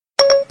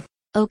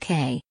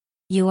Okay.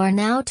 You are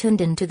now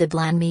tuned into the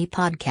Bland Me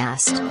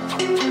podcast.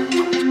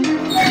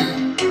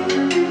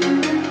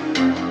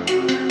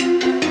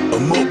 A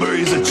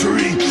mulberry is a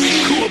tree,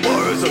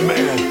 Coolbar is a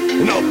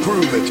man, and I'll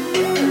prove it.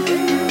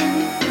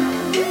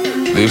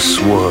 This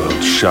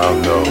world shall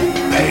know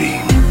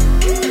pain.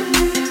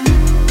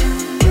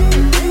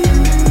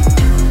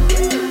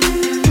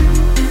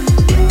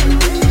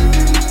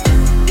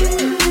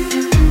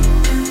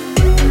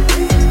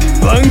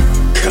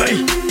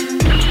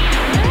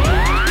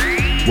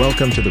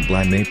 Welcome to the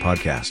Bland Me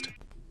podcast.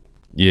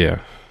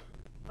 Yeah.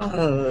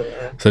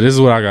 So this is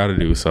what I gotta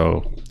do.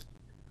 So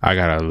I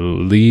gotta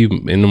leave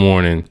in the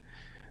morning,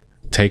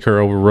 take her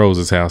over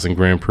Rose's house in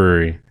Grand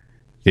Prairie,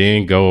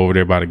 then go over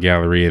there by the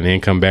gallery, and then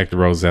come back to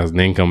Rose's house, and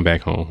then come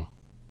back home.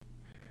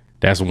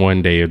 That's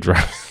one day of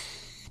driving.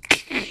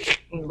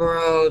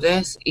 Bro,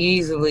 that's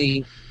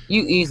you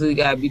easily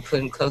gotta be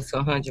putting close to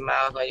 100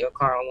 miles on your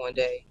car in one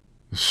day.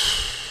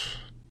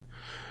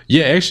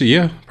 Yeah, actually,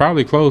 yeah,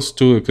 probably close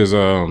to it because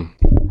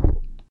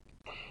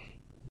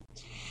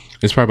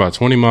it's probably about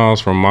 20 miles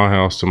from my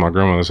house to my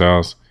grandmother's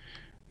house,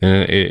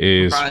 and it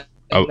is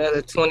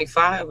another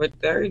 25 or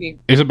 30.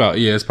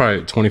 It's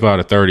probably 25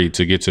 to 30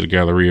 to get to the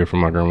Galleria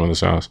from my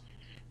grandmother's house.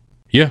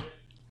 Yeah,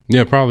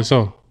 probably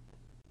so.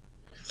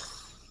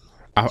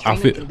 I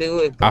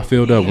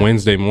filled up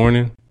Wednesday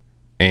morning,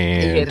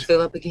 and you had to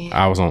fill up again.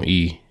 I was on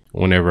E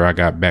whenever I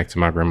got back to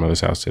my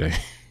grandmother's house today.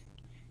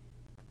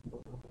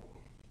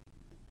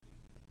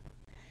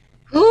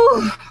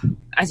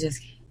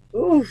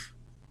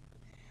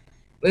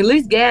 At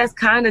least gas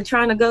kind of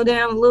trying to go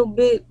down a little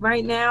bit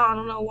right now. I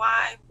don't know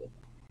why.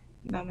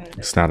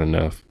 It's not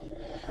enough.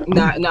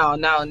 No,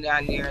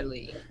 not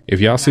nearly. If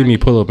y'all see me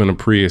pull up in a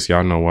Prius,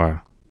 y'all know why.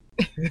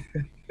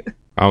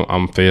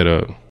 I'm fed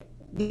up.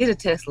 Get a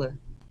Tesla.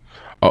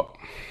 Oh,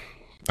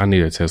 I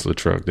need a Tesla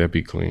truck. That'd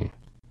be clean.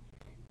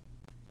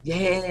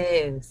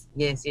 Yes.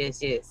 Do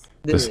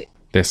it.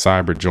 That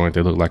cyber joint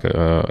that look like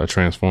a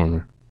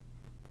transformer.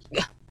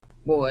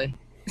 Boy.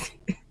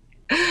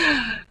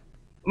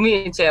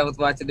 Me and Chad was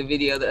watching the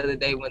video the other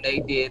day when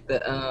they did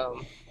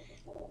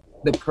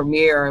the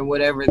premiere or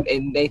whatever,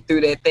 and they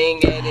threw that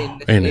thing at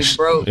it and it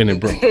broke. And it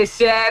broke. It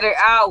shattered.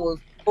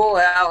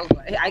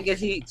 I guess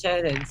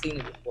Chad hadn't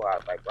seen it before. I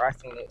was like, bro, I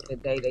seen it the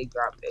day they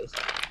dropped that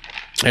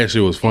shit. That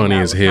shit was funny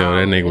as hell.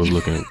 That nigga was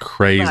looking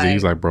crazy.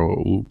 He's like,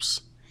 bro,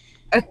 oops.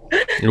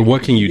 And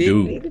what can you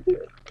do?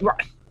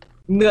 Right.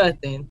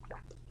 Nothing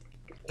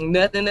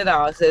at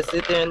all. So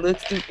sit there and look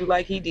stupid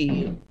like he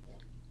did.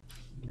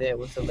 That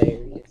was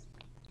hilarious.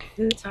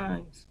 Good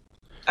times.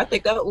 I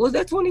think was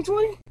that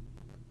 2020?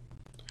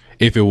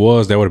 If it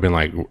was, that would have been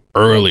like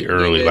early,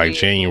 like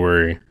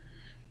January,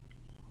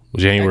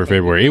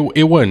 February.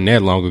 It wasn't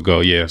that long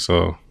ago. Yeah,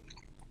 so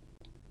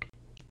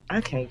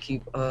I can't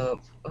keep up.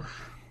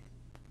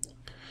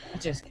 I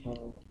just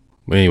can't.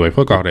 But anyway,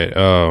 fuck all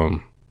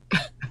that.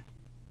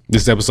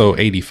 This is episode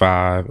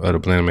 85 of the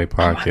Bland Me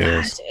podcast. Oh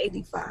my gosh,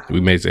 85.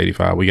 We made it to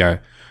 85. We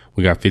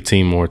got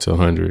 15 more to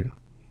 100.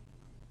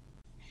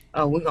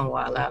 Oh, we're gonna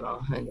wild out on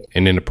 100.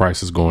 And then the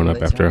price is going up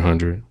after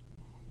 100.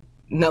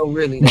 No,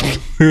 really, no.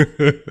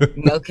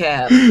 No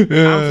cap. I'm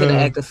gonna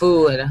act a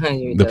fool at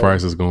 100. The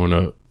price is going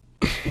up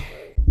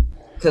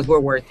because we're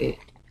worth it.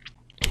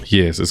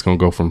 Yes, it's gonna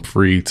go from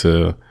free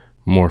to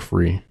more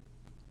free.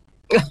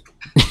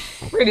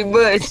 Pretty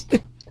much.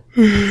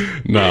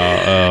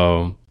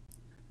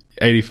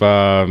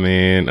 85,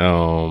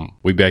 man.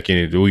 We back in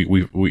it.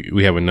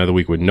 We have another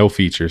week with no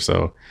feature,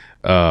 so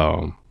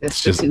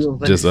it's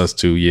just us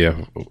two.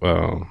 Yeah,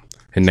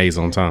 and Nate's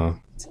on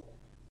time.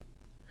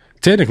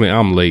 Technically,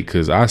 I'm late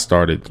because I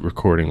started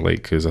recording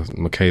late because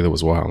Michaela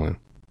was wilding.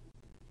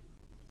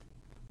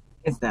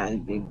 It's not a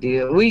big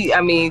deal.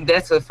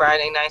 That's what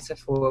Friday nights are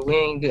for. We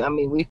ain't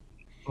do.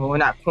 We're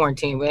not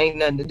quarantined. We ain't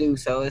nothing to do,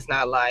 so it's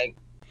not like.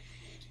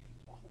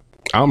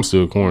 I'm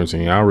still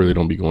quarantined. I really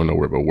don't be going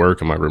nowhere but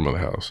work in my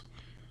grandmother's house.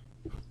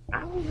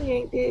 I really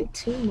ain't did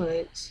too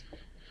much.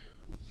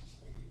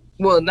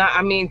 Well,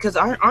 because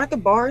aren't the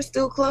bars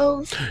still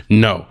closed?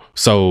 No.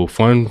 So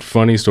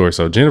funny story.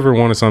 So Jennifer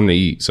wanted something to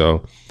eat.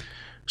 So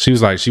she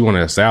was like, she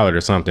wanted a salad or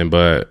something,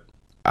 but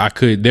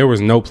there was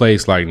no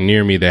place like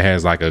near me that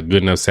has like a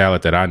good enough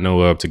salad that I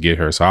know of to get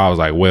her. So I was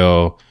like,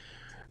 well,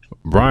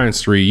 Bryan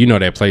Street, you know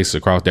that place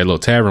across that little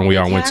tavern we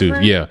all went to?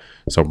 Yeah.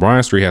 So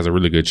Bryan Street has a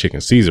really good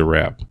chicken Caesar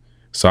wrap.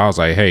 So I was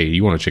like, hey,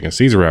 you want a chicken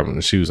Caesar wrap?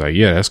 And she was like,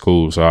 yeah, that's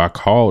cool. So I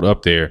called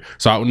up there.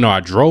 So I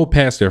drove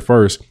past there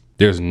first.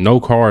 There's no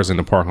cars in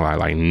the parking lot,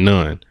 like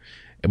none.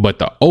 But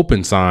the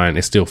open sign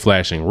is still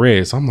flashing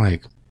red. So I'm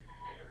like,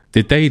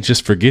 did they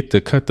just forget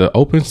to cut the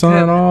open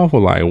sign off? Or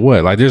like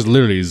what? Like there's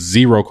literally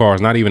zero cars,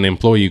 not even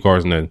employee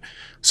cars.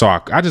 So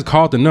I just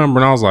called the number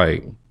and I was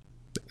like,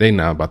 they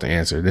not about to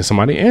answer. Then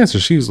somebody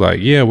answered. She was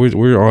like, yeah,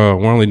 we're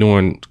only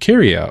doing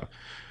carry out.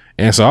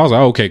 And so I was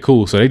like, okay,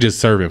 cool. So they just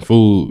serving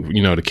food,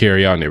 to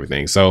carry out and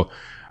everything. So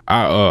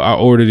I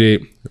ordered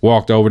it,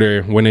 walked over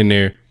there, went in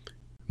there,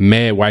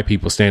 mad white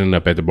people standing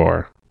up at the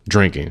bar,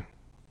 drinking.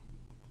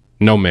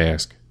 No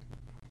mask.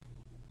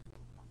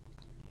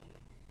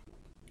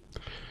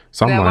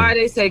 So now, I'm like, why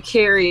they say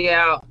carry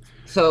out?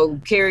 So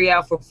carry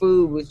out for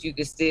food, which you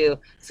could still.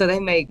 So they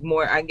make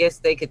more. I guess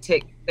they could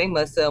take. They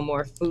must sell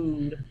more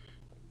food.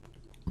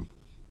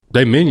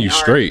 they menu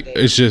straight.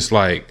 It's just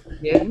like,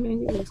 yeah, the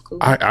menu was cool.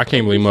 I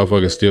can't believe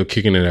motherfuckers still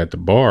kicking it at the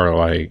bar.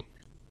 Like,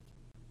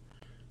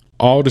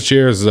 all the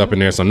chairs is up in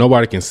there, so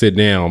nobody can sit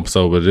down.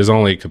 So, but there's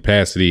only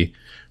capacity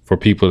for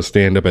people to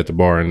stand up at the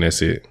bar, and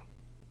that's it.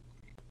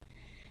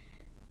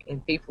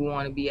 And people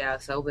want to be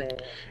out so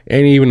bad.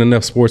 Ain't even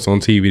enough sports on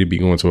TV to be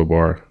going to a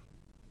bar.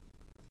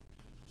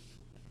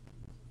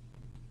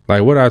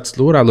 Like, what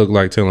I look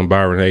like telling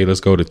Byron, hey, let's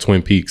go to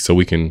Twin Peaks so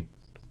we can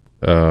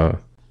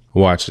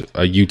watch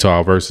a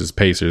Utah versus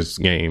Pacers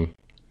game.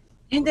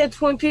 And that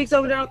Twin Peaks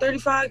over there on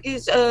 35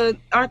 is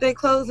aren't they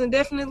closed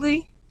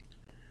indefinitely?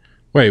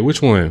 Wait,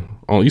 which one?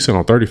 Oh, you said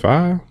on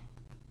 35?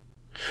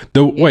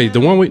 The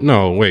one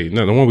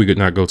we could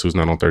not go to is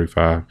not on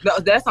 35. No,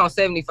 that's on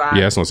 75.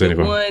 Yeah, that's on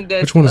 75. The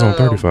which one is on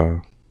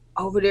 35?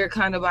 Over there,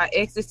 kind of by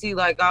Ecstasy,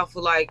 like off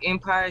of like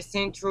Empire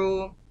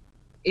Central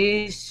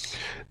ish.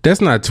 That's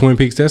not Twin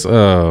Peaks. That's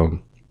Oh,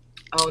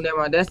 never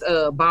mind. That's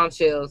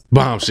Bombshells.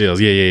 Bombshells.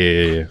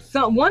 Yeah.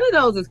 So one of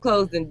those is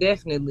closed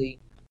indefinitely.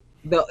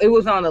 Though it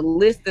was on a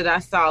list that I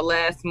saw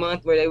last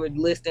month where they were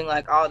listing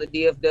like all the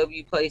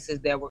DFW places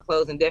that were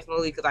closed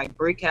indefinitely, because like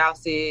Brick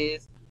House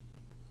is.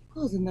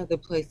 What was another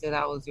place that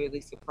I was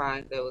really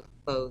surprised that was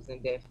closed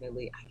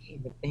indefinitely? I can't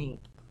even think.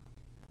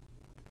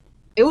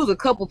 It was a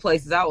couple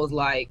places I was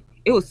like,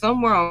 it was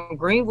somewhere on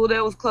Greenville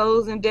that was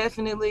closed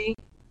indefinitely.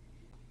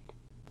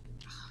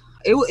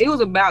 It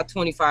was about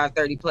 25,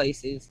 30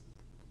 places.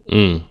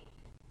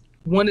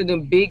 One of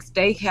them big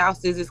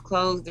steakhouses is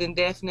closed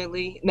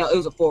indefinitely. No, it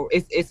was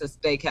it's a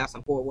steakhouse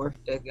in Fort Worth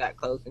that got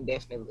closed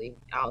indefinitely.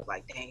 I was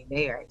like, dang,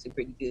 they are actually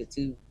pretty good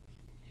too.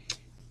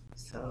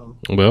 So.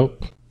 Well.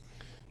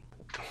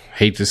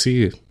 Hate to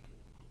see it.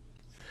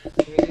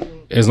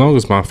 As long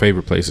as my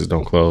favorite places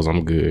don't close,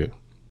 I'm good.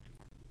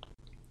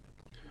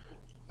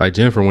 Like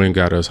Jennifer went and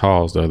got us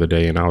Halls the other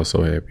day, and I was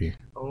so happy.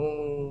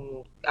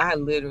 Oh, I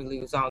literally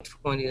was on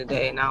 20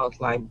 today, and I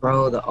was like,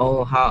 bro, the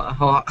old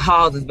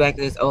Halls is back at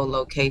this old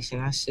location.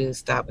 I should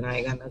stop, and I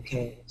ain't got no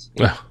cash.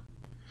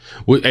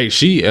 Well, hey,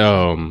 she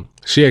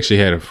actually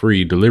had a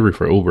free delivery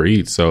for Uber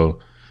Eats, so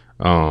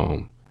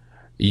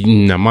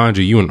now, mind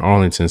you in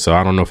Arlington, so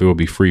I don't know if it will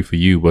be free for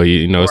you, but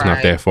it's right.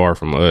 Not that far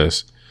from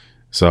us.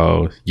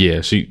 So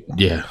yeah. So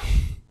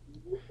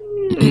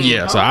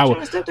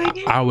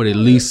I would at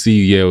least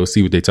see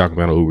what they talking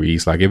about on Uber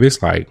Eats. Like if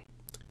it's like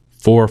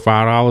 $4 or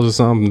 $5 or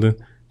something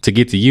to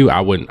get to you,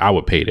 I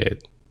would pay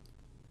that.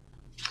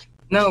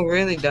 No,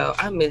 really though,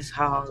 I miss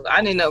Halls.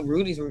 I didn't know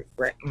Rudy's.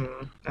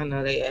 I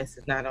know they ass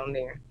is not on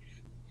there.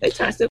 They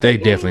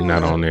definitely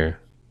not on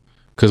there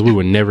because we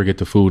would never get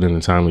the food in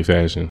a timely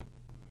fashion.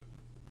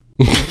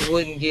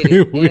 Wouldn't get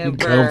it. We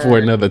wouldn't come for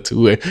another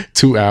 2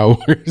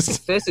 hours.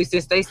 Especially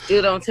since they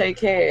still don't take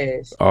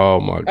cash. Oh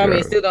my god! I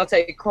mean, still don't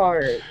take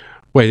card.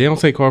 Wait, they don't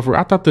take card for?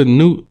 I thought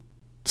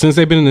since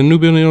they've been in the new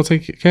building, they don't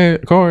take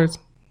cards.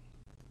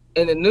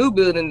 In the new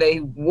building,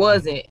 they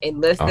wasn't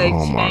unless they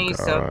changed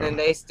something.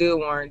 They still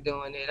weren't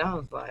doing it. I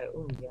was like,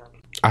 oh yeah.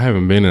 I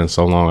haven't been in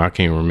so long. I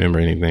can't remember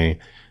anything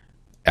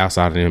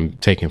outside of them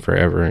taking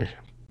forever.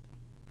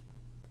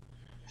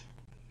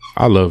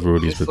 I love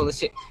Rudy's. Full of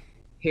shit.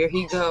 Here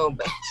he go,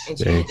 and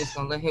she's just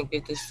gonna let him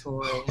get this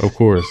toy. Of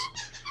course.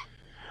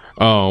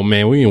 Oh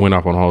man, we went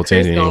off on a whole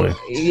tangent anyway.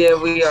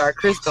 Yeah, we are.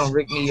 Chris gonna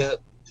rig me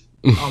up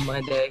on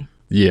Monday.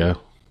 Yeah,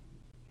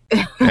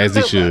 as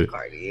he should.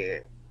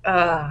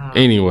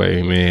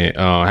 Anyway, man,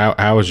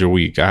 how was your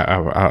week?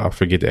 I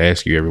forget to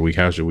ask you every week.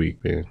 How's your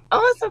week been?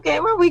 Oh, it's okay.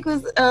 My week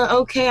was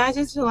okay. I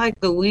just feel like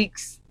the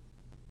weeks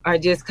are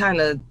just kind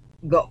of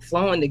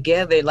flowing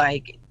together.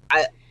 Like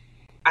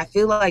I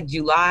feel like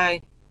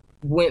July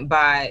went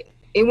by.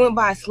 It went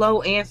by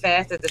slow and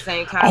fast at the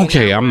same time.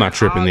 Okay, I'm not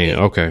tripping in.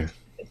 Okay.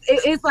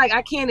 It's like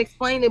I can't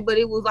explain it, but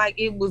it was like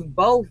it was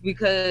both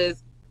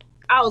because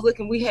I was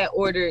looking. We had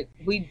ordered.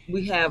 We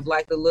have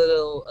like the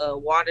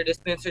little water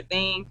dispenser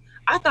thing.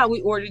 I thought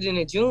we ordered it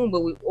in June, but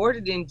we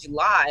ordered it in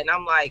July, and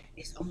I'm like,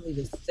 it's only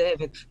the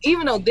 7th.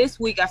 Even though this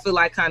week I feel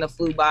like kind of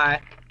flew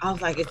by, I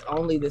was like, it's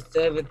only the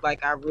 7th.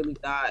 Like I really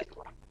thought.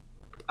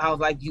 I was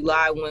like,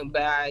 July went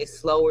by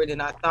slower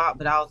than I thought,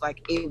 but I was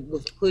like, it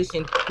was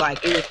pushing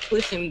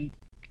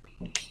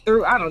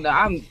through. I don't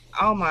know.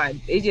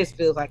 It just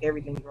feels like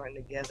everything's running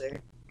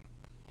together.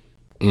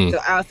 So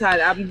outside,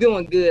 I'm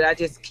doing good. I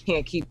just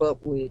can't keep up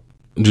with.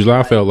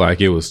 July felt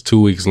like it was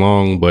 2 weeks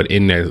long, but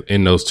in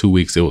those 2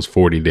 weeks, it was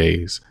 40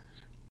 days.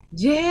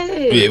 Yeah.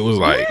 It was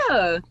like.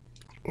 Yeah.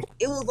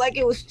 It was like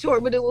it was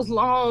short, but it was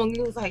long.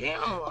 It was like,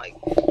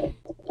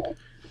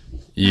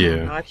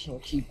 yeah. I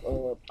can't keep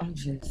up. I'm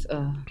just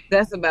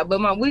that's about. But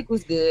my week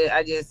was good.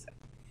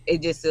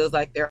 It just feels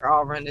like they're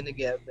all running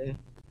together.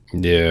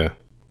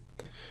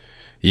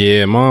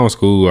 Yeah, mine's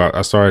cool.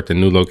 I started the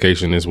new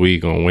location this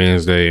week on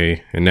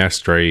Wednesday, and that's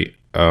straight.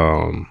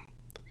 I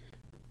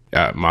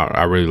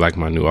really like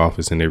my new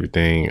office and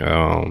everything.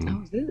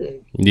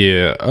 Good.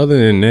 Yeah. Other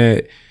than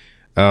that,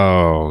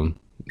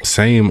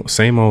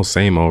 Same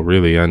old.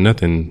 Really,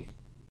 nothing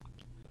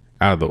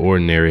out of the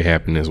ordinary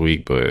happened this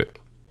week, but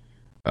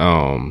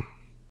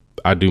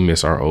I do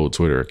miss our old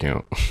Twitter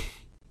account.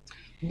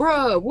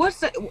 Bruh, what's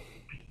that? We'll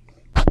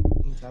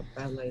talk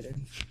about later.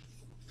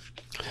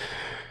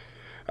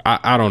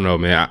 I don't know,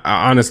 man.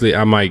 I honestly,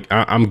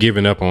 I'm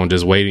giving up on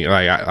just waiting.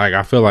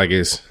 I feel like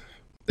it's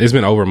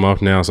been over a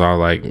month now,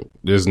 so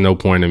there's no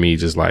point in me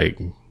just like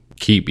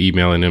keep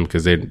emailing them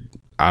because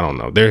I don't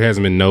know. There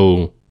hasn't been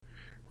no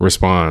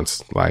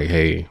response like,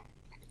 hey,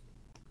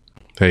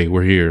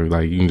 we're here.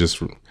 Like you can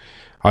just,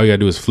 all you gotta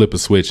do is flip a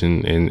switch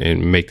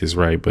and make this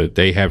right. But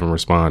they haven't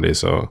responded,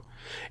 so,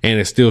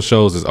 and it still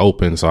shows it's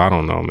open. So I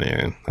don't know,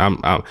 man.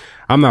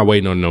 I'm not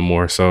waiting on it no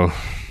more. So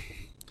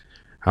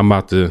I'm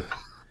about to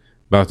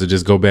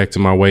just go back to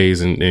my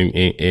ways and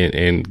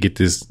get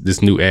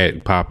this new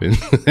ad popping.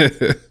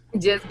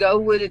 Just go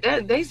with it.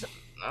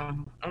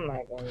 I'm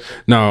not going to.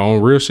 No,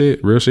 on real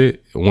shit.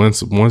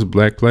 Once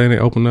Black Planet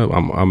open up,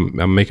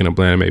 I'm making a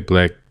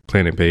Black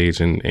Planet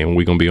page and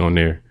we're gonna be on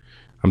there.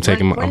 I'm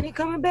taking my. Planet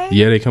coming back?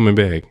 Yeah, they coming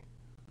back.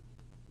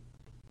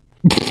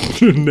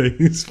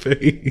 Nate's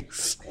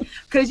face.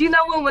 Cause you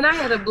know when I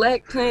had a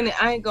Black Planet,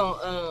 I ain't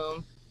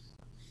gonna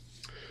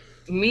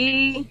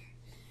me,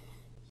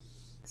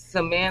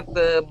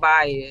 Samantha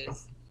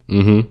Byers.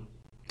 Mm-hmm.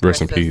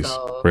 Rest in peace.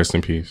 Rest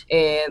in peace.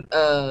 And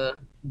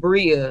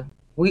Bria,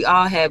 we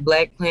all had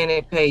Black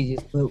Planet pages,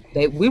 but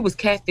we was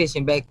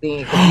catfishing back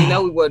then.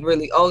 Cause we wasn't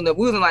really old enough.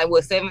 We was in like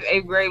 7th,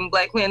 8th grade when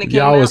Black Planet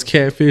came out. Y'all was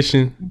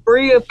catfishing.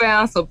 Bria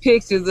found some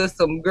pictures of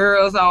some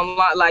girls on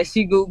like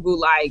she Googled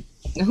like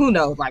who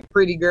knows like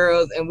pretty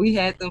girls, and we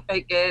had them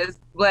fake ass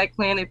Black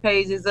Planet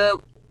pages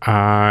up.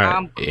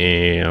 I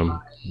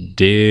am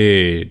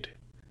dead.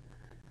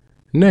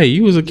 Nay,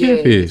 you was a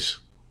catfish.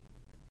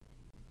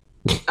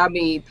 I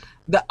mean,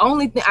 the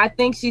only thing I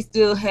think she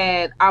still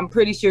had, I'm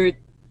pretty sure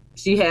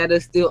she had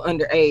us still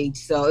underage,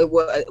 so it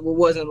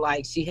wasn't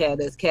like she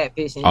had us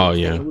catfishing. Oh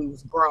yeah, we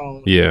was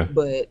grown. Yeah,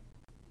 but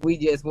we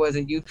just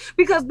wasn't used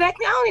because back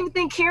then I don't even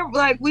think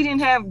we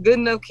didn't have good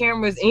enough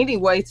cameras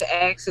anyway to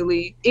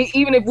actually,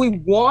 even if we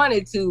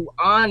wanted to.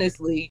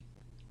 Honestly,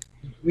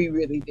 we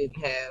really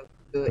didn't have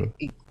the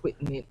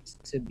equipment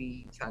to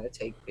be trying to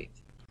take pictures.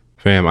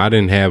 Fam, I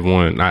didn't have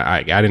one.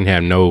 I didn't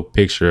have no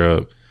picture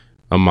of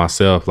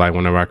myself like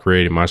whenever I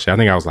created my shit. I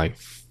think I was like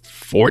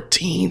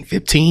 14,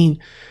 15.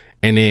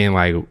 And then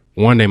like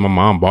one day my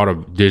mom bought a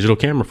digital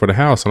camera for the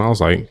house and I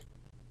was like,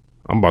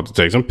 I'm about to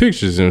take some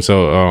pictures. And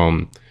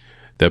so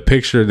the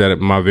picture that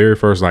my very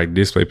first like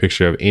display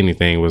picture of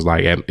anything was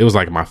like, it was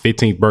like my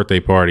 15th birthday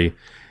party.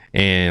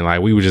 And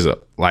like we were just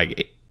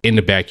like in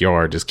the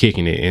backyard just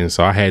kicking it. And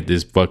so I had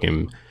this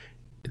fucking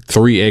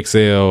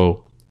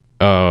 3XL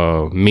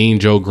Mean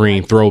Joe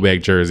Green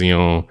throwback jersey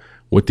on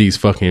with these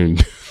fucking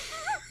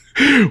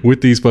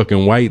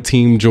white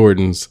Team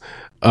Jordans,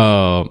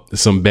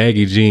 some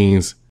baggy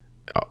jeans.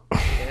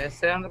 That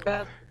sounds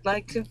about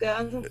like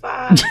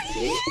 2005.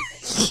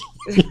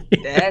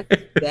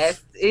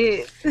 That's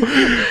it.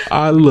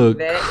 I look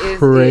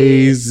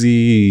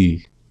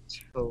crazy.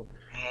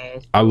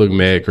 I look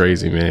mad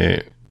crazy,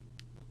 man.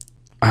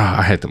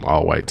 I had them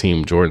all white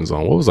Team Jordans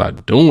on. What was I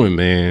doing,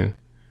 man?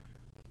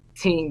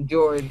 Team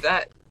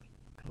Jordans.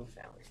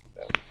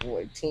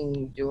 Boy,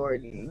 Team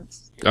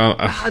Jordans.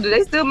 Do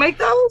they still make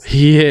those?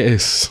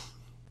 Yes.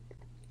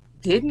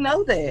 Didn't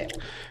know that.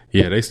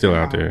 Yeah, they still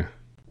out there.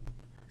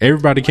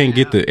 Everybody can't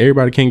get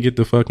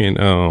the fucking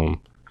the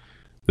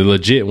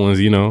legit ones,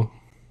 you know.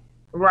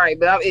 Right,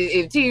 but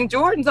if Team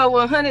Jordan's over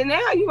 100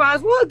 now, you might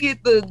as well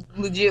get the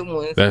legit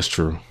ones. That's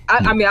true.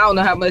 I mean, I don't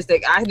know how much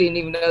I didn't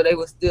even know they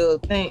were still a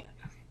thing.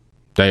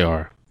 They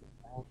are.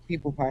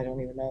 People probably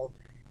don't even know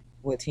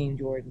what Team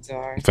Jordans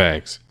are.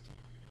 Facts.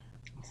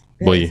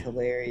 That's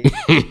hilarious.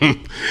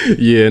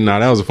 Yeah,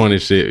 that was a funny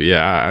shit.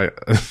 Yeah,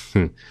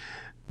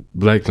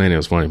 Black Planet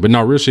was funny, but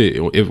no, real shit.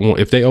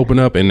 If they open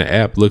up and the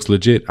app looks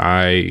legit,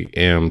 I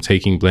am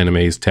taking Blanda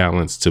Mae's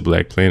talents to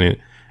Black Planet,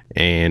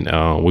 and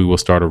we will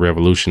start a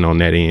revolution on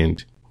that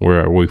end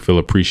where we feel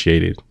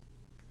appreciated.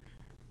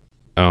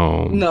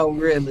 No,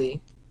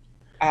 really,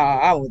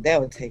 that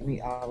would take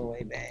me all the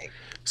way back.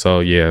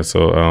 So yeah,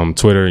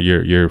 Twitter,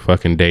 your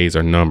fucking days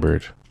are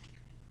numbered.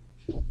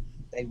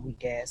 They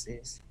weak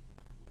asses.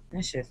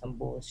 That shit some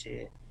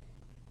bullshit.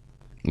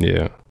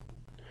 Yeah.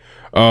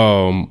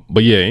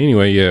 But yeah,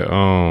 anyway, yeah.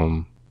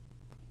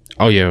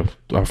 Oh yeah.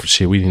 Oh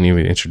shit, we didn't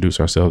even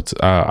introduce ourselves.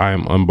 I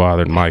am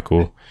Unbothered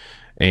Michael,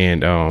 and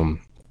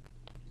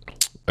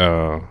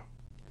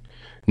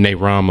Nate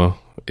Rama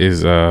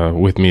is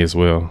with me as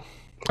well.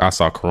 I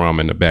saw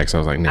Karama in the back, so I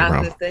was like, Nate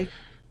Rama.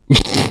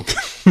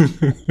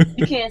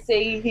 You can't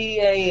say he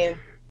and.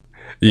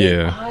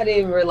 Yeah, I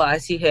didn't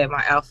realize he had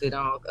my outfit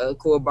on.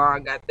 Cool Bar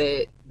got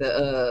that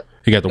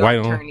he got the white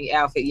on attorney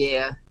outfit,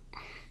 yeah,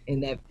 in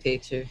that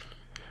picture.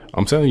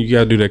 I'm telling you, you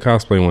gotta do that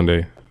cosplay one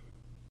day.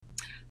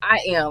 I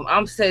am.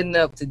 I'm setting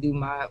up to do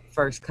my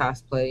first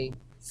cosplay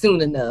soon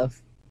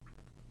enough.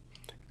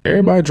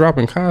 Everybody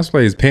dropping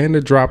cosplays. Panda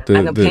dropped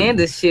the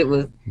Panda shit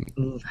was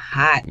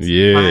hot.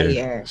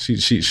 Yeah, fire.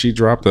 She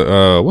dropped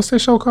the what's that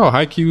show called?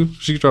 Haikyuu.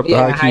 She dropped the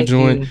Haikyuu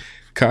joint.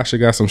 Kasha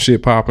got some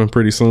shit popping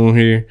pretty soon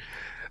here.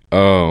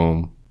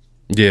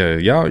 Yeah,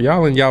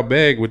 y'all in y'all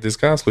bag with this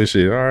cosplay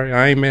shit. All right,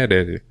 I ain't mad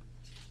at it.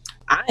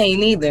 I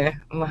ain't either.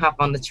 I'm gonna hop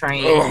on the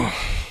train.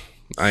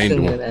 I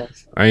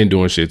ain't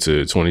doing shit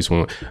to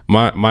 2020.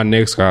 My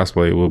next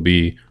cosplay will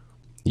be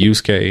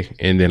Yusuke,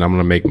 and then I'm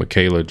gonna make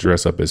Michaela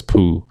dress up as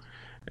Pooh.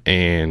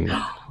 And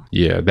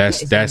yeah,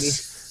 that's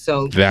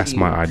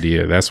my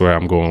idea. That's where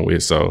I'm going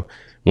with. So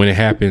when it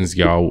happens,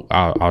 y'all,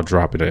 I'll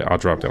drop it. I'll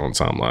drop that on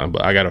timeline.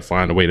 But I gotta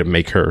find a way to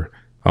make her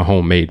a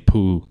homemade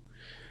Pooh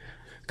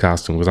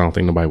costume because I don't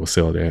think nobody will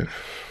sell that.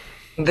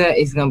 That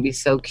is gonna be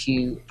so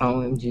cute.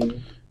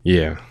 OMG.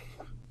 Yeah.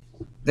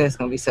 That's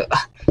gonna be so.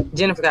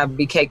 Jennifer gotta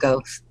be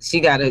Keiko. She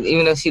gotta,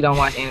 even though she don't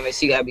watch anime,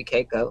 she gotta be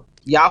Keiko.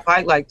 Y'all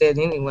fight like that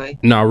anyway.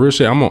 No, real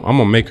shit. I'm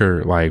gonna make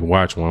her like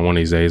watch one of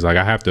these days. Like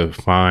I have to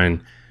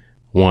find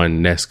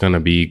one that's gonna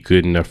be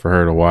good enough for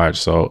her to watch.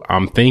 So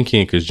I'm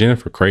thinking because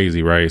Jennifer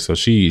crazy, right? So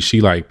she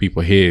like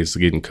people heads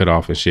getting cut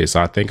off and shit.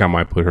 So I think I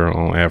might put her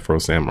on Afro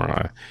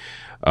Samurai.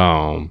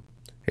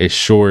 It's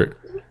short,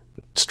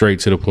 straight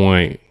to the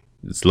point.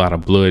 It's a lot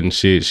of blood and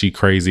shit. She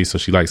crazy, so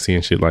she likes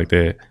seeing shit like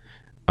that.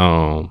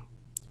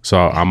 So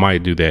I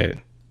might do that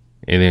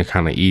and then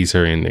kind of ease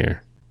her in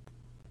there.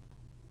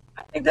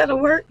 I think that'll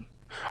work.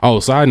 Oh,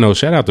 side note,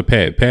 shout out to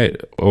Pat. Pat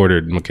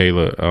ordered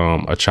Michaela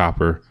a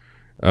chopper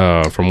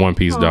from One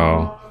Piece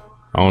doll.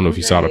 I don't know if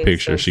you saw the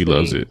picture. She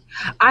loves it.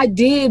 I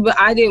did, but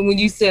I didn't. When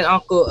you said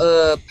Uncle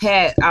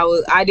Pat, I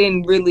was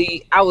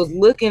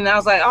looking and I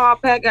was like, oh,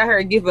 Pat got her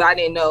a gift, but I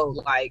didn't know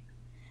like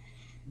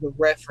the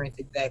reference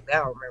exactly. I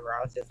don't remember.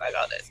 I was just like,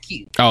 oh, that's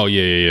cute. Oh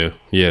yeah.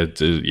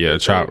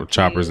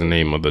 Chopper's the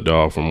name of the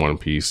doll from One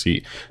Piece.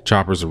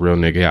 Chopper's a real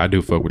nigga. I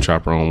do fuck with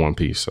Chopper on One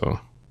Piece, so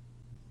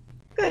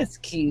that's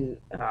cute.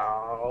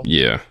 Oh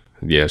yeah.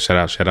 Shout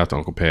out to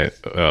Uncle Pat,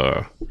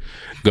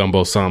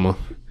 Gumbo Sama.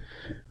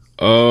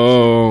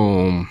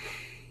 Oh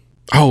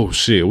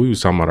shit, we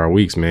was talking about our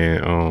weeks,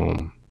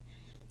 man.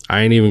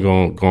 I ain't even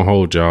gonna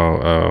hold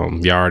y'all.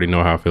 Y'all already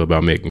know how I feel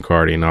about Megan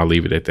Cardi, and I'll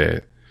leave it at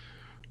that.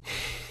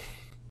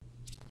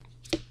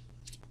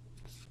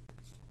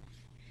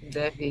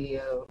 That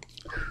video.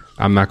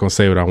 I'm not gonna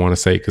say what I want to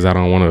say because I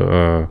don't want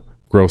to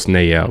gross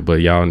Nay out,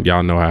 but y'all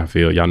know how I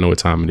feel. Y'all know what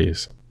time it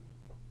is.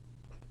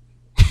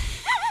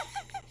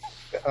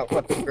 I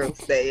want to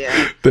gross Nay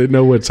out. They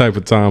know what type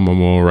of time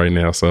I'm on right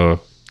now, so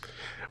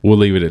we'll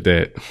leave it at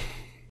that.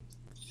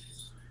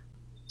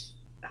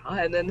 I don't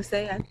have nothing to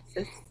say.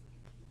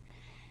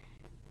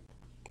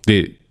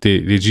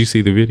 Did you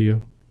see the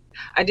video?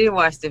 I did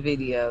watch the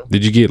video.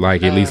 Did you get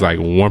like at least like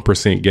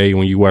 1% gay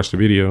when you watched the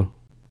video?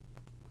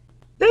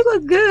 They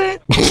look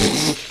good.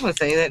 I'm gonna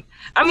say that.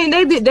 I mean,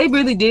 they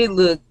really did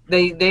look.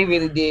 They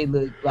really did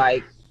look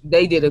like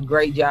they did a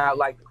great job.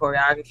 Like the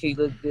choreography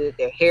looked good,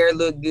 their hair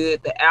looked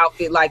good, the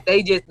outfit, like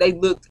they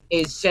looked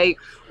in shape.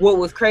 What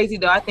was crazy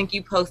though, I think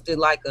you posted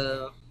like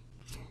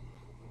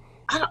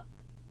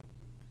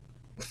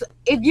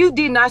if you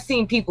did not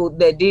see people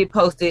that did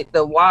post it,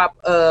 the WAP,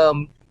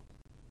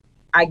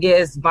 I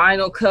guess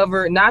vinyl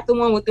cover, not the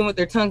one with them with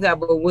their tongues out,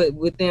 but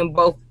with them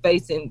both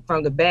facing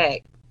from the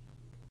back.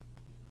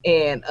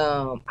 And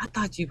I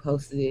thought you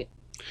posted it.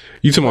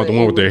 You talking about the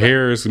one with their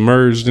hair is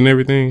merged and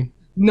everything?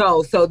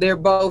 No, so they're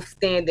both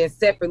standing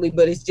separately,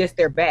 but it's just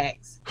their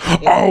backs.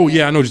 Oh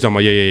yeah, I know what you're talking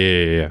about.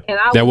 Yeah. And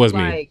that was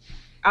like, me.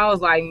 I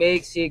was like,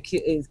 Meg shit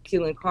is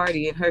killing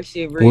Cardi, and her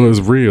shit real. Well, it's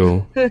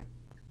real.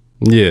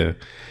 Yeah,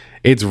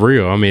 it's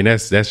real. I mean,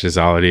 that's just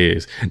all it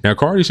is. Now,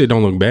 Cardi shit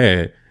don't look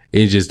bad.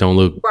 It just don't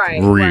look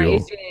real. Right.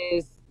 It's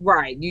just,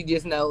 right. You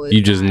just know it.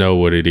 You just know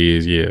what it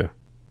is. Yeah.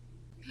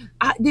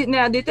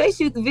 Did they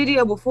shoot the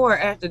video before or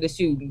after the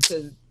shooting?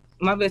 Because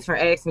my best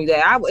friend asked me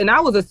that. I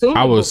was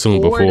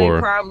assuming before. They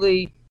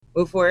probably,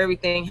 before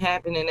everything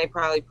happened, and they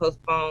probably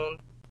postponed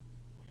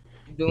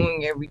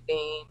doing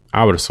everything.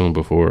 I would assume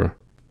before.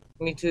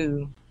 Me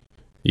too.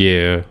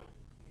 Yeah.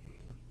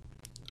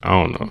 I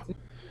don't know.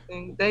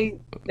 They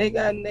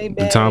got in their bag.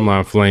 The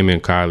timeline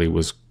flaming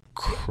Kylie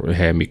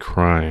had me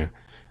crying.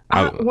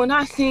 When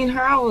I seen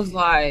her, I was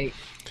like,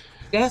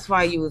 that's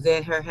why you was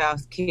at her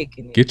house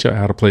kicking it. Get your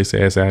out of place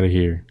ass out of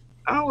here.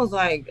 I was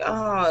like,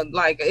 oh,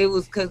 like it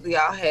was because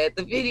y'all had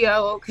the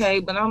video, okay,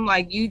 but I'm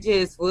like, you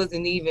just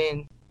wasn't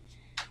even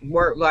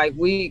work. Like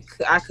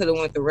I could have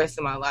went the rest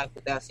of my life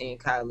without seeing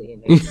Kylie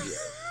in that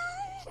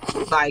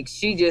video. Like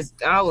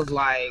I was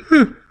like,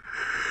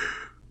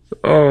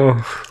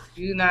 oh,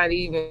 you're not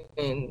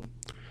even.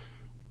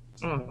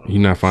 You're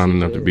not fine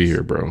enough to be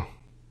here, bro.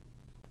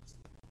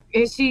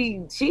 And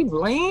she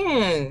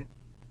bland.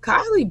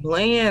 Kylie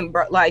bland,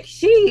 bro. Like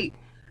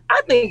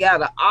I think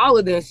out of all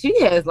of them, she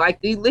has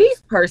like the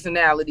least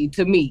personality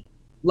to me.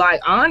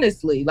 Like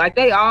honestly, like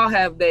they all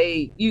have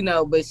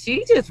but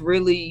she just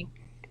really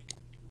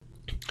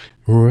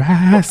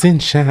rise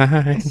and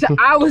shine.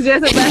 I was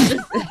just about to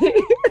say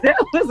that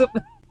was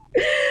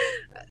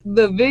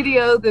the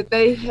video that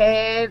they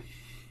had.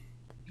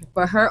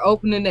 for her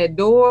opening that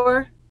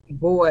door,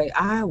 boy,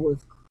 I was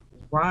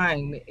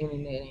crying. The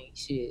internet ain't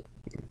shit.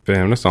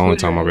 Damn, that's the only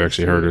time I've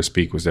actually heard her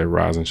speak was that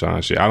Rise and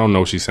Shine shit. I don't know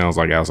what she sounds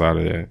like outside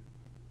of that.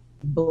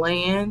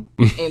 Bland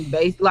and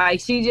base, like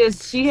she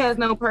has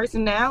no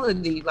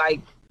personality.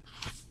 Like,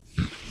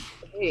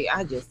 hey,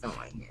 I just don't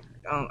like her.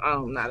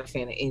 I'm not a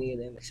fan of any of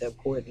them except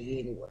Courtney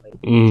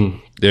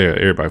anyway. Yeah,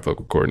 everybody fuck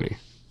with Courtney.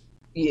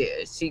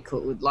 Yeah, she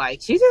could.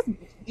 Like, she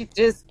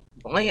just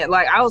bland.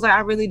 Like, I was like,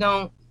 I really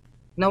don't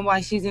know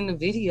why she's in the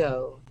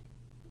video.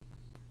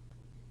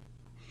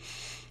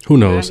 Who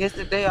knows? I guess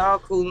that they all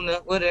cool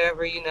enough,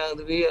 whatever, you know,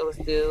 the video was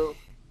still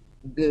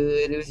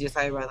good. It was just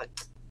like, I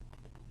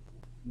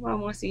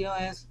want to see your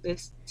ass for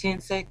this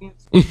 10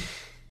 seconds. You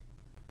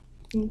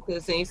could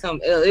have seen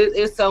something else.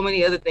 It's so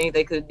many other things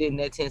they could have did in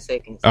that 10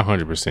 seconds.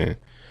 100%.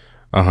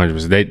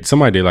 100%.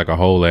 Somebody did like a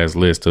whole ass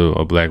list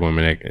of black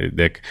women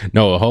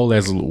a whole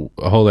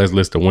ass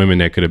list of women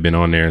that could have been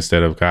on there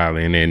instead of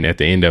Kylie, and then at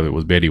the end of it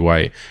was Betty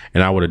White,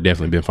 and I would have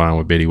definitely been fine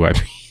with Betty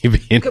White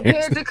being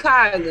compared to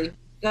Kylie.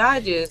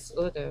 I just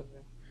whatever.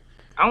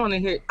 I want to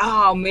hear.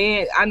 Oh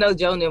man, I know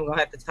Joe and them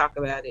gonna have to talk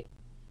about it.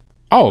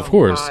 Oh, of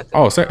course.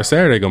 Oh,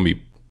 Saturday gonna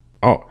be.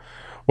 Oh,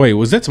 wait,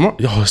 was that tomorrow?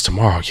 Oh, it's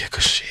tomorrow. Yeah,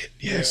 cause shit.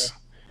 Yes.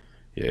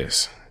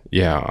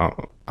 Yeah.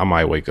 I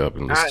might wake up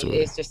and listen to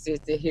it. It's just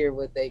to hear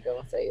what they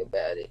gonna say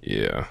about it.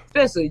 Yeah.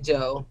 Especially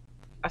Joe.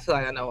 I feel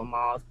like I know what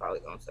Maul's probably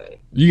gonna say.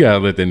 You gotta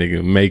let that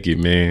nigga make it,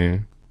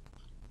 man.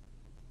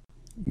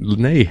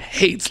 Lene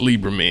hates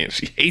Libra, man.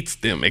 She hates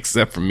them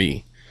except for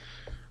me.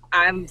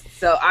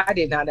 I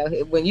did not know.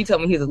 When you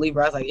told me he's a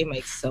Libra, I was like, it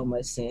makes so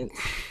much sense.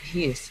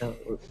 He is so.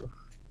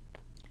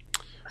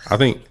 I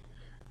think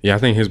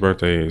his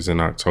birthday is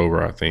in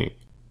October. I think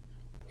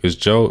because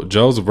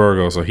Joe's a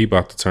Virgo, so he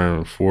about to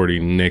turn 40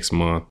 next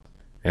month,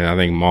 and I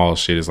think Maul's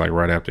shit is like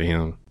right after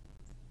him.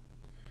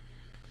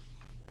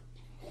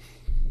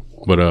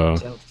 But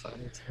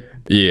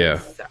yeah.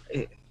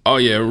 Oh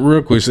yeah,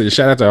 real quick,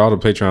 shout out to all the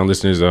Patreon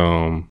listeners.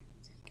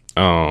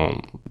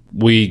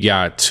 We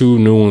got 2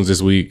 new ones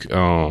this week.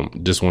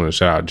 Just want to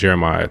shout out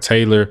Jeremiah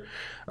Taylor.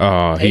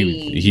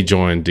 He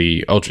joined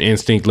the Ultra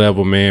Instinct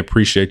level, man.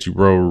 Appreciate you,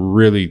 bro.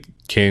 Really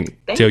can't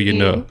tell you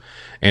enough.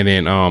 And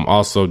then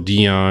also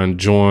Dion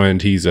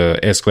joined. He's a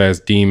S-Class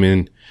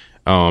Demon.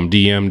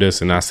 DM'd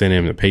us and I sent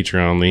him the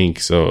Patreon link.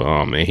 So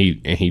and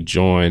he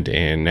joined,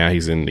 and now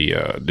he's in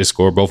the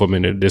Discord. Both of them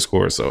in the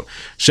Discord. So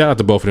shout out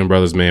to both of them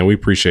brothers, man. We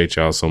appreciate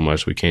y'all so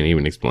much. We can't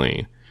even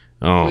explain.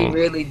 We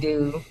really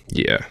do.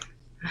 Yeah.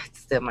 I have to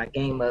step my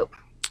game up.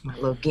 My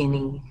little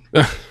guinea.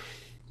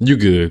 You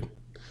good.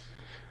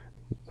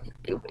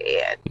 Too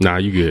bad. Nah,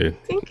 you good.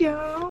 Thank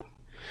y'all.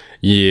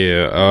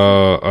 Yeah.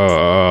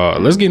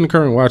 Let's get in the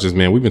current watches,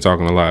 man. We've been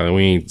talking a lot and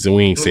we ain't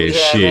said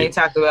shit. We ain't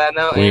talked about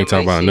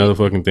another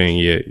fucking thing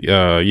yet.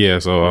 Yeah.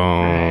 So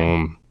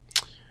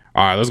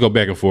all right, let's go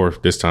back and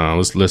forth this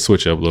time. Let's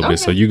switch up a little bit.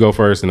 So you go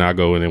first and I'll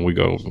go and then we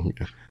go.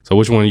 So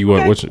which one you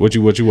want? What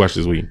you watched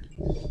this week?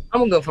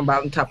 I'm gonna go from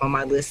bottom to top on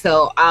my list.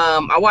 So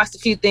I watched a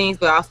few things,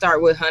 but I'll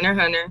start with Hunter x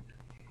Hunter.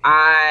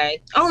 I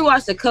only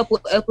watched a couple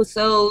of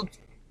episodes,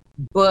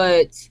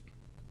 but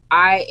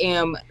I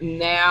am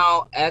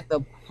now at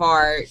the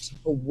part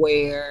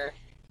where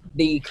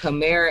the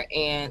Chimera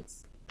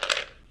ants,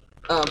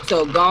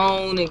 so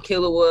Gon and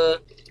Killua,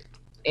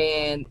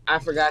 and I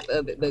forgot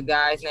the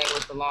guy's name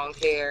with the long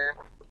hair.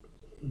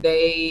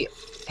 They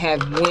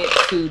have went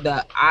to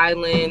the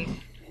island.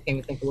 I can't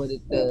even think of what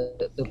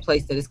the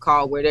place that it's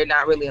called, where they're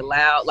not really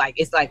allowed. Like,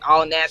 it's like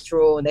all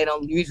natural, and they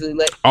don't usually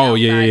let. Oh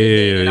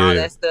and all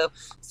that stuff.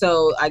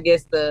 So I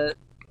guess the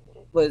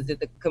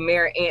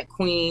Chimera Ant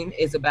Queen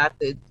is about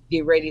to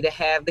get ready to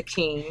have the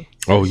king.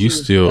 Oh, you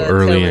still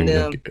early in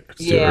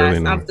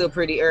I'm still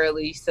pretty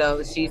early.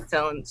 So she's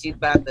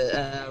about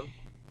to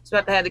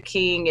have the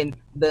king, and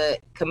the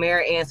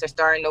Chimera ants are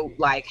starting to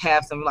like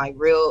have some like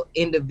real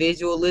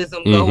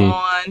individualism go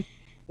on,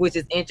 which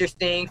is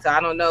interesting. So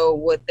I don't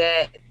know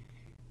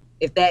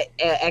if that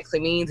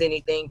actually means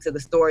anything to the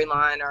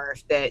storyline, or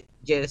if that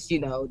just,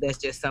 that's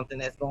just something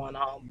that's going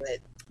on. But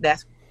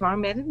that's where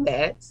I'm at in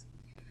that.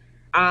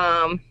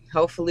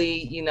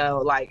 Hopefully,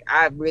 like,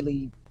 I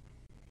really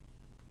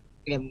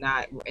am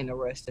not in a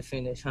rush to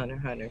finish Hunter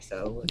x Hunter.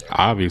 So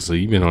obviously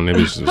you've been on there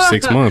for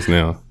 6 months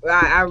now.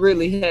 I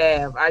really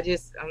have. I'm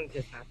just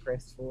not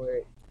pressed for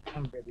it.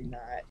 I'm really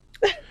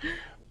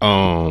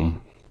not.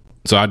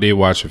 So I did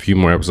watch a few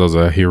more episodes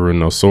of Hiro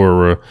no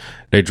Sora.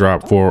 They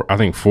dropped 4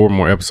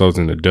 more episodes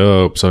in the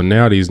dub. So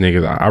now these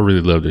niggas, I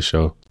really love this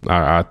show.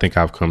 I think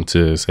I've come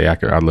to say I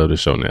love this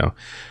show now.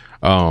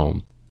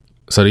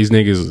 So these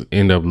niggas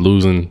end up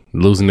losing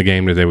the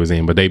game that they was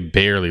in, but they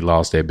barely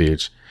lost that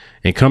bitch.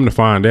 And come to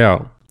find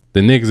out,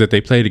 the niggas that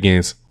they played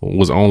against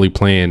was only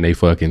playing they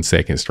fucking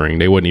second string.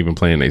 They wasn't even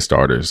playing they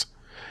starters.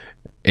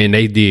 And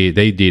they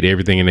did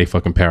everything in their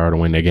fucking power to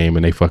win that game,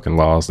 and they fucking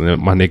lost. And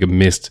my nigga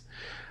missed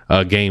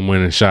a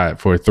game-winning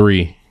shot for a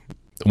 3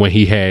 when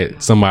he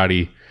had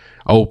somebody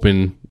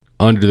open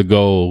under the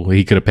goal.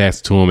 He could have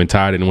passed it to him and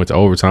tied it and went to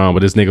overtime. But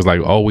this nigga's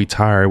like, oh, we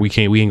tired. We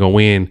ain't gonna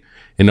win.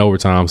 in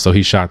overtime. So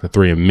he shot the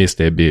 3 and missed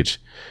that bitch.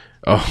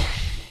 Oh,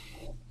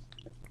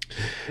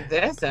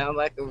 that sounds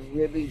like a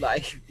really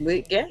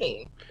lit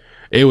game.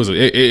 It was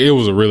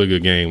a really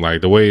good game.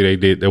 Like the way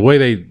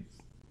they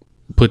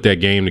put that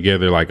game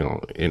together, like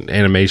in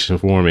animation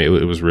form, it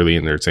was really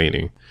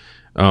entertaining.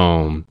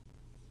 Then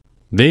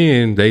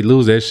they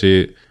lose that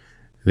shit.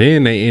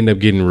 Then they end up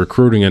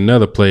recruiting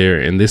another player,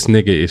 and this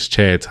nigga is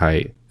Chad's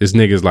height. This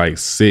nigga's like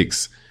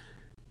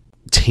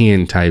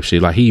 6'10" type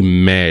shit. Like he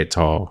mad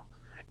tall.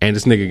 And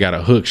this nigga got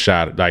a hook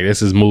shot. Like that's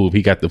his move.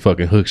 He got the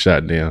fucking hook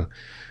shot down.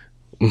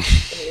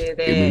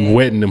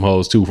 Wetting them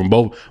hoes too from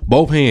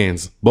both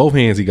hands. Both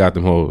hands he got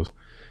them hoes.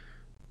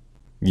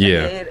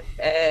 Yeah.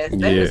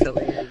 Was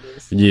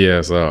hilarious.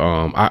 Yeah,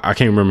 so I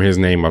can't remember his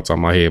name off the top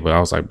of my head, but I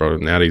was like, bro,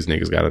 now these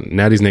niggas got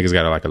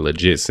like a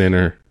legit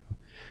center.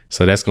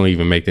 So that's gonna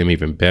even make them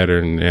even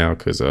better now,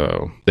 because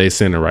they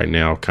center right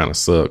now kind of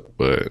suck,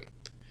 but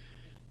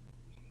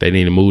they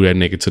need to move that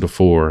nigga to the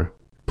 4,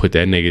 put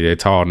that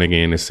tall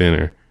nigga in the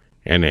center,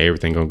 and then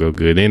everything gonna go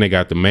good. Then they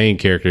got the main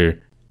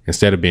character.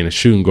 Instead of being a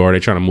shooting guard, they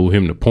trying to move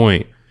him to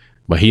point,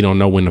 but he don't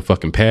know when to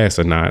fucking pass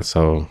or not.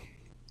 So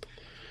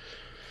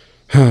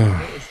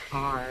it's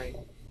hard.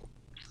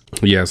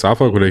 Yeah, so I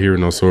fuck with A Hero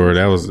No Sword.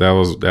 That was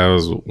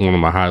one of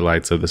my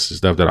highlights of the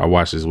stuff that I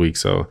watched this week.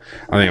 So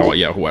I think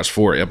I watched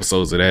 4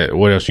 episodes of that.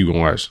 What else you gonna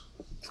watch?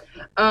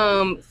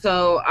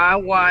 So I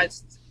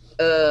watched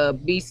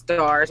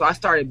Beastars. So I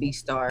started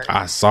Beastars.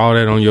 I saw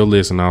that on your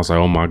list and I was like,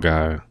 oh my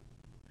god.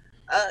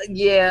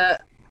 Yeah,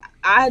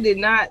 I did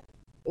not.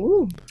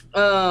 Ooh.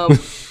 I'm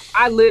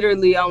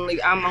only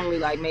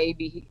like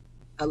maybe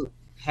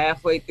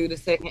halfway through the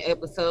 2nd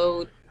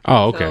episode.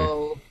 Oh, okay.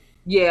 So,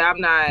 yeah, I'm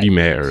not. You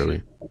mad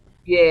early?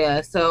 Yeah.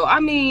 So I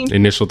mean,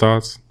 initial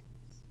thoughts?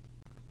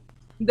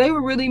 They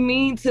were really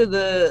mean to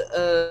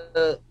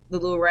the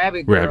little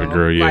rabbit girl. Rabbit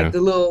girl, yeah. Like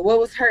the little, what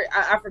was her?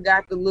 I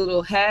forgot, the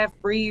little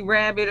half-breed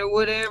rabbit or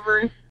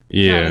whatever.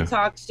 Yeah. Trying to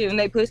talk shit, and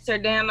they pushed her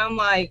down. I'm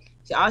like,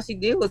 all she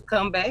did was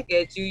come back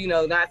at you,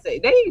 not say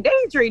they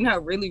ain't treating her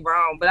really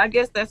wrong, but I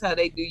guess that's how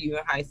they do you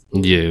in high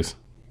school. Yes.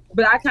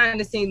 But I kind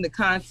of seen the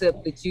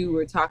concept that you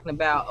were talking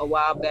about a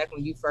while back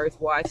when you first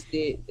watched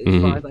it,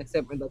 as far as like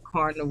separate the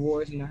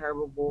carnivores and the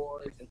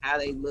herbivores and how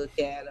they look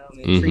at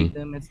them and treat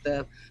them and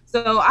stuff.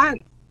 So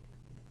I'm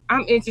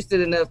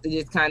interested enough to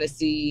just kind of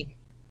see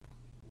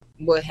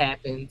what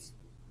happens.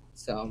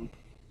 So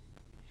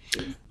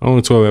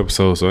only 12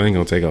 episodes, so it ain't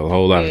gonna take a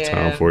whole lot of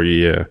time for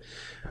you.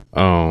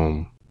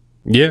 Yeah.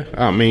 Yeah,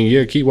 I mean,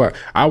 yeah, keep watching.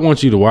 I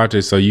want you to watch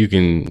it so you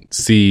can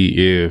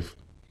see if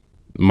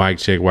Mike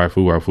Check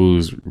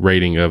Waifu's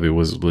rating of it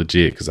was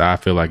legit, because I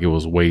feel like it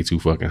was way too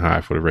fucking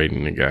high for the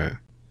rating it got.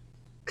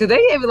 Because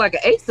they gave it like an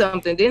 8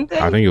 something, didn't they?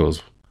 I think it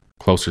was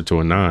closer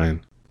to a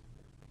 9.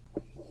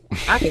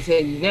 I can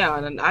tell you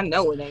now, and I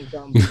know it ain't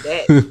gonna be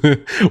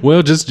that.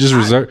 Well, just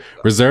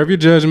reserve your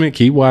judgment,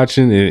 keep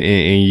watching,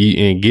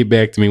 and get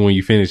back to me when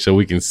you finish so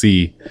we can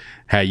see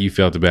how you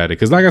felt about it.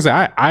 Because like I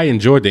said, I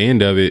enjoyed the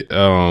end of it,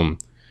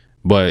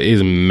 but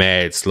it's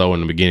mad slow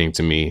in the beginning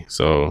to me.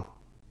 So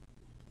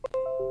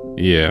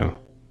yeah.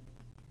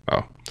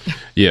 Oh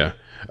yeah.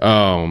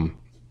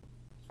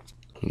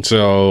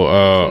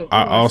 So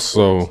I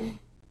also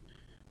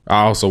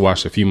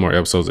watched a few more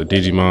episodes of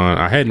Digimon.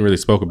 I hadn't really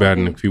spoke about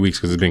it in a few weeks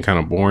because it's been kind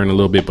of boring a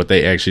little bit, but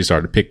they actually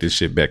started to pick this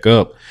shit back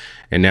up,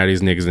 and now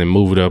these niggas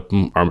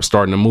are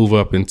starting to move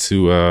up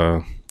into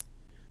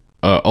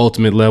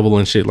ultimate level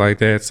and shit like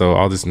that. So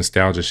all this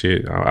nostalgia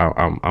shit,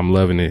 I'm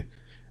loving it.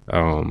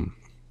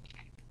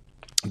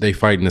 They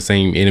fighting the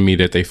same enemy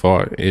that they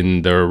fought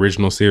in the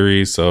original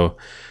series, so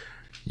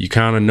you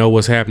kind of know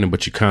what's happening,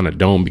 but you kind of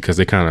don't, because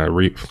they kind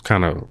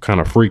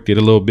of freaked it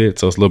a little bit,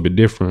 so it's a little bit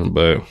different.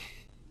 But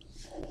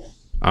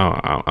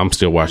I'm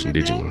still watching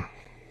Digimon.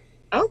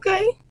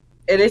 Okay.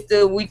 And it's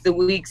still week to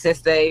week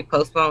since they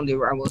postponed it.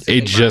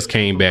 It just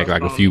came back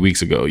like a few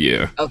weeks ago.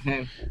 Yeah.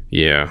 Okay.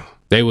 Yeah.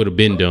 They would have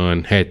been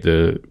done had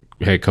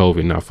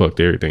COVID not fucked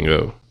everything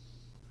up.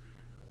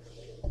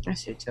 That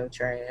shit's so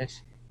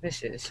trash. This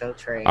shit is so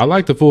trash. I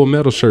like the Full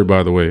Metal shirt,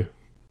 by the way.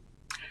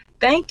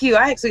 Thank you.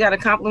 I actually got a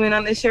compliment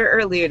on this shirt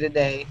earlier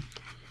today.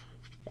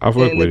 I fuck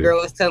with it. And the girl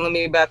was telling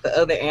me about the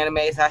other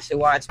animes I should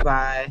watch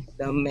by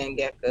the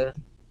mangaka.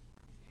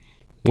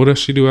 What else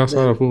she do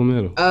outside of Full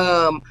Metal?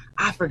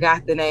 I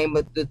forgot the name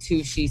of the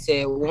 2 she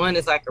said. One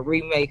is like a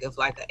remake of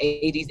like an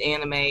 80s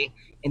anime,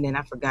 and then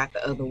I forgot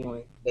the other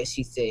one that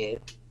she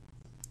said.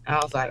 I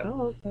was like,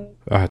 oh, okay.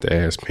 I have to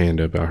ask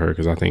Panda about her,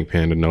 because I think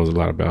Panda knows a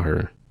lot about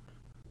her.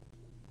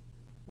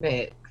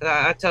 Man, cause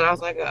I told her, I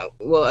was like,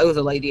 well, it was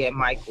a lady at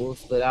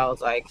Michael's, but I was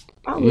like,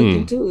 I'll look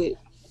into it.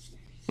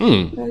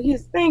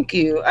 Yes, thank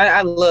you.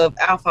 I love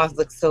Alphonse.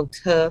 Looks so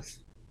tough.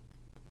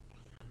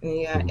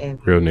 Yeah, and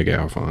real nigga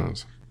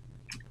Alphonse.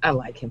 I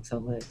like him so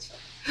much.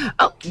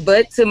 Oh,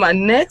 but to my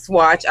next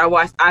watch,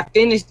 I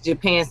finished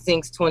Japan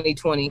Sinks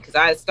 2020 because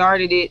I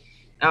started it.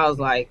 And I was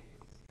like,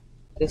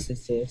 this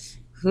is this.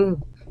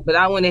 But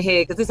I went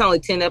ahead, because it's only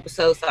 10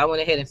 episodes, so I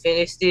went ahead and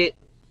finished it.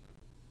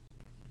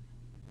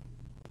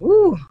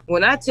 Woo!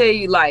 When I tell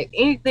you, like,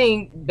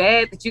 anything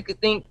bad that you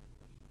could think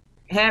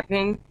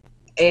happen,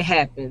 it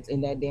happens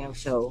in that damn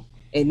show.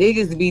 And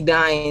niggas be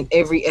dying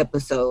every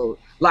episode.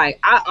 Like,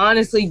 I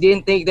honestly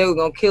didn't think they were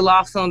going to kill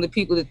off some of the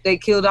people that they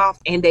killed off,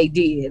 and they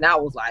did. And I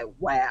was like,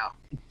 wow,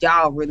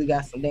 y'all really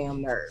got some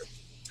damn nerve.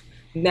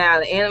 Now,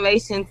 the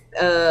animation,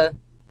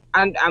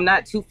 I'm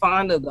not too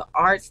fond of the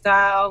art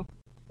style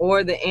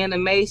or the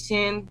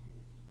animation,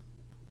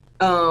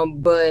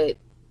 but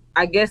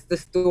I guess the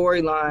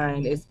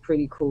storyline is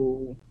pretty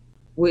cool,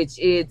 which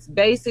it's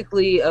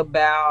basically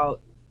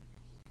about,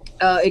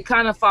 it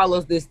kind of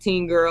follows this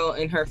teen girl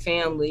and her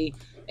family,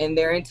 and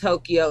they're in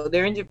Tokyo.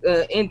 They're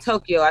in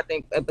Tokyo, I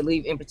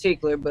believe in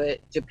particular, but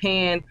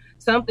Japan,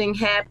 something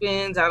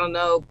happens, I don't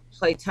know,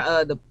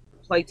 the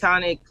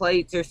Platonic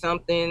plates or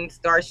something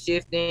start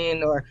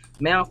shifting, or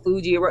Mount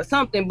Fuji or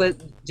something,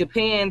 but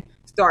Japan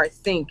starts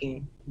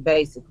sinking,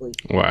 basically.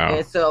 Wow.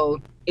 And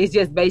so it's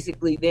just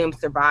basically them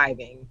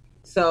surviving.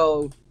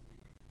 So,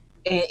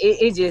 and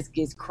it just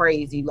gets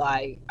crazy.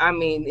 Like, I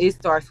mean, it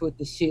starts with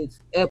the shits.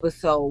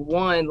 Episode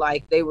 1,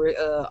 like, they were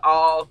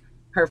all,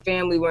 her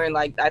family were in,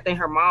 like, I think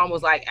her mom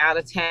was, like, out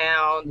of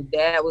town. The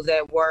dad was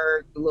at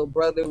work. The little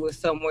brother was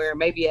somewhere,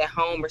 maybe at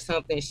home or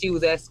something. She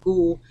was at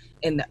school,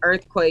 and the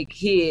earthquake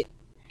hit,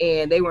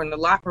 and they were in the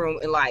locker room,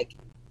 and, like,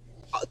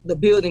 the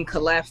building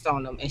collapsed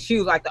on them. And she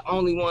was, like, the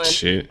only one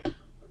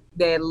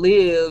that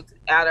lived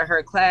out of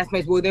her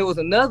classmates. Well, there was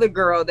another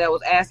girl that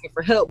was asking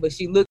for help, but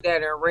she looked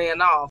at her and ran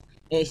off.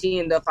 And she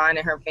ended up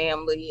finding her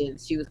family, and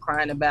she was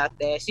crying about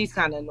that. She's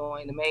kind of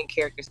annoying. The main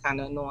character's kind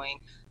of annoying.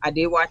 I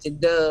did watch a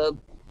dub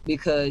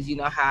because you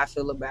know how I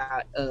feel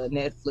about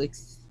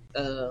Netflix's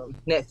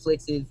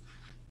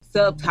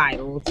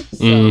subtitles.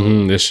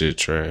 So this shit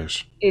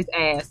trash. It's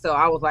ass. So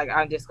I was like,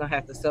 I'm just gonna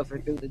have to suffer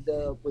through the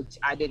dub, which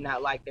I did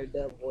not like their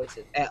dub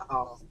voices at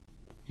all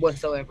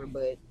whatsoever.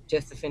 But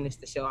just to finish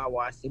the show, I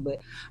watched it.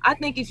 But I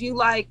think if you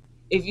like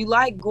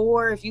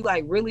gore, if you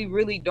like really,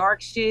 really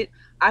dark shit,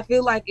 I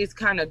feel like it's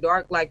kind of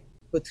dark, like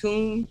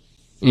Platoon.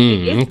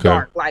 It's okay.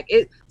 Dark. Like,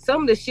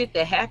 some of the shit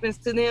that happens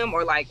to them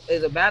or like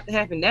is about to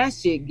happen, that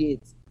shit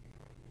gets.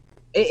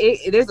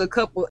 There's a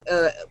couple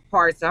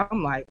parts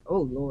I'm like,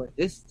 oh Lord,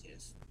 this is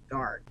just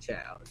dark,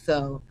 child.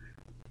 So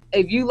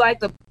if you like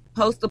the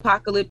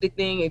post-apocalyptic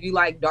thing, if you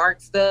like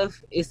dark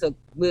stuff, it's a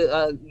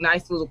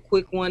nice little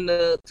quick one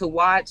to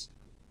watch.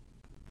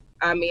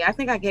 I mean, I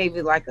think I gave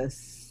it like a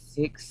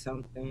 6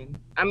 something.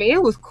 I mean,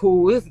 it was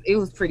cool. It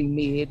was pretty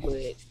mid,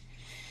 but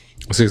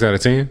 6 out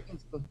of 10.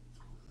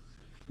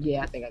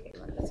 Yeah, I think I gave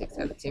it like a 6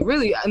 out of 10.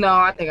 Really, no,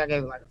 I think I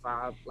gave it like a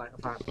 5.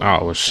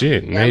 Oh well,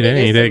 shit. They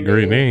ain't that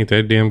great. They ain't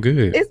that damn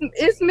good.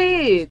 It's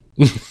mid.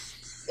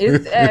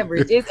 It's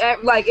average.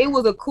 Like, it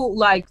was a cool,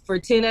 like, for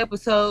 10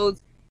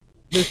 episodes.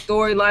 The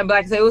storyline, but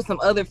like I said, it was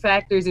some other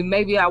factors, and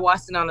maybe I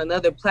watched it on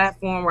another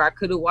platform where I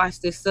could have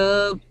watched it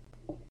sub.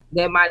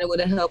 That might have would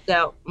have helped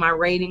out my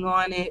rating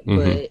on it,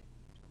 but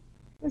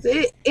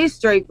it's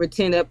straight for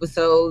 10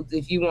 episodes.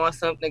 If you want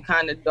something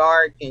kind of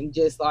dark and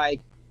just like,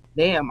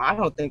 damn, I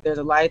don't think there's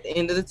a light at the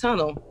end of the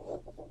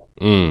tunnel,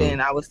 then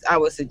I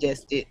would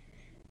suggest it.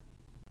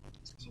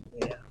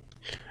 Yeah,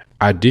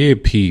 I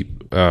did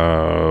peep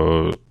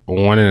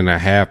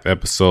 1.5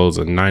 episodes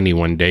of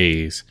 91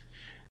 Days.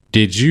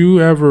 Did you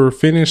ever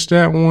finish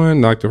that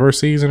one, like the first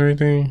season or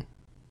anything?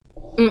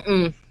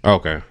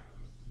 Okay.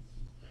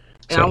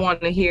 And I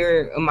want to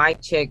hear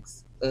Mike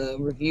Check's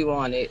review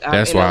on it.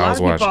 That's why I was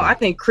watching. I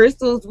think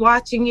Crystal's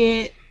watching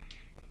it,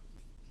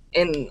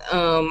 and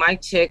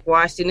Mike Check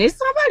watched it. And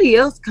somebody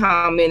else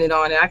commented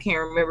on it. I can't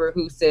remember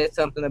who said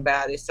something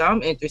about it. So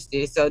I'm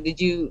interested. So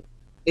is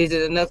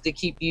it enough to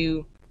keep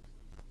you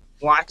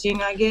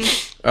watching, I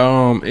guess?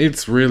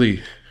 It's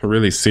really,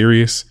 really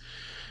serious.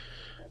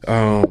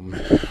 I'm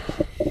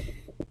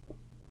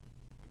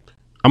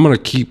gonna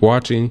keep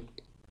watching.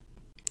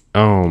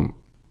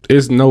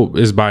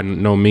 It's by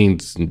no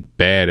means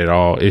bad at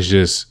all. It's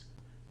just,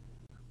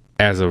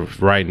 as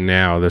of right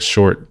now, the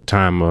short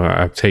time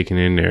I've taken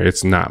in there,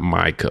 it's not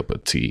my cup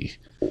of tea.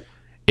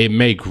 It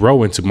may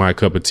grow into my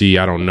cup of tea.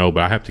 I don't know,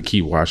 but I have to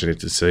keep watching it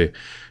to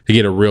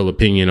get a real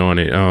opinion on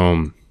it.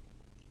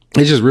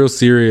 It's just real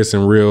serious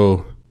and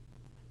real,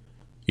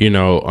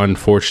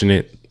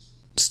 unfortunate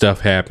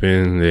stuff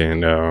happened,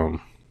 and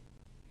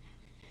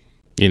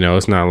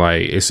it's not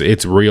like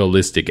it's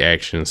realistic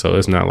action, so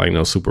it's not like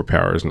no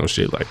superpowers, no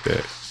shit like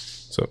that.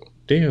 So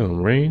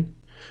damn, Rain.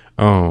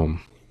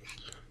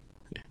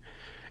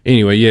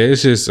 Anyway, yeah,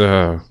 it's just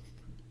yeah,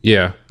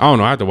 I don't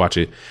know, I have to watch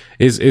it.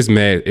 It's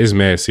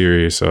mad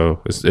serious.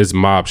 So it's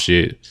mob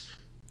shit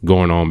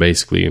going on,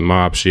 basically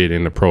mob shit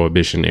in the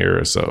Prohibition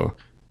era. So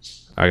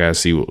I gotta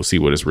see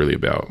what it's really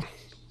about.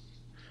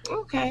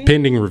 Okay.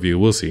 Pending review,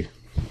 we'll see.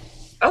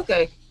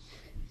 Okay,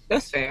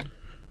 that's fair.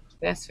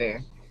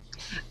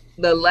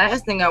 The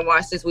last thing I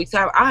watched this week,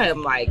 I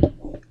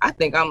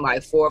think I'm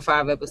like 4 or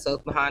 5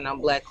 episodes behind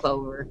on Black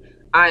Clover.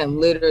 I am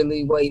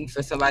literally waiting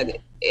for somebody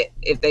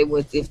if they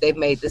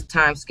made this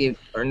time skip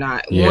or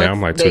not. Yeah, once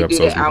I'm like 2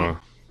 episodes behind.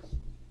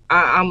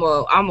 I'm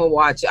a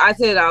watch. I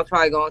said I was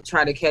probably gonna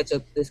try to catch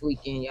up this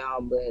weekend, y'all,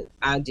 but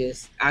I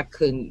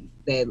couldn't.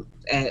 That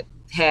at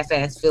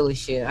half-ass filler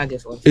shit. I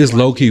just want. It's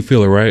low key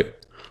filler, right?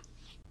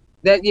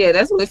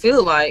 That's what it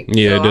feels like.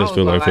 Yeah, so it does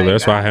feel like filler.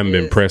 That's why I haven't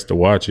been pressed to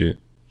watch it.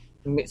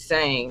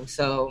 Same.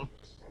 So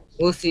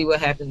we'll see what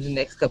happens in the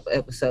next couple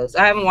episodes.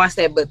 I haven't watched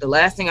that, but the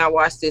last thing I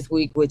watched this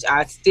week, which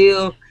I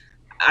think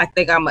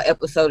I'm an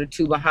episode or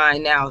 2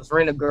 behind now, is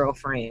Rent a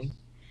Girlfriend.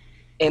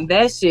 And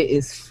that shit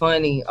is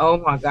funny. Oh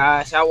my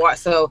gosh.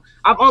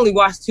 I've only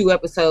watched 2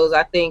 episodes,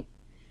 I think.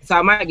 So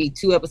I might be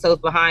 2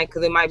 episodes behind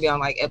because it might be on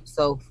like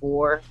episode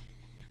 4.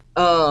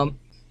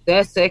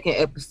 That second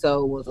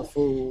episode was a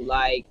fool.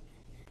 Like,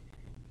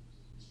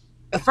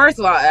 first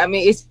of all, I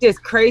mean, it's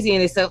just crazy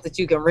in itself that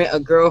you can rent a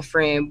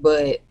girlfriend,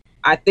 but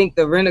I think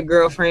the Rent a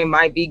Girlfriend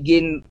might be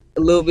getting a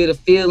little bit of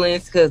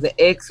feelings because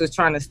the ex was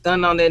trying to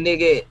stun on that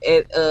nigga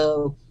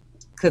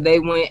because they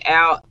went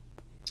out.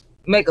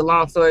 Make a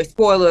long story,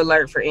 spoiler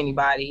alert for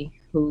anybody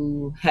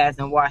who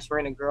hasn't watched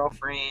Rent a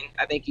Girlfriend.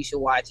 I think you should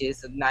watch it.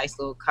 It's a nice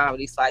little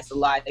comedy slice of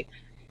life.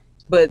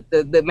 But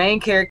the main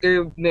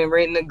character been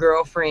renting a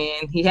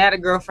girlfriend. He had a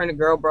girlfriend, the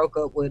girl broke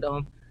up with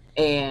him.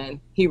 And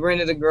he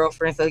rented a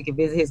girlfriend so he could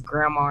visit his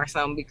grandma or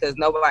something because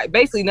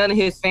basically none of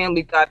his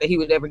family thought that he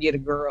would ever get a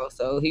girl.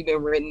 So he been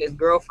renting his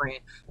girlfriend.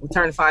 We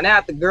turn to find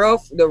out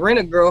the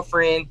renter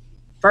girlfriend,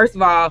 first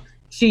of all,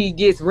 she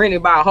gets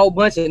rented by a whole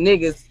bunch of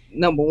niggas,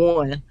 number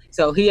one.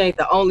 So he ain't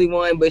the only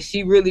one, but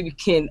she really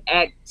can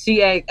act.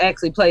 She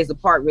actually plays the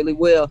part really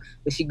well,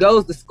 but she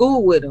goes to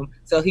school with him.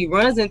 So he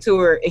runs into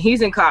her, and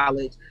he's in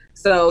college.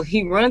 So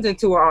he runs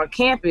into her on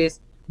campus,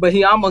 but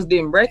he almost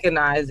didn't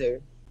recognize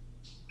her.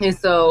 And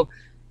so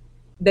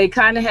they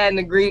kind of had an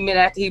agreement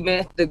after he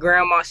met the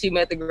grandma. She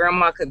met the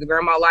grandma because the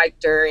grandma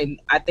liked her. And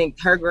I think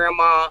her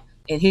grandma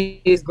and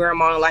his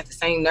grandma in like the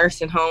same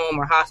nursing home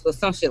or hospital,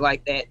 some shit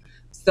like that.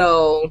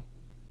 So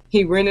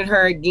he rented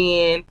her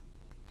again.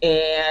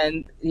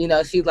 And, you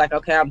know, she's like,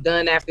 okay, I'm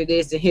done after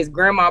this. And his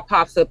grandma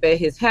pops up at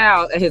his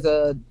house, at his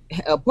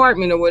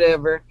apartment or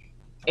whatever.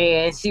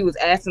 And she was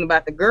asking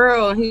about the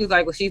girl, and he was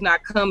like, well, she's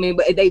not coming.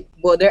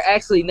 But they're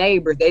actually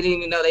neighbors. They didn't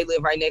even know they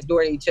live right next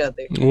door to each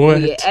other.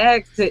 What? He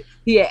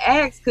had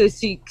asked because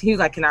he was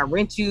like, can I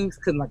rent you?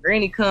 Because my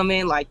granny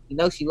coming, like, you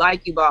know, she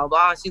like you, blah, blah,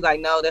 blah. And she's like,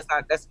 no,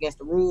 that's against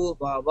the rules,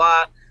 blah,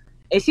 blah.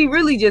 And she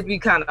really just be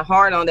kind of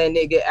hard on that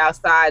nigga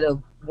outside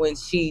of when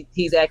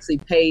he's actually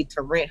paid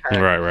to rent her.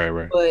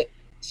 Right. But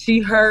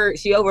she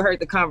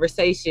overheard the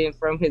conversation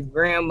from him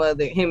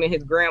and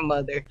his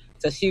grandmother.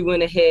 So she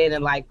went ahead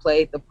and like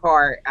played the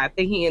part. I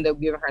think he ended up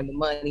giving her the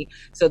money.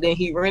 So then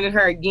he rented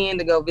her again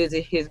to go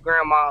visit his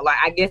grandma. Like,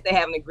 I guess they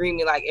have an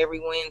agreement like every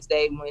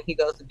Wednesday when he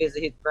goes to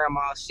visit his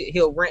grandma,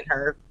 he'll rent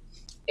her.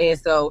 And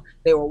so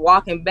they were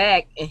walking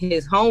back, and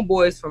his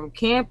homeboys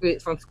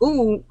from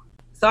school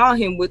saw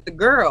him with the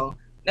girl.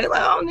 They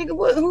like, oh,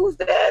 nigga, who's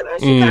that? And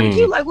she kind of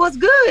cute, like, what's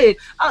good?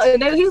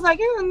 And he was like,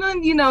 yeah,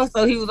 nothing, you know.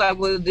 So he was like,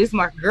 well, this is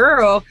my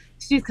girl.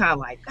 She's kind of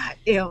like, God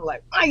damn,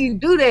 like, why you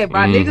do that,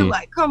 bro? Niggas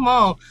like, come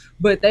on.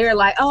 But they're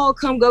like, oh,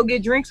 come go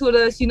get drinks with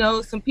us. You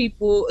know, some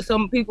people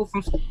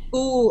from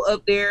school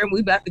up there, and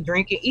we about to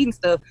drink and eat and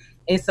stuff.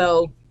 And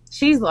so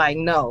she's like,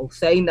 no,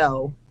 say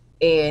no.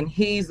 And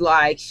he's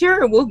like,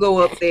 sure, we'll go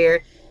up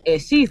there. And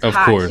she's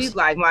hot. Course. She's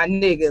like, my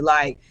nigga,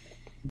 like,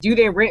 you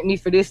didn't rent me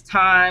for this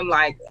time.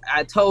 Like,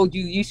 I told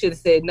you, you should have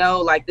said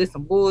no. Like, this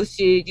some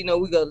bullshit. You know,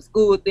 we go to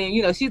school with them.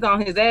 You know, she's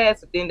on his ass.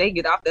 But then they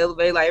get off the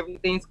elevator. Like,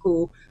 everything's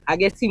cool. I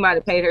guess he might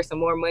have paid her some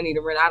more money to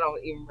rent. I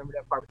don't even remember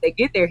that part. But they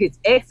get there. His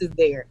ex is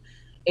there.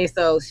 And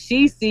so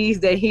she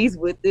sees that he's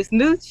with this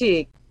new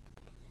chick.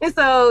 And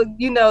so,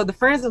 you know, the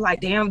friends are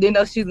like, damn, didn't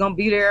know she was going to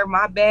be there.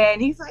 My bad.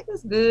 And he's like,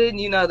 it's good. And,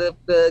 you know,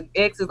 the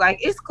ex is like,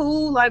 it's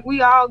cool. Like,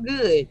 we all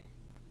good.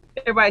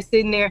 Everybody's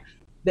sitting there.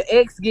 The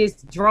ex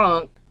gets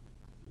drunk.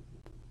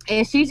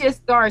 And she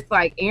just starts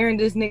like airing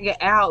this nigga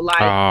out.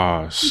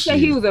 Like, she said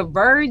he was a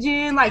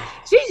virgin. Like,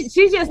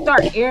 she just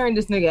started airing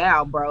this nigga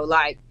out, bro.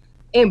 Like,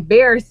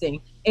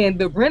 embarrassing. And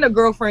the renter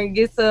girlfriend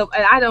gets up,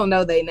 and I don't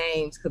know their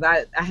names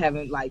because I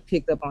haven't like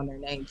picked up on their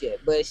names yet.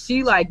 But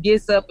she like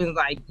gets up and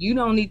like, you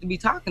don't need to be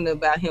talking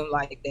about him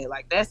like that.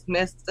 Like, that's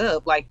messed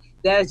up. Like,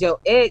 that's your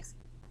ex.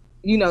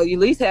 You know, you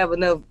at least have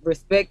enough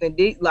respect and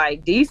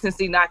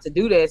decency not to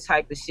do that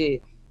type of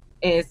shit.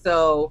 And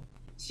so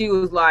she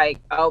was like,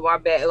 oh, my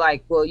bad.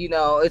 Like, well, you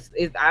know, it's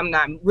I'm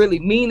not really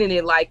meaning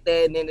it like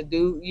that. And then the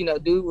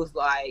dude was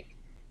like,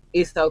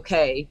 it's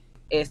okay.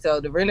 And so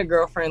the renter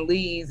girlfriend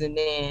leaves, and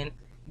then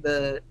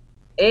the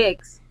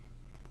ex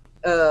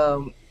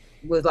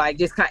was like,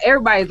 just kind of,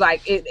 everybody's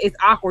like, it's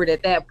awkward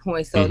at that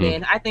point. So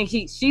then I think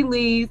she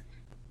leaves,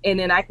 and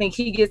then I think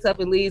he gets up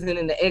and leaves, and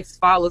then the ex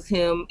follows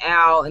him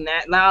out, and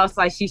that now it's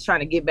like she's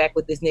trying to get back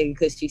with this nigga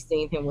because she's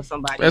seen him with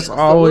somebody else.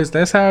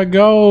 That's how it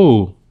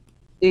go.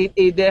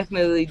 It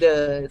definitely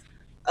does.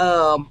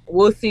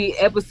 We'll see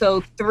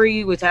episode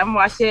 3, which I haven't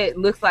watched yet.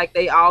 Looks like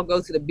they all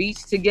go to the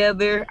beach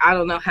together. I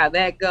don't know how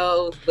that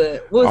goes,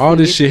 but all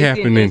this shit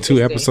happened in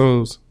 2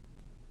 episodes.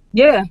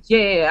 Yeah.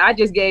 I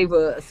just gave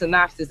a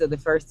synopsis of the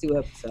first 2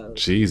 episodes.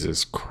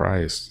 Jesus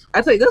Christ!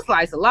 I tell you, this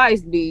slice of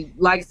life be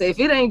like I said, if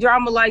it ain't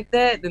drama like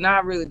that, then I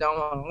really don't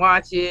want to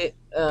watch it.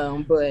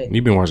 But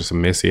you've been watching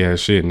some messy ass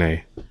shit,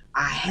 Nay.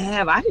 I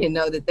have. I didn't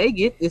know that they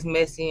get this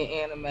messy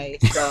in anime,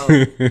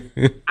 so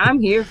I'm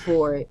here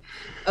for it.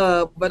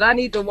 But I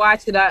need to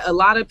watch it. A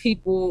lot of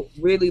people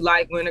really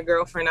like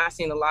Rent-A-Girlfriend. I've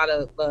seen a lot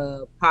of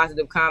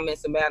positive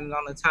comments about it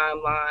on the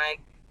timeline.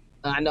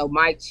 I know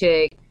Mike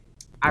Check.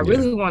 I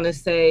really want to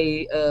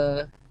say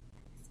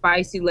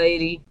Spicy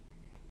Lady.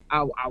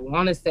 I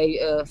want to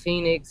say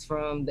Phoenix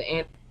from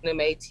the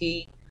Anime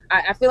T.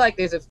 I feel like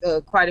there's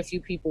quite a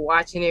few people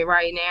watching it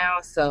right now.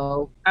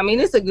 So, I mean,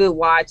 it's a good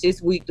watch.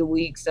 It's week to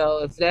week.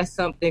 So if that's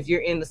something, if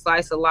you're in the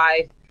slice of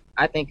life,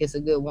 I think it's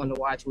a good one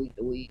to watch week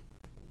to week.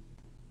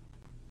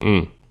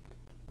 Well,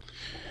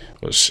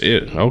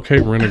 shit. Okay,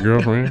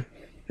 Rent-A-Girlfriend.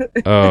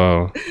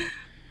 Let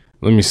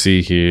me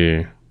see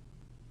here.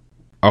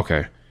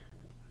 Okay.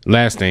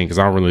 Last thing, because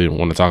I don't really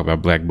want to talk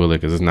about Black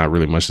Bullet because there's not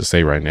really much to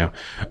say right now.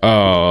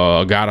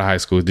 God of High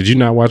School. Did you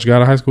not watch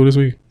God of High School this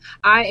week?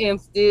 I am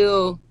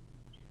still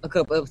a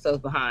couple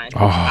episodes behind.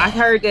 I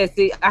heard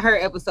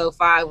episode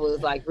 5 was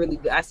like really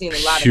good. I seen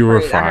a lot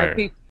of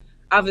fire.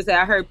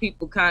 I heard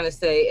people kind of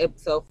say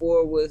episode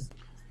 4 was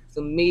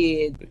some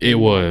mid. It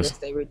was.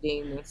 They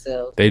redeemed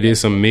themselves. They did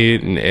some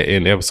mid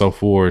in episode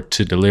 4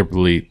 to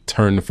deliberately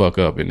turn the fuck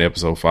up in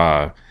episode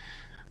 5.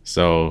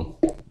 So,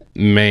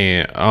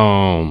 man,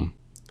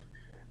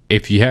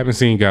 if you haven't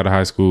seen God of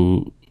High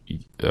School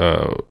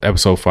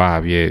episode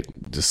 5 yet,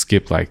 just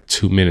skip like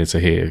 2 minutes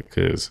ahead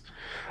because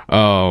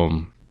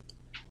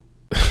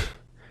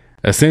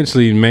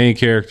essentially the main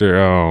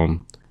character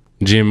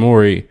Jin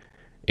Mori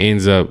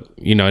ends up,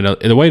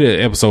 the way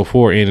that episode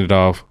 4 ended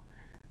off,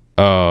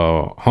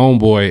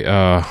 homeboy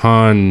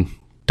Han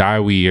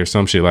Daiwi or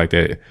some shit like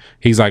that,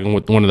 he's like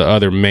one of the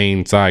other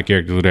main side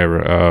characters,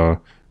 whatever,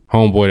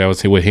 homeboy that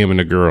was with him and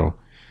the girl,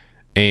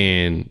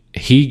 and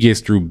he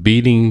gets through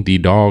beating the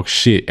dog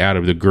shit out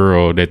of the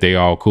girl that they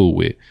all cool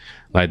with.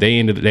 Like they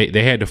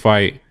had to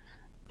fight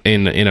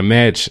in a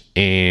match,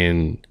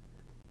 and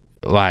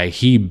like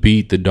he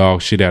beat the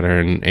dog shit out of her,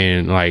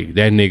 and like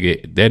that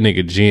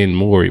nigga Jin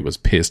Mori was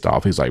pissed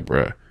off. He's like,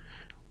 bruh,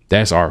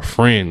 that's our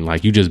friend.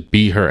 Like you just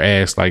beat her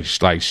ass like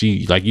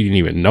you didn't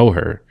even know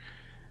her.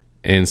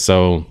 And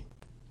so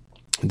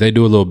they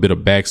do a little bit of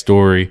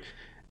backstory,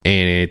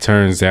 and it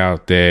turns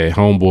out that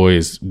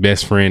homeboy's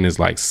best friend is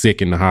like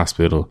sick in the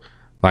hospital,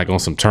 like on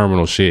some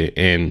terminal shit.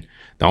 And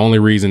the only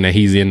reason that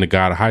he's in the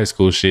God of High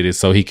School shit is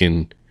so he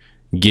can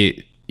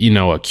get,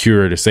 a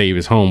cure to save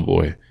his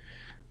homeboy.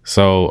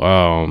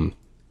 So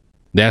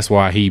that's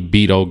why he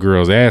beat old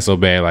girl's ass so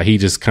bad. Like he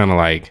just kind of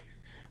like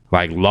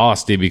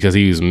lost it because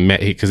he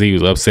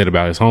was upset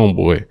about his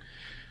homeboy.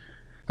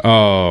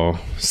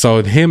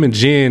 So him and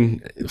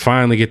Jin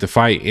finally get to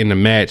fight in the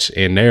match,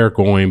 and they're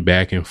going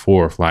back and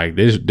forth like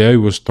this. They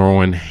was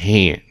throwing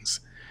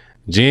hands.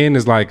 Jin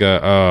is like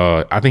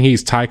I think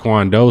he's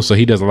Taekwondo, so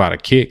he does a lot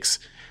of kicks.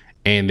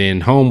 And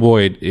then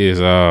homeboy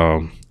is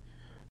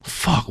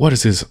what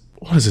is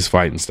his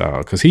fighting style?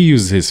 Because he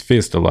uses his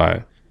fist a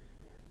lot.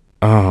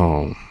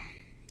 Like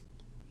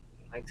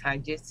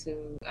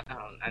taijutsu.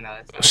 I know.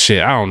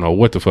 Shit, I don't know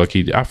what the fuck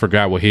I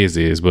forgot what his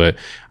is, but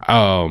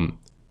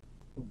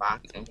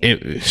boxing.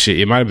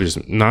 It might have been just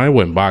it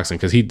wasn't boxing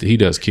because he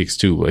does kicks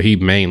too, but he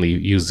mainly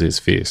uses his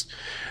fist.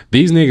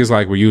 These niggas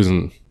like were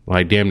using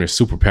like damn near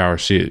superpower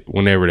shit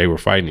whenever they were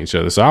fighting each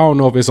other. So I don't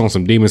know if it's on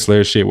some Demon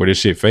Slayer shit where this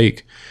shit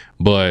fake,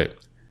 but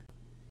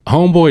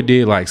homeboy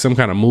did like some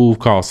kind of move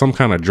called some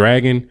kind of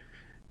dragon,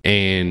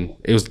 and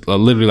it was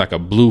literally like a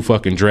blue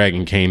fucking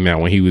dragon came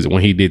out when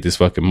he did this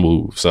fucking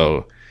move.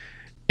 So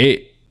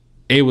it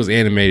was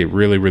animated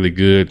really, really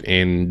good,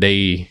 and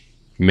they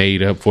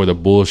made up for the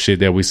bullshit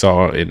that we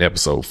saw in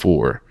episode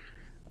 4.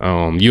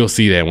 You'll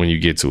see that when you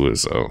get to it.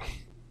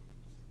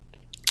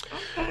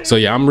 So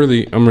yeah, I'm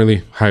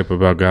really hype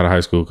about God of High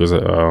School because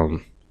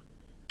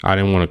I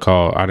didn't want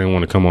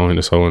to come on in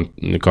this whole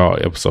and call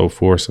episode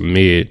 4 some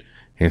mid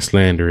and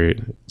slander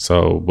it.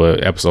 So,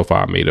 but episode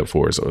 5 made up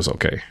for it, so it's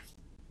okay.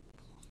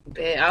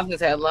 I was gonna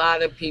say a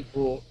lot of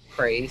people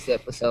praised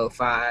episode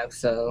 5,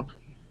 so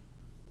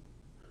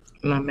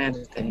I'm not mad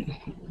at that.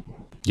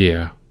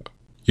 Yeah,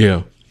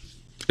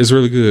 it's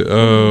really good.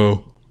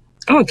 I'm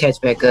gonna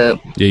catch back up.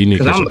 Yeah, you need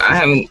to catch up.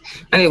 I need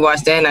to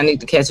watch that, and I need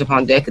to catch up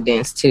on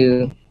Decadence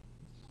too.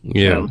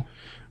 Yeah,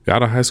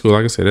 God of High School.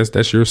 Like I said,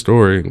 that's your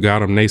story.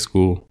 God of Nate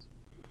School.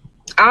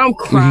 I'm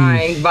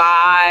crying.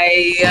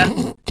 Bye.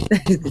 God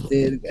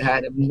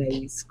of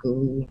Nate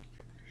School.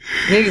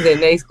 Niggas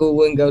at Nate School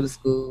wouldn't go to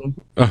school.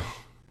 So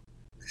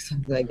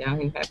like, y'all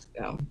don't even have to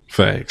go.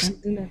 Facts.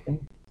 Don't do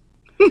nothing.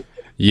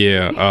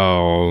 Yeah.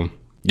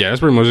 Yeah, that's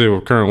pretty much it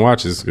with current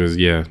watches. Because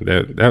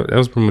that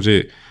was pretty much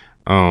it.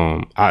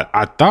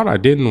 I thought I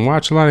didn't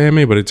watch a lot of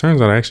anime, but it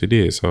turns out I actually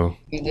did. So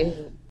you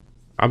did.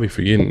 I'll be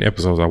forgetting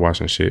episodes I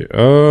watch and shit.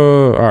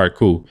 All right,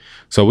 cool.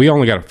 So we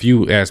only got a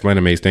few Ask My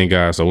Animes, thank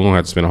God. So we don't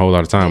have to spend a whole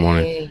lot of time on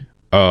it.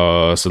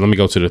 So let me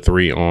go to the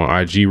 3 on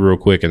IG real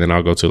quick, and then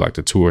I'll go to like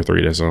the 2 or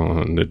 3 that's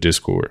on the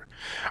Discord.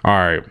 All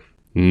right,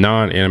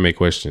 non-anime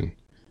question.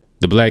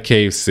 The Black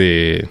Cave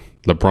said,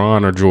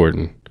 LeBron or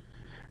Jordan?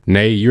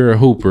 Nay, you're a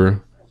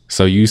hooper.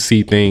 So you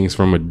see things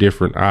from a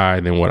different eye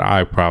than what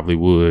I probably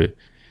would.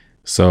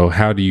 So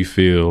how do you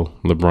feel,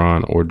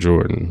 LeBron or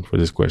Jordan, for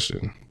this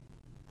question?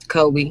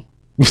 Kobe.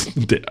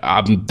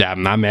 I'm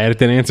not mad at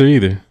that answer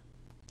either.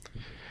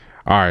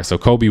 All right, so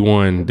Kobe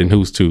 1, then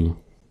who's 2?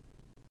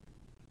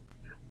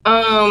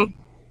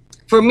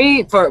 For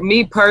me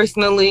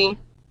personally,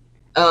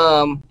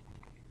 in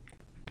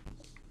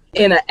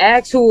an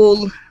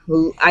actual,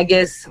 I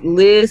guess,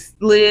 list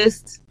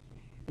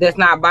that's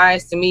not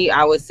biased to me,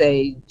 I would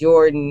say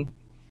Jordan,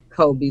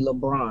 Kobe,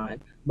 LeBron.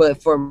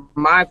 But for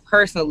my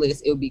personal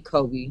list, it would be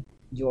Kobe,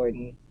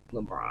 Jordan,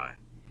 LeBron.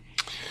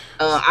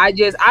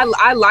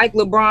 I like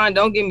LeBron.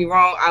 Don't get me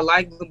wrong. I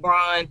like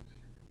LeBron.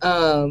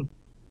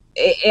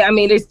 I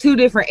mean, there's two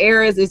different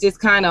eras. It's just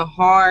kind of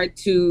hard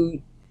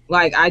to,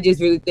 like, I just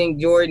really think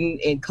Jordan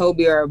and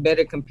Kobe are a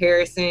better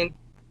comparison.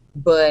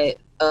 But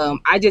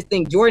I just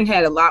think Jordan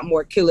had a lot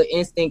more killer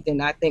instinct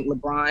than I think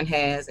LeBron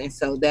has. And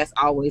so that's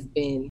always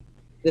been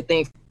the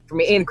thing for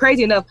me. And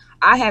crazy enough,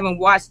 I haven't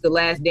watched The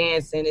Last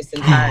Dance in its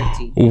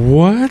entirety.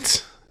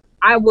 What?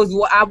 I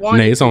wanted. Nah,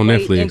 it's on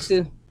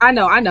Netflix. I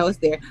know it's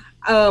there.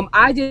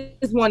 I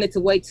just wanted to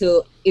wait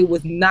till it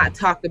was not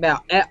talked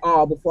about at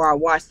all before I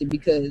watched it,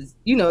 because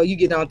you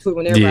get on Twitter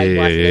when everybody's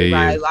watching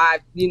everybody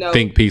live,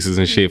 think pieces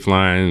and shit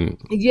flying.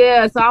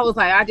 Yeah, so I was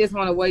like, I just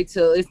want to wait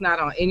till it's not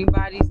on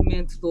anybody's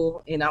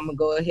mental, and I'm gonna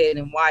go ahead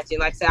and watch it.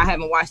 Like I said, I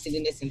haven't watched it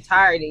in its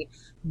entirety,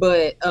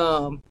 but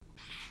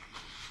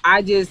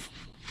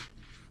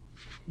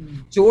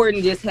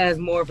Jordan just has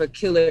more of a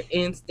killer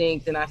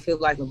instinct than I feel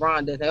like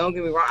LeBron does. Don't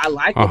get me wrong, I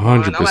like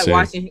LeBron. 100%. I like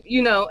watching,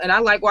 and I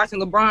like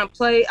watching LeBron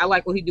play. I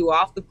like what he do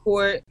off the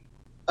court.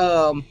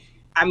 I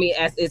mean,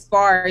 as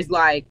far as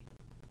like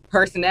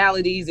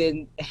personalities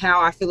and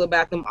how I feel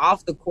about them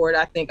off the court,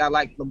 I think I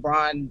like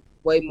LeBron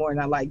way more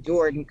than I like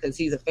Jordan, because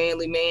he's a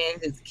family man,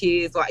 his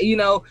kids,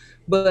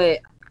 but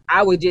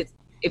I would just,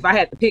 if I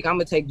had to pick, I'm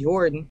gonna take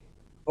Jordan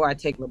or I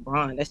take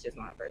LeBron. That's just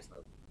my personal.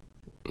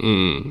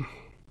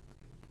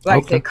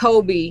 Like I said,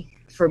 Kobe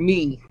for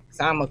me,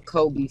 so I'm a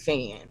Kobe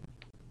fan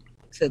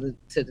to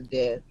the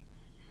death.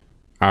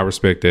 I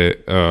respect that.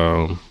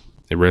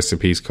 And rest in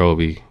peace,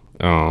 Kobe.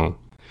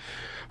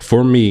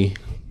 For me,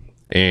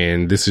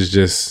 and this is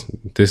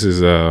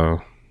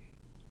how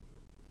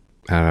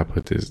do I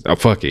put this? Oh,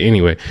 fuck it.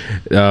 Anyway,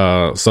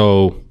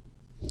 so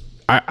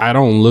I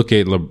don't look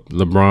at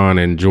LeBron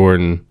and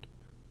Jordan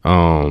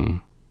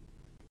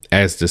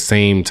as the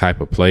same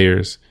type of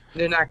players.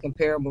 They're not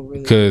comparable,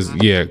 really. Because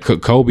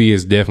Kobe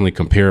is definitely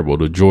comparable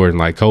to Jordan.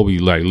 Like Kobe,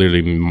 like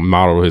literally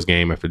modeled his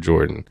game after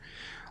Jordan.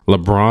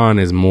 LeBron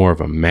is more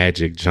of a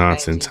Magic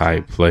Johnson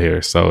type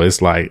player, so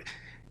it's like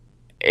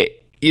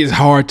it's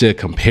hard to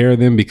compare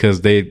them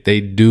because they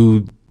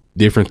do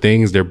different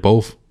things. They're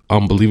both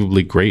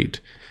unbelievably great.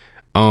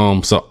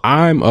 So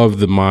I'm of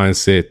the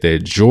mindset that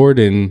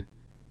Jordan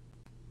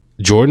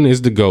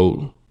is the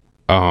GOAT.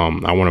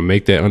 I want to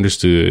make that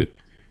understood.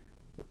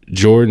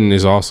 Jordan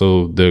is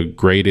also the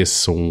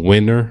greatest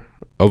winner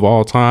of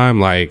all time.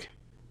 Like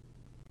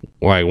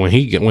when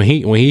he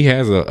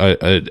has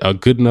a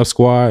good enough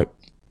squad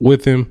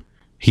with him,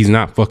 he's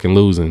not fucking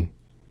losing.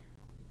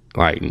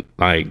 Like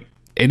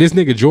and this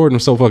nigga Jordan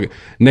was so fucking.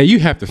 Now you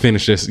have to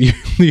finish this.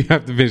 You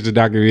have to finish the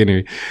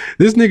documentary.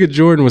 This nigga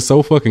Jordan was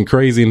so fucking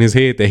crazy in his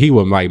head that he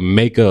would like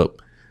make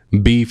up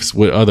beefs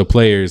with other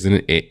players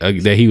and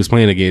that he was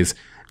playing against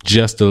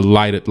just to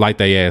light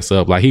their ass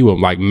up. Like he would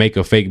like make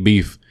a fake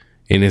beef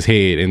in his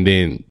head and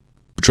then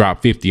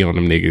drop 50 on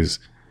them niggas.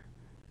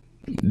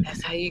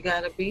 That's how you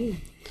gotta be.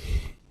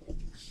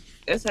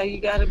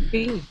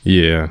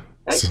 Yeah.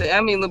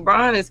 I mean,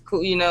 LeBron is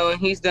cool, and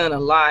he's done a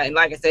lot. And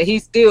like I said,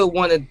 he's still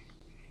one of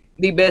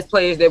the best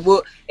players that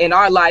will in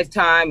our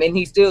lifetime, and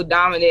he's still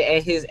dominant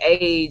at his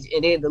age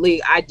and in the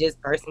league. I just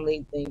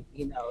personally think,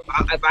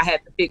 if I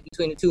had to pick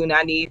between the two, and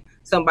I need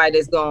somebody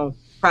that's gonna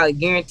probably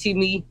guarantee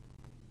me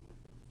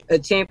a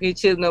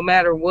championship no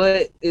matter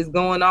what is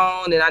going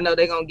on, and I know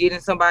they're gonna get in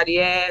somebody's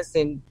ass,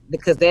 and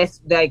because that's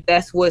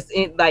what's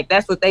in, like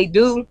that's what they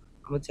do. I'm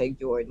gonna take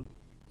Jordan.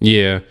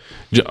 Yeah.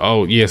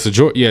 Oh yeah. So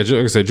like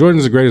I said,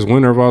 Jordan's the greatest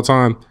winner of all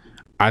time.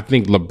 I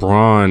think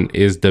LeBron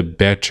is the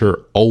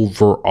better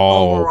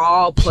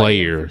overall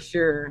player. For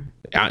sure.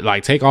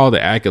 Like take all the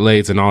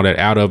accolades and all that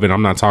out of it.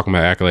 I'm not talking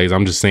about accolades.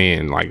 I'm just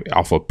saying like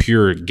off of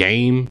pure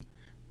game,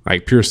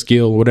 like pure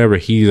skill, whatever.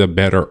 He's a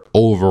better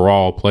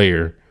overall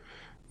player.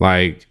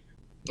 Like.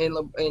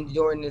 And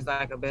Jordan is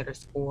like a better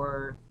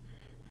scorer.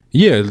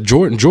 Yeah,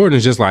 Jordan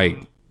is just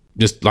like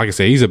I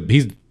said, he's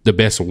the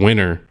best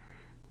winner.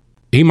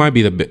 He might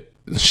be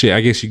shit.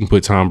 I guess you can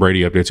put Tom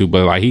Brady up there too,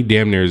 but like he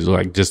damn near is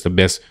like just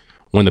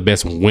one of the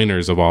best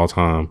winners of all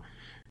time.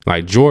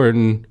 Like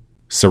Jordan,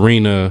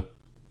 Serena,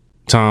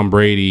 Tom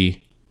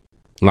Brady,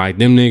 like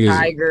them niggas.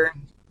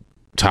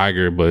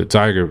 Tiger, but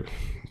Tiger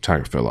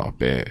fell off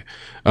bad.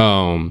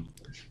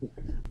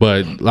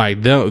 But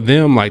like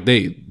them like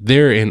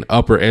they're in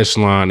upper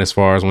echelon as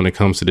far as when it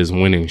comes to this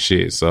winning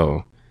shit.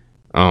 So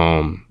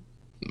I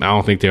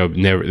don't think there'll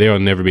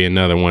never be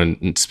another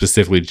one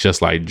specifically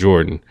just like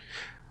Jordan.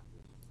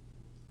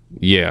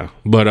 Yeah,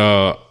 but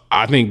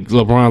I think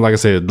LeBron, like I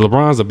said,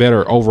 LeBron's a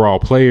better overall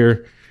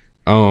player.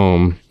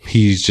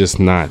 He's just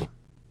not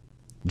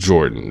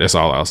Jordan. That's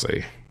all I'll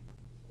say.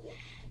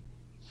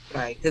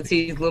 Right, because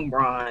he's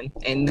LeBron,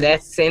 and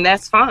that's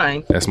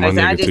fine. That's my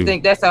nigga I just too.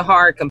 think that's a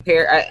hard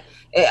compare.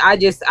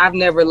 I've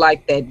never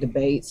liked that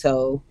debate.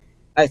 So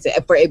I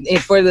said, for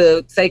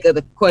the sake of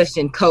the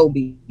question,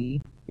 Kobe.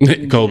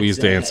 Kobe is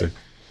the answer.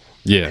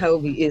 Yeah,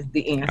 Kobe is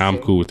the answer. I'm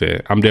cool with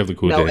that. I'm definitely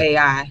cool with that. No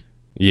AI.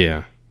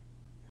 Yeah.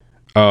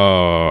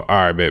 All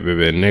right,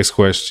 baby. Next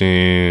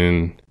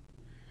question.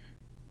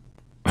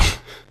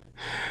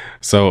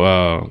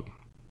 So,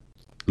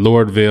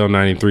 Lordville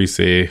 93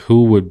 said,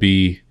 "Who would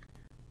be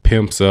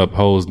pimps up,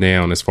 hoes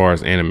down as far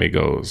as anime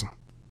goes?"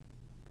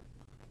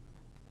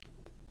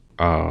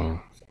 A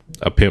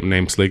pimp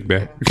named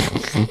Slickback.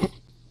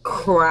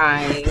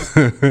 Crying.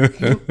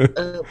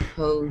 Up,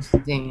 hoes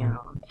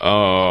down.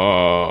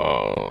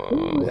 Oh.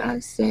 Who would I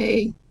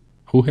say?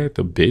 Who had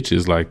the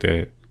bitches like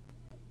that?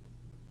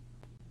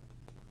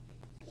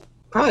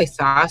 Probably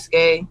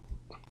Sasuke.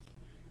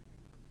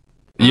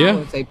 Yeah, I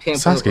wouldn't say pimp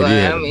Sasuke up,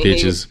 did have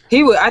bitches.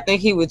 He would. I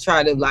think he would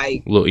try to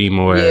like Little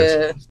emo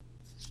ass.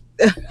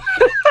 Yeah.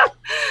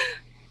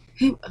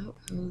 Pimp up,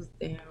 hoes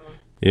down.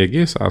 Yeah,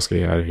 get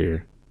Sasuke out of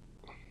here.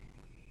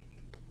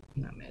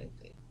 I'm not mad at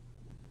that.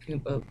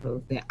 Pimp up,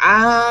 hoes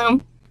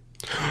down.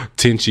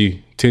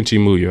 Tenchi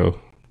Muyo.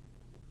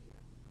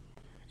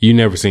 You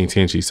never seen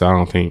Tenchi, so I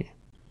don't think.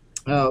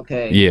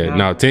 Okay. Yeah,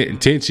 no.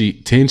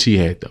 Tenchi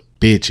had the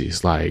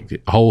bitches, like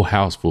the whole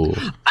house full.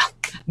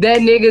 That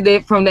nigga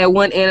that from that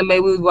one anime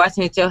we was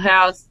watching at your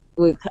house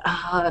with,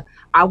 I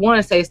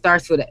want to say it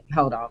starts with a.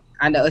 Hold on,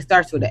 I know it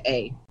starts with an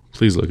A.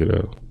 Please look it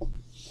up.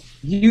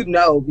 You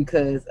know,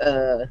 because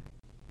that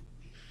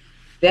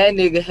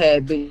nigga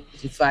had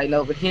bitches fighting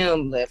over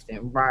him left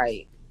and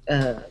right.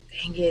 Dang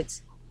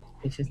it,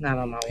 it's just not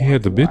on my. He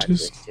had the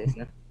bitches.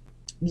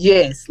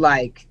 Yes,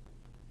 like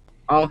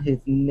on his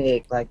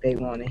neck, like they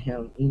wanted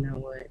him. You know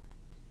what?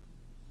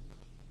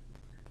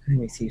 Let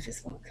me see if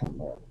it's gonna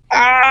come up.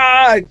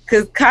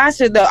 Because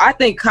Kasha, though, I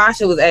think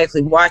Kasha was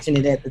actually watching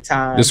it at the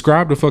time.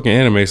 Describe the fucking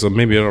anime, so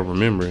maybe I don't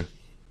remember it.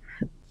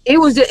 It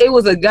was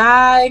a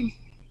guy.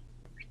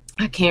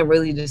 I can't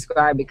really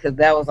describe it because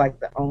that was like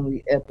the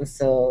only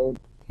episode.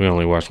 We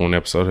only watched one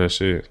episode of that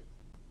shit.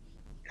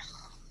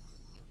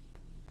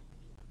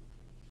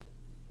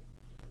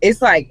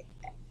 It's like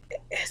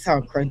it's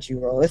on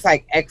Crunchyroll. It's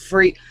like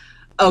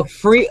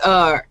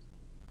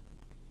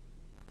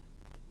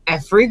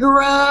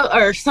Afrigura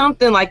or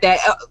something like that.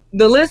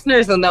 The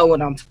listeners will know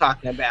what I'm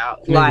talking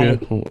about.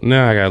 Like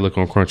now I gotta look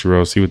on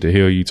Crunchyroll, see what the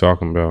hell you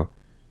talking about.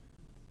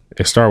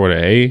 It start with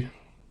an A?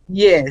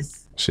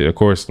 Yes. Shit, of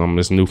course, on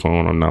this new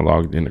phone, I'm not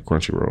logged into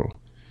Crunchyroll.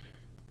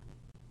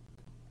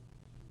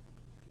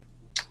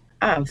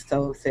 I'm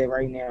so upset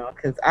right now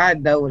because I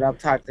know what I'm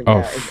talking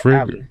about.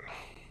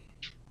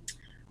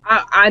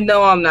 I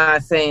know I'm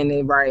not saying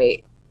it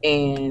right.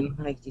 And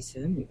like you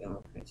said, let me go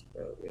on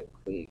Crunchyroll real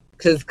quick.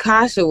 Because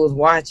Kasha was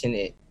watching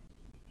it.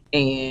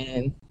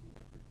 And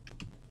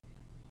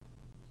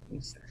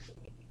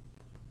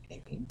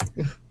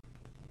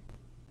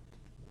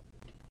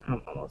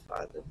I'm almost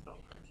positive.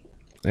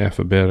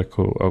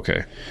 Alphabetical.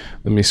 Okay.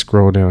 Let me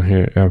scroll down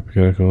here.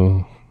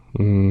 Alphabetical.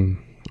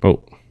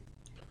 Oh.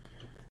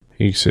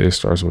 He said it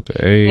starts with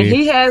the A. And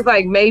he has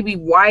like maybe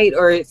white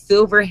or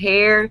silver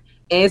hair.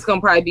 And it's going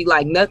to probably be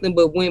like nothing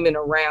but women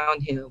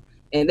around him.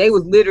 And they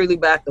was literally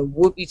about to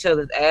whoop each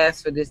other's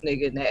ass for this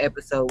nigga in that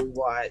episode we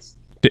watched.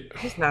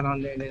 It's not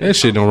on there. That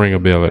shit don't ring a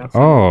bell at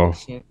all.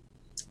 Let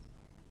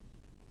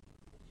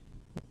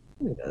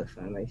me go to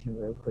Funimation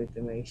real quick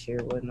to make sure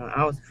it wasn't on.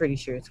 I was pretty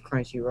sure it's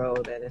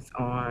Crunchyroll that it's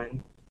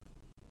on.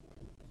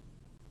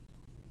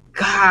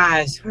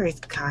 Gosh,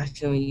 where's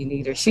Kasha when you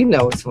need her? She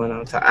knows what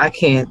I'm talking. I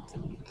can't.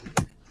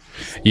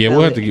 Yeah,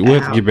 we'll have to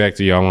get back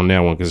to y'all on that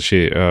one because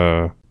shit.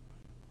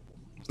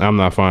 I'm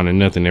not finding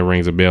nothing that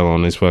rings a bell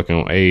on this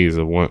fucking A's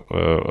of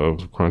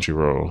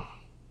Crunchyroll.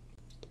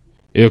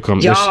 It'll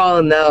come.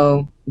 Y'all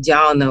know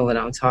what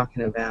I'm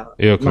talking about.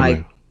 It'll come.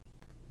 Like,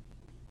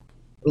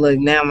 look,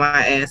 now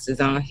my ass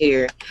is on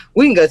here.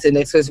 We can go to the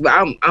next question, but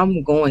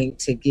I'm going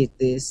to get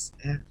this.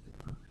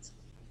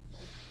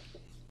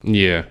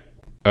 Yeah.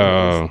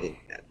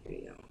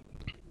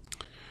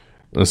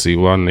 Let's see.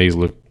 While Nays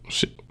look.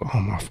 Shit.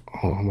 I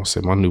almost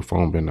said my new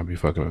phone better not be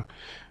fucking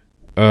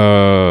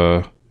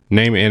up.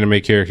 Name an anime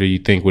character you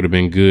think would have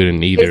been good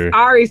in either. It's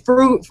Ari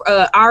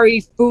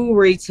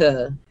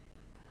Furita.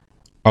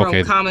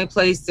 Okay. From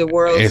Commonplace to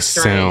World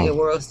Strange.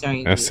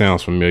 That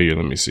sounds familiar.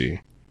 Let me see.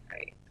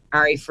 Right.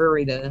 Ari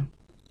Furita.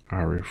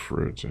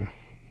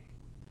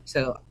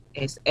 So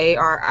it's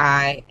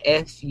ARIFURETA.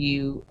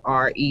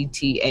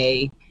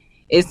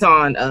 It's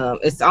on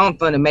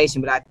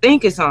Funimation, but I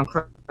think it's on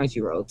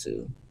Crunchyroll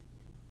too.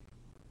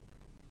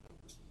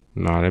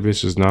 Nah, that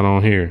bitch is not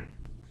on here.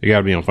 It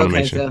gotta be on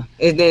Funimation.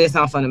 Okay, so it's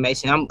on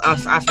Funimation.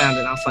 I found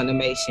it on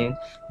Funimation.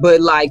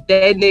 But like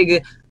that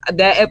nigga,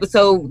 that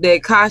episode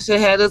that Kasha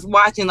had us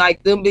watching,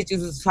 like them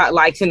bitches was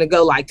like finna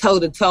go like toe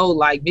to toe,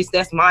 like bitch,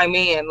 that's my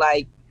man.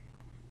 Like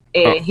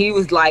And he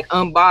was like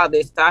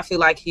unbothered. So I feel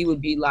like he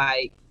would be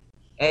like,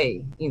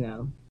 hey,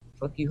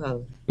 fuck you,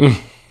 hoe.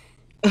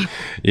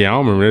 Yeah, I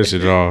don't remember that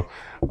shit at all.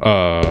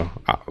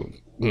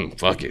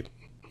 Fuck it.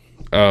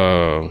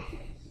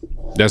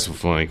 That's a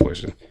funny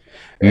question.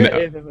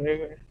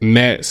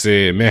 Matt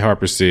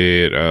Harper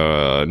said,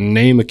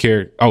 name a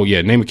character. Oh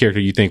yeah, name a character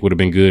you think would have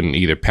been good in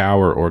either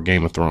Power or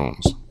Game of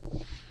Thrones.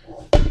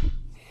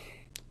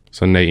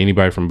 So Nate,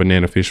 anybody from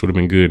Banana Fish would have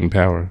been good in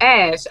Power?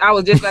 Ash. I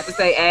was just about to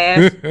say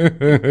Ash.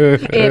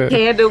 And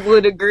Panda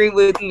would agree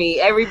with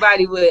me.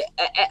 Everybody would.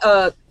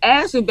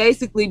 Ash would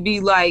basically be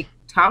like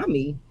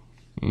Tommy.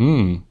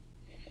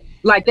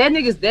 Like that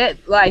nigga's that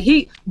like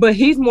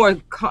he's more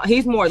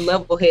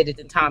level-headed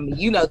than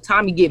Tommy.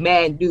 Tommy get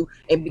mad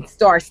and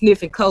start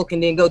sniffing coke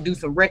and then go do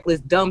some reckless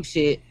dumb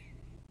shit.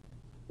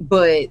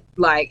 But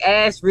like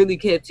Ash really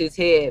kept his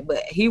head,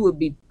 but he would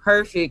be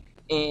perfect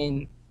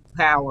in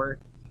Power.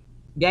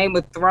 Game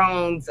of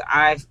Thrones,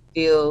 I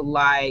feel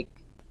like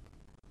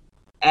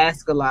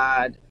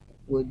Askeladd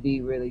would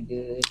be really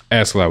good.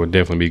 Askeladd would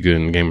definitely be good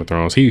in Game of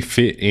Thrones. He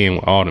fit in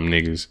with all them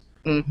niggas.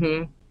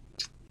 So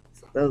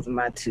those are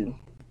my two.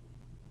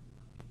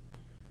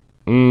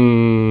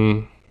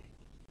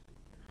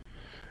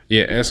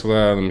 Yeah,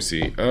 Askeladd. Let me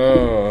see.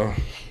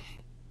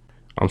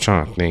 I'm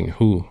trying to think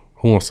who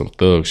wants some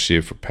thug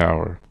shit for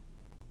Power.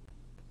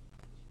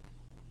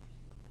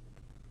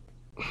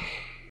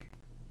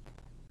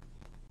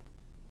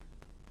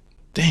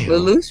 Damn.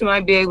 Lelouch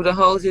might be able to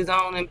hold his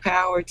own in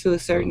Power to a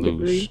certain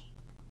degree.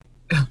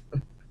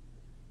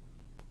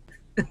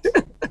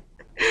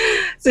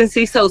 Since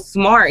he's so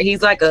smart,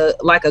 he's like a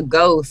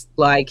ghost.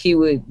 Like he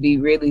would be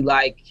really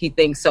like he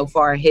thinks so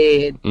far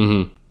ahead.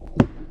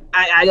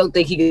 I don't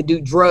think he could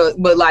do drugs,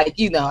 but like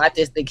I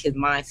just think his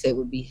mindset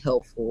would be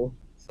helpful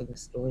for the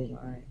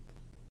storyline.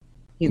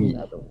 He's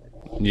another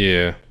one.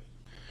 Yeah.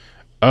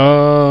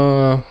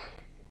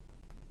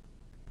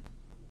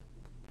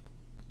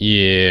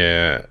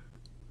 Yeah.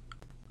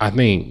 I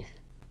think.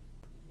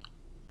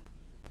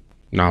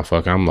 Nah,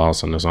 fuck. I'm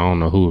lost on this. I don't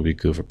know who would be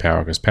good for Power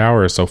because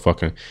Power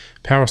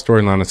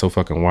storyline is so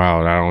fucking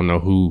wild. I don't know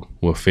who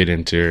will fit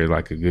into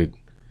like a good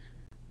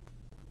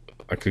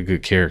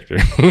character.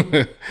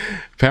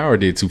 Power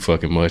did too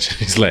fucking much in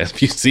these last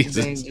few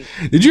seasons.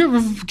 Did you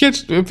ever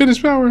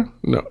finish Power?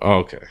 No. Oh,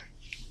 okay.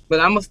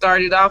 But I'm gonna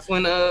start it off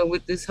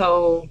with this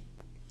whole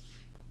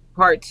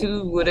part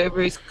 2,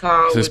 whatever it's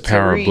called. This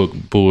Power Tariq. book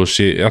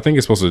bullshit. I think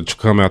it's supposed to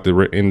come out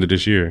the end of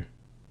this year.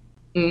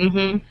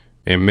 And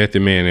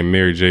Method Man and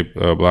Mary J.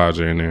 Blige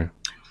are in there.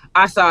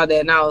 I saw that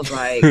and I was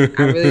like,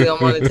 I really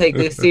don't want to take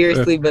this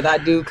seriously, but I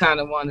do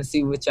kind of want to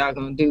see what y'all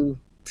gonna do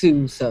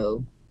too.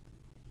 So,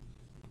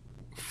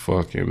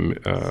 fucking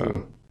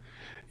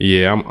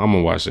yeah, I'm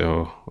gonna watch that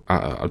whole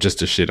just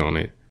to shit on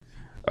it.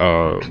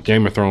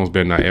 Game of Thrones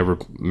better not ever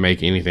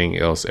make anything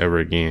else ever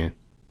again.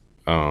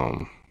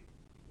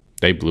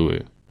 They blew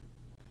it.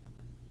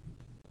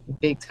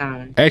 Big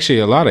time. Actually,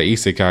 a lot of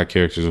isekai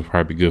characters would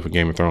probably be good for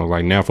Game of Thrones.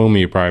 Like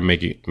Naofumi would probably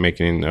make it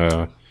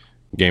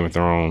Game of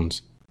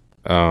Thrones.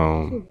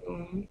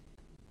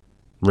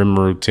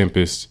 Rimuru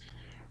Tempest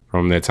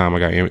from that time I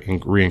got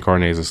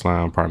reincarnated as a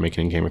slime, probably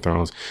making Game of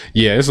Thrones.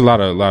 Yeah, there's a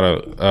lot of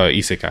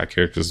isekai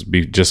characters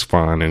be just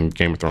fine in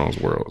Game of Thrones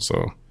world.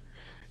 So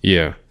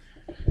yeah,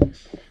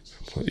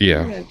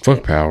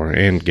 fuck Power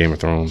and Game of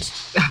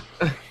Thrones.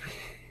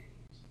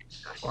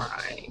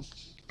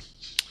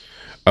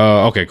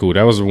 Okay, cool.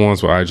 That was the ones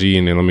for IG,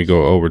 and then let me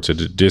go over to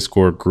the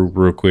Discord group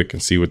real quick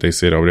and see what they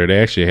said over there.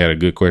 They actually had a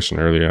good question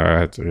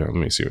earlier. Let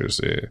me see what it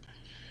said.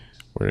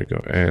 Where'd it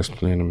go? Ask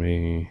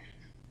Planame.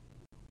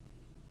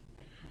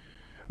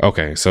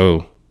 Okay,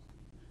 so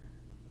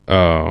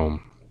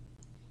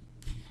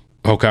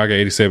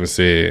Hokage87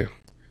 said,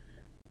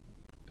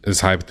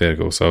 it's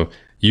hypothetical. So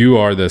you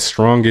are the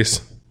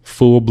strongest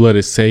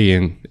full-blooded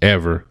Saiyan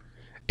ever,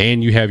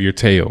 and you have your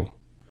tail.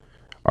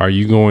 Are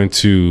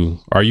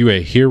you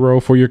a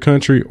hero for your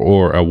country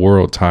or a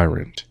world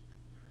tyrant?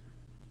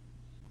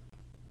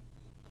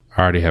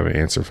 I already have an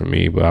answer for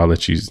me, but I'll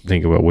let you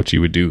think about what you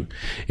would do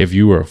if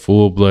you were a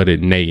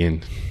full-blooded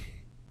Naian.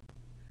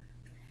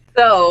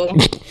 So,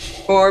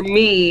 for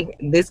me,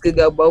 this could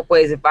go both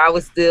ways. If I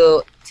was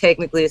still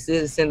technically a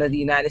citizen of the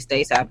United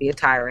States, I'd be a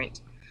tyrant.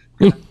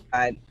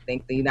 I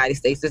think the United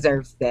States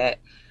deserves that.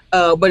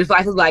 But if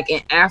I was like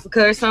in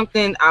Africa or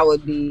something, I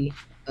would be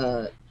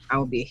a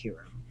hero.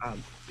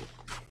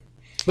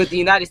 But the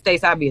United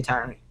States, I'd be a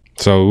tyrant.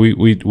 So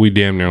we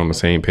damn near on the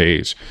same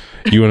page.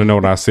 You want to know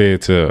what I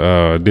said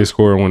to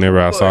Discord whenever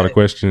I saw the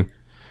question?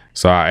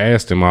 So I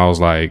asked him, I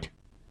was like,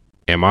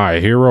 am I a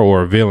hero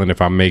or a villain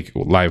if I make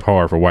life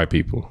hard for white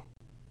people?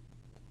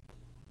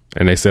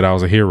 And they said I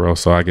was a hero,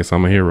 so I guess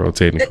I'm a hero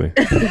technically.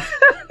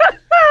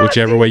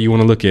 Whichever way you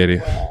want to look at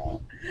it.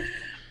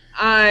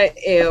 I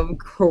am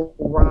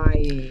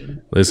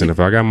crying. Listen, if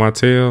I got my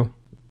tail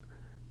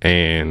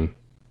and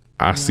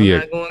I see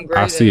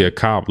a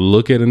cop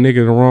look at a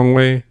nigga the wrong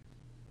way,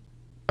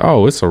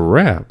 oh, it's a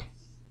wrap.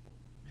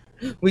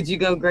 Would you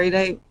go grade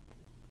 8?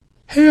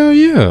 Hell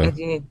yeah.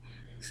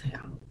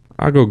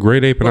 I'll go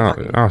Great Ape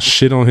and I'll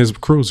shit on his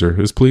cruiser,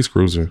 his police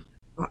cruiser.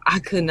 I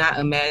could not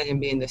imagine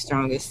being the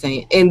strongest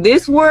Saiyan in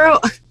this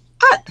world.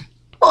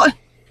 Boy,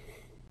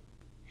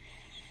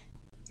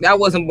 I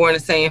wasn't born a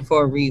Saiyan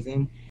for a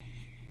reason.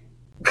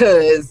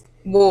 Cause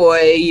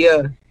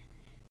boy,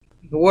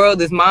 the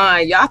world is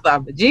mine. Y'all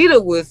thought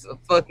Vegeta was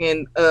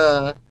fucking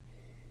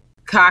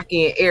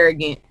cocky and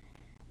arrogant.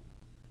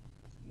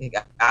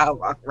 Nigga, I'll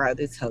walk around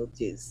this hoe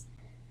just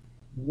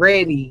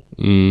ready.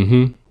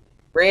 Mm-hmm.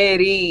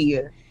 Ready.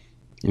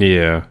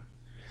 Yeah.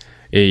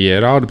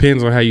 It all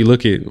depends on how you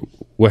look at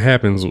what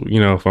happens,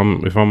 if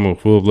I'm a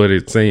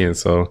full-blooded Saiyan.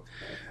 So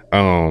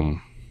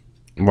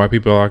why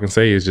people, all I can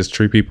say is just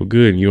treat people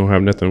good and you don't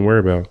have nothing to worry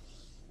about.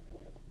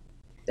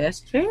 That's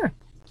fair.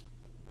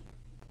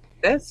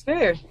 That's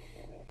fair.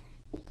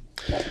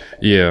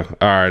 Yeah.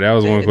 All right. That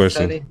was one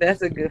question. Funny.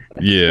 That's a good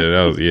one. Yeah,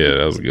 that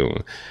was a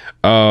good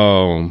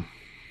one.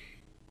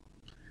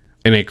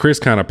 And then Chris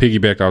kind of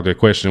piggybacked off that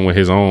question with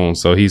his own.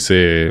 So he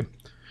said,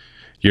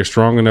 you're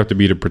strong enough to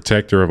be the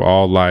protector of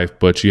all life,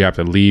 but you have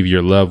to leave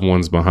your loved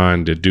ones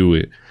behind to do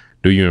it.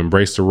 Do you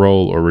embrace the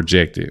role or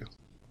reject it?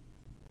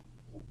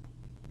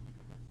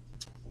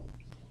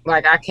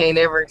 Like I can't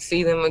ever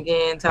see them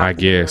again. I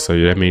guess. So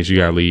that means you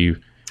got to leave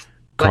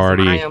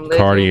Cardi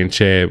and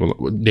Chad.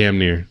 Damn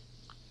near.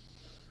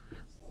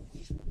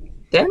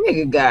 That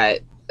nigga got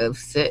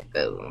upset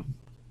though.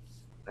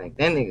 Like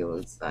that nigga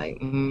was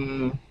like,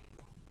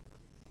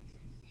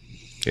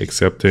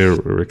 accept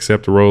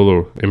the role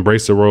or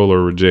embrace the role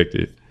or reject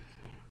it.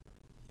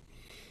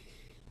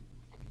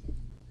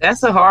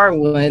 That's a hard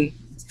one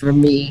for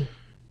me.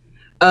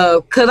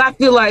 Cause I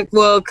feel like,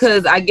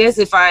 cause I guess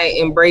if I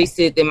embrace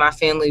it, then my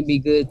family would be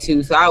good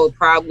too. So I would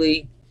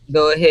probably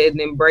go ahead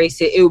and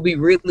embrace it. It would be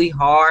really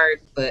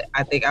hard, but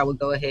I think I would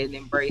go ahead and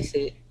embrace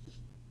it.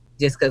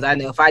 Just cause I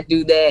know if I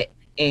do that,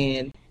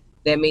 and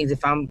that means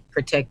if I'm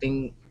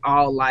protecting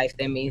all life,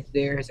 that means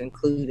theirs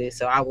included.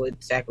 So I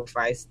would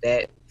sacrifice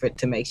that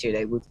to make sure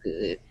they was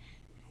good.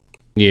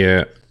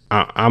 Yeah,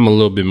 I'm a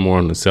little bit more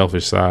on the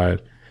selfish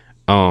side.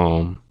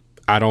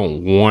 I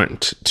don't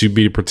want to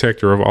be the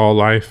protector of all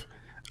life.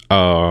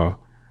 I'm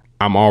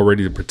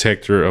already the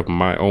protector of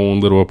my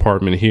own little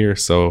apartment here.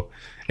 So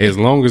as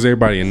long as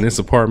everybody in this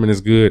apartment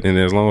is good, and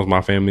as long as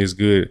my family is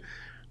good,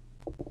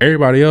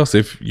 everybody else,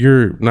 if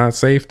you're not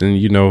safe,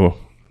 then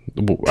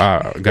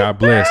God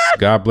bless.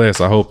 God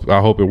bless. I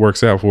hope it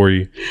works out for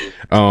you.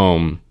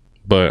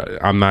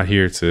 But I'm not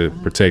here to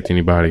protect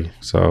anybody.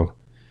 So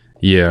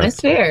yeah, that's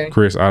fair.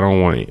 Chris, I don't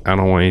want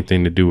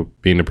anything to do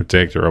with being the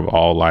protector of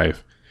all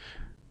life.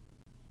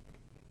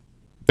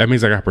 That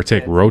means I gotta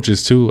protect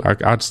roaches too.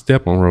 I'd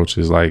step on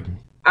roaches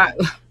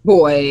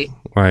boy.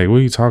 Like, what are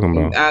you talking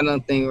about? I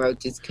don't think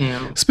roaches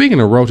count. Speaking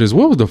of roaches,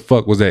 what the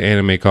fuck was that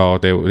anime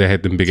called that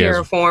had them big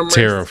Terraformers?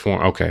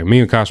 Terraform. Okay, me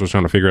and Kosh was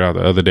trying to figure it out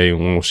the other day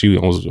when she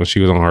was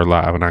on her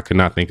live, and I could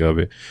not think of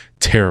it.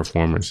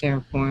 Terraformers.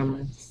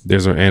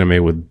 There's an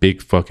anime with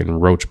big fucking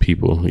roach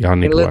people. Y'all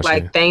need to watch it. They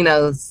look like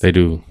Thanos. They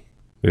do.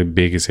 They're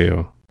big as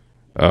hell.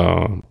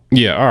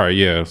 Yeah. All right.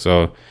 Yeah.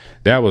 So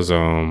that was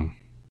a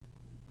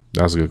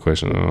good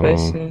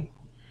question.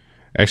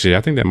 Actually,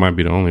 I think that might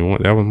be the only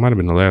one. That one might have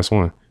been the last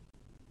one.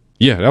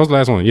 Yeah, that was the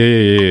last one. Yeah.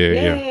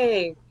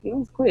 Yay. It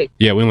was quick.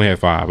 Yeah, we only had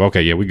 5.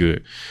 Okay, yeah, we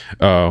good.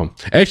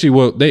 Actually,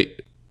 well,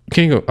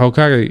 King of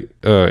Hokage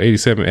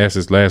 87 asked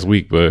this last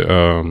week, but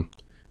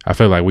I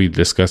feel like we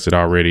discussed it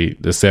already.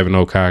 The 7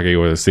 Hokage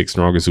or the 6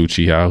 strongest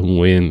Uchiha, who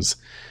wins?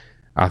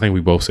 I think we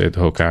both said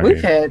the Hokage.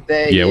 We've had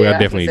that. Yeah, we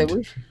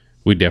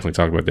definitely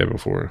talked about that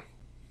before.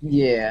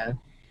 Yeah.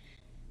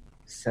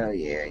 So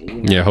yeah.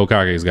 Yeah,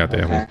 Hokage's got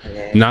that one.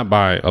 Not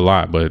by a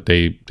lot, but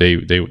they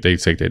take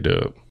that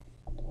dub.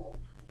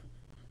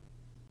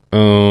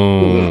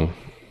 All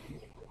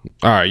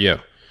right,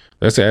 yeah.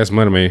 Let's ask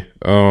Money.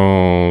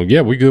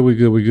 Yeah, we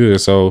good.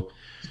 So,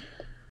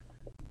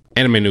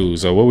 anime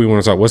news. So, what we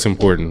want to talk? What's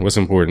important?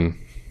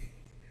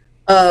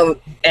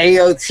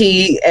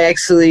 AOT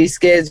actually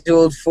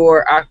scheduled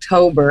for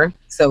October,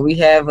 so we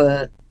have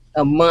a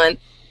month,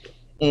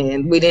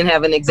 and we didn't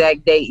have an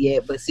exact date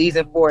yet. But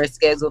season 4 is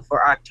scheduled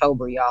for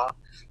October, y'all.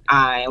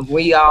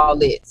 We all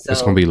lit. So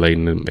it's gonna be late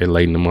in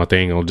the month. They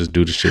ain't gonna just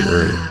do the shit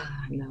early.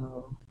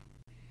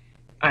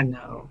 I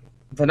know,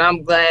 but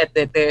I'm glad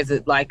that there's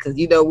cause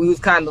we was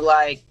kind of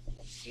like,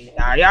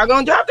 are y'all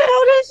gonna drop that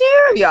whole this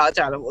year? Y'all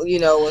trying to,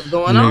 what's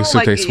going on?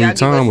 Took their sweet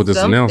time with this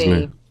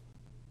announcement.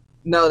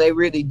 No, they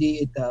really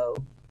did though.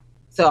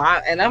 So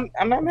I'm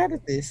not mad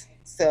at this.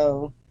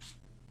 So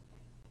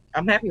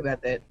I'm happy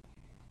about that.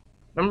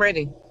 I'm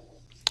ready.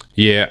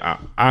 Yeah,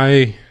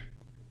 I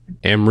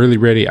am really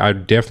ready. I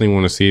definitely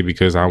want to see it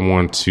because I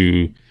want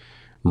to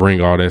bring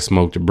all that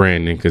smoke to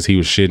Brandon because he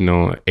was shitting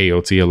on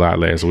AOT a lot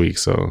last week.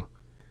 So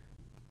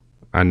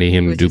I need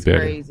him to do better.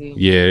 Crazy.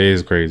 Yeah, it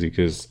is crazy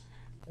because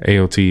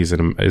AOT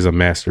is a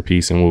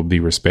masterpiece and will be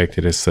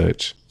respected as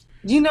such.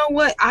 You know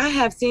what? I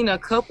have seen a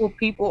couple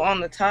people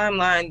on the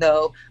timeline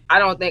though. I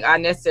don't think I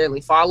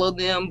necessarily follow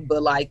them,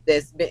 but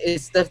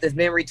it's stuff that's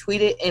been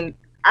retweeted, and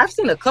I've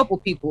seen a couple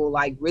people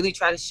like really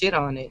try to shit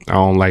on it. I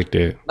don't like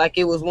that. Like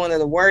it was one of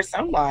the worst.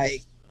 I'm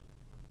like,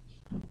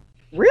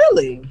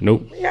 really?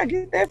 Nope. Where y'all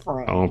get that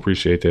from? I don't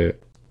appreciate that.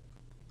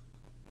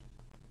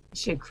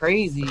 Shit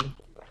crazy.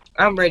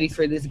 I'm ready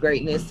for this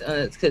greatness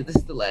because this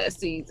is the last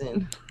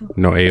season.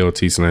 No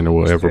AOT slander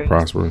will ever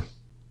prosper.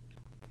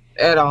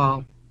 At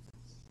all.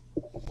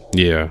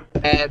 Yeah.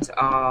 At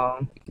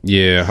all.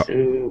 Yeah.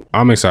 Shoot.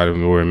 I'm excited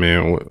for it,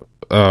 man.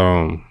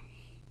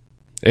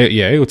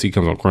 Yeah, AOT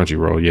comes on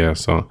Crunchyroll, yeah.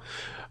 So,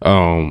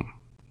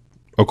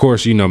 of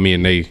course, you know me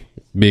and they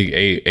big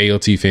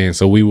AOT fans,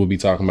 so we will be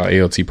talking about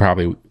AOT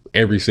probably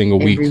every single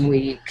week. Every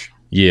week.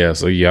 Yeah,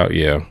 so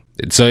yeah.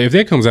 So if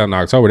that comes out in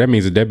October, that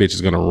means that bitch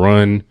is gonna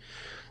run.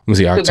 Let me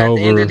see,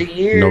 October, November,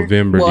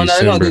 December. Well,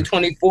 no, do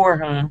 24,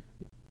 huh?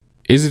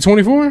 Is it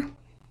 24?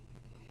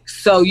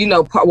 So, you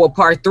know,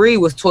 part 3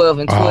 was 12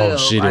 and 12. Oh,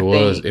 shit, it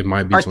was. It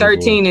might be or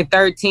 13 and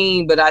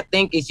 13, but I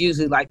think it's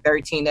usually like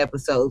 13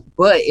 episodes.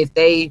 But if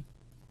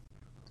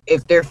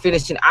they're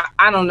finishing,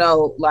 I don't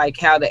know, like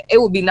how it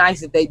would be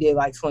nice if they did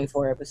like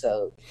 24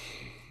 episodes.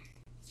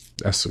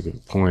 That's a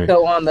good point.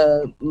 So on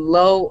the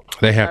low,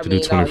 they have to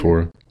do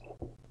 24.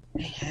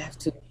 They have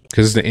to.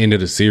 Because it's the end of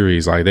the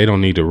series. Like, they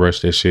don't need to rush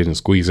that shit and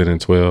squeeze it in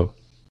 12.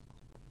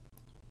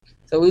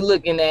 So we're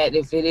looking at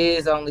if it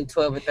is only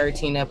 12 or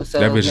 13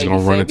 episodes. That bitch is going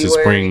to run into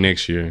spring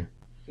next year.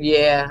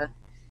 Yeah.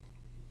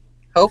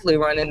 Hopefully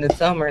run into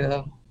summer,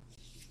 though.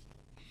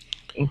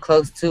 And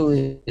close to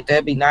it.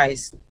 That'd be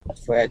nice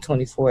for that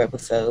 24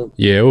 episode.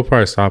 Yeah, it will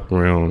probably stop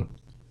around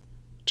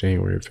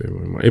January,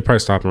 February, March. It probably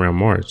stop around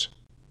March.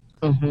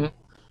 Mm-hmm.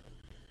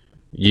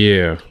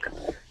 Yeah.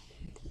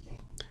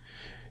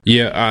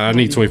 Yeah, I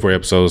need 24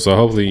 episodes. So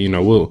hopefully, you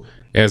know, we'll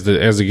as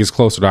it gets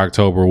closer to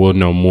October, we'll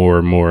know more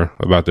and more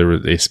about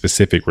the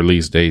specific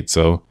release date.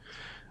 So,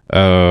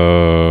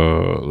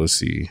 let's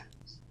see.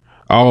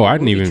 Oh, I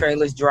didn't even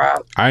trailers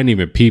dropped. I didn't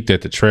even peep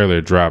that the trailer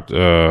dropped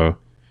for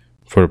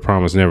The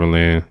Promised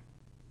Neverland.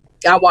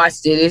 I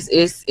watched it.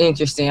 It's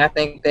interesting. I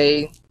think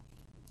it's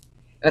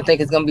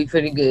gonna be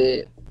pretty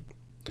good.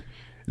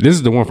 This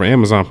is the one for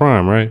Amazon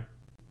Prime, right?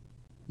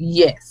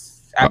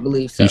 Yes, I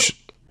believe so.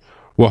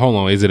 Well, hold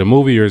on. Is it a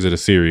movie or is it a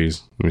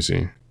series? Let me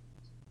see.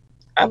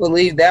 I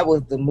believe that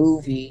was the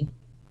movie.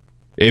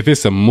 If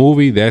it's a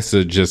movie, that's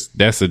a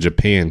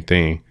Japan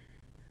thing.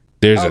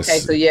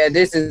 So yeah,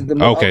 this is the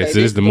movie. Okay, so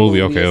this is the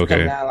movie. Okay.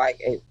 Coming out like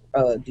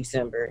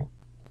December.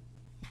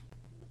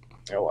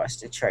 I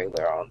watched the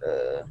trailer on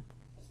the.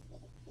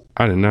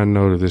 I did not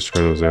know that this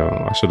trailer was out.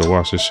 I should have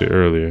watched this shit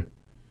earlier.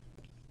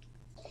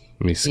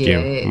 Let me skim.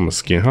 Yeah. I'm gonna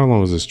skim. How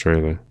long was this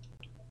trailer?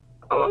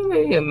 Oh,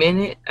 maybe a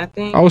minute, I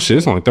think. Oh shit,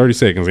 it's only 30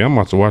 seconds. I'm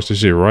about to watch this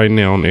shit right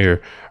now on the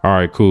air. All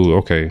right, cool.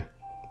 Okay.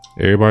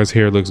 Everybody's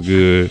hair looks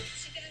good.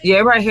 Yeah,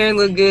 everybody's hair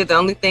look good. The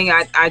only thing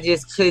I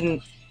just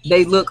couldn't,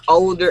 they look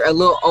older, a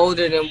little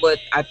older than what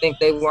I think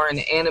they were in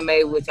the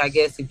anime, which I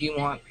guess if you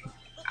want,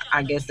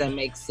 I guess that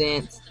makes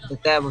sense.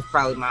 But that was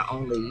probably my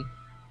only.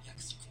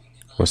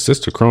 Well,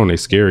 Sister Crone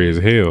is scary as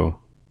hell.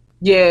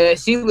 Yeah,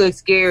 she looks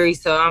scary,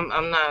 so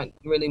I'm not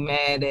really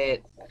mad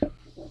at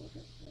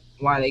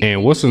why they.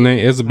 And what's her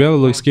name? Isabella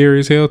looks scary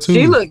as hell too.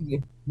 She look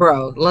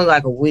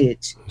like a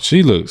witch.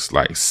 She looks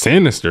like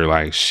sinister,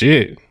 like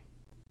shit.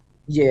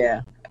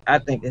 Yeah, I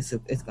think it's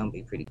gonna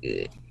be pretty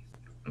good.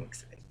 I'm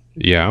excited.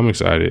 Yeah, I'm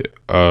excited.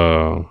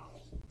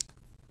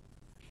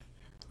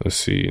 Let's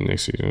see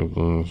next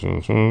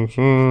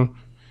season.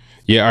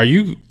 Yeah, are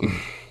you?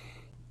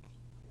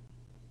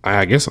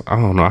 I guess I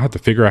don't know. I have to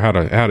figure out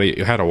how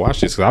to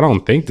watch this because I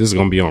don't think this is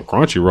gonna be on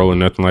Crunchyroll or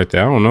nothing like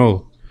that. I don't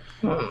know.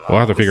 We'll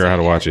have to figure out how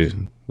to watch it,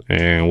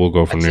 and we'll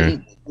go from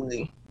there.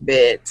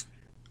 Bet.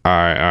 All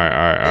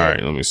right.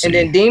 Let me see. And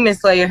then Demon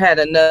Slayer had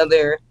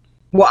another.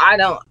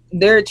 Well,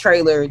 their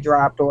trailer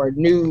dropped or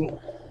new.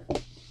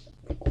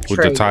 With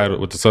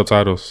the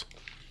subtitles.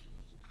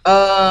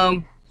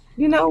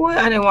 You know what?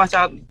 I didn't watch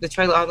the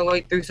trailer all the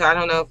way through, so I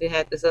don't know if it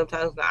had the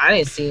subtitles. I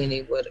didn't see any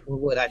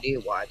what I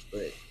did watch,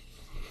 but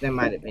that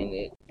might have been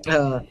it.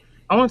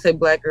 I want to say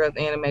Black Girls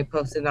Anime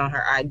posted on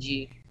her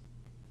IG,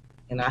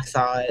 and I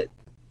saw it.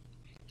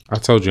 I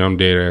told you I'm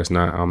dead ass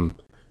I'm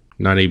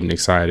not even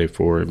excited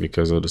for it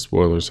because of the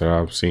spoilers that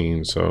I've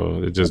seen.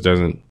 So it just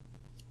doesn't.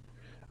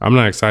 I'm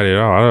not excited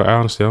at all. I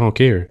honestly don't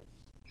care.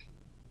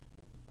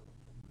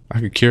 I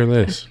could care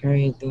less. That's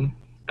crazy.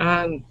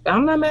 I'm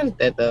not mad at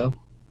that though.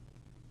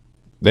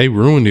 They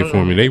ruined it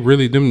for me. They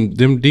really them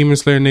Demon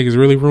Slayer niggas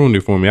really ruined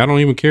it for me. I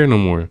don't even care no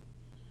more.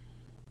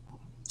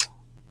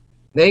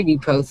 They be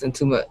posting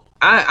too much.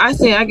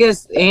 I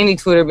guess Annie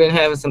Twitter been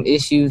having some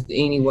issues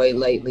anyway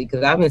lately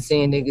because I've been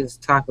seeing niggas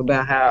talk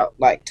about how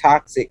like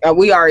toxic.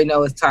 We already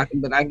know it's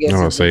toxic, but I guess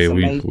I'll say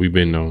we've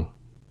been known.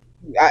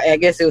 I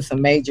guess it was some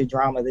major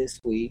drama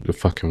this week. The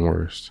fucking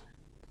worst.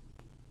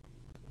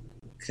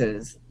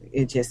 Because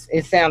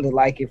it sounded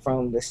like it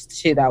from the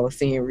shit I was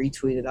seeing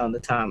retweeted on the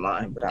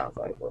timeline, but I was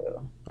like,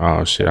 well.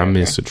 Oh shit! I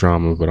missed the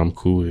drama, but I'm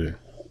cool with it.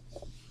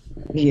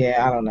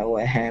 Yeah, I don't know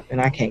what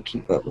happened. I can't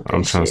keep up with that.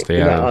 I'm trying to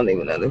stay out. I don't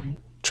even know.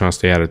 Trying to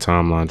stay out of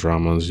timeline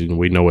dramas.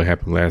 We know what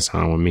happened last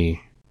time with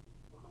me.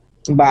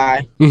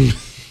 Bye.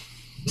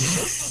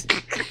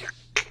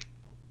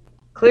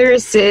 Clear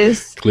it,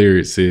 sis. Clear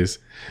it, sis.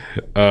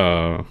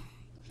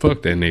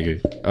 Fuck that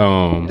nigga.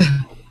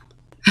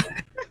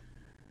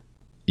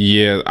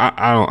 Yeah,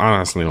 I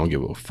honestly don't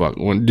give a fuck.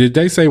 Did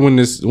they say when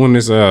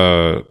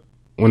the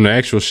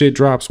actual shit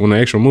drops, when the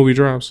actual movie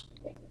drops?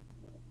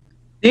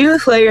 Demon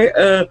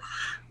Slayer,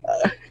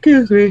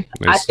 excuse me.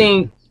 I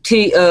think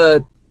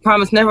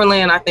Promise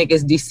Neverland, I think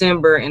is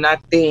December, and I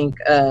think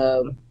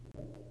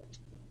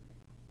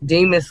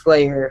Demon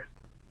Slayer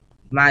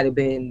might have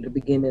been the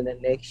beginning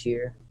of next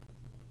year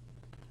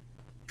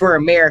for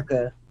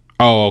America.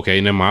 Oh,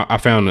 okay. Now I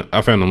found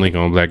a link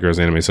on Black Girls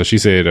Anime. So she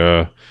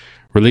said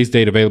release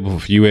date available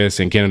for US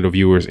and Canada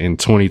viewers in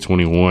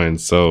 2021.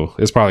 So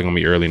it's probably gonna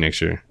be early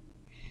next year.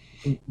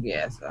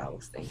 Yeah, that's what I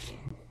was thinking.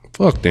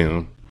 Fuck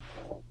them.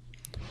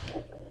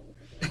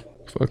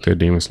 Fuck that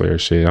Demon Slayer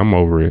shit. I'm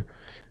over it.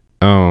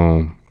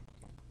 All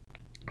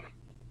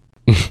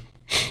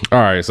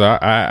right. So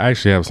I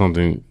actually have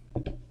something.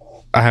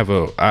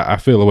 I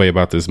feel a way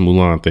about this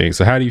Mulan thing.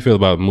 So how do you feel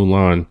about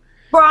Mulan?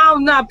 Bro,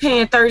 I'm not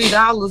paying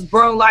 $30,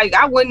 bro. Like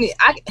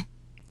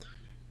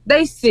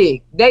they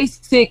sick. They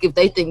sick if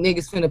they think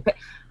niggas finna pay.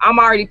 I'm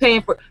already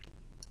paying for.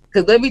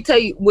 Cause let me tell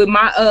you, with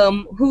my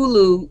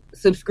Hulu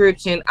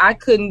subscription, I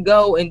couldn't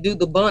go and do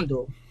the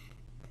bundle.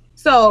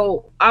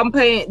 So I'm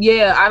paying.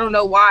 Yeah, I don't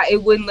know why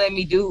it wouldn't let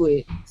me do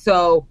it.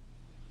 So,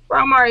 bro,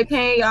 I'm already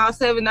paying y'all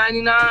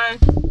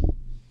 $7.99,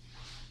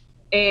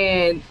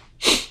 and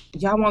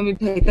y'all want me to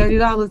pay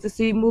 $30 to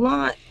see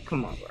Mulan?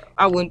 Come on, bro.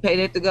 I wouldn't pay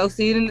that to go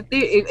see it in the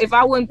theater. If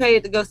I wouldn't pay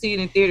it to go see it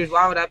in theaters,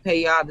 why would I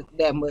pay y'all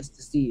that much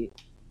to see it?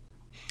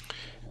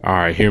 All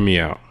right, hear me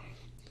out.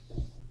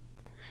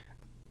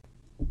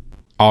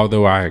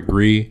 Although I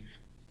agree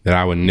that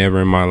I would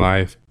never in my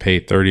life pay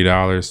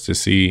 $30 to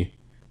see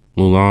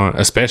Mulan,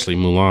 especially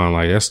Mulan.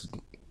 Like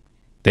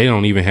they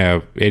don't even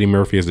have Eddie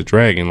Murphy as the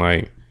dragon.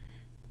 Like,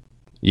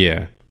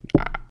 yeah.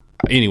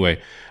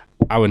 Anyway,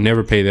 I would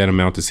never pay that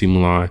amount to see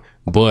Mulan.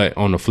 But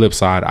on the flip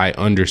side, I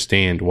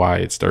understand why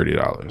it's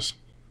 $30.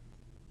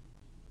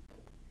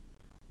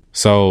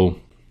 So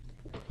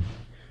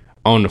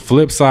on the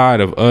flip side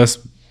of us,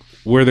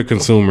 we're the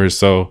consumers.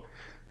 So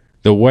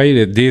the way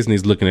that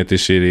Disney's looking at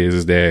this shit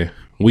is that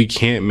we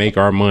can't make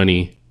our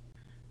money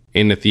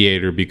in the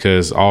theater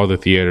because all the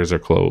theaters are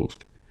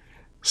closed.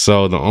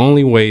 So the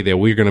only way that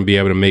we're going to be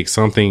able to make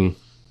something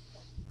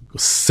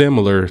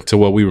similar to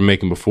what we were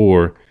making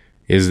before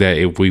is that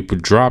if we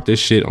drop this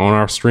shit on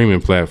our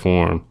streaming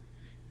platform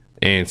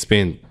and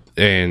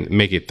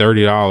make it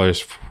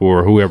 $30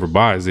 for whoever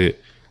buys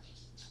it,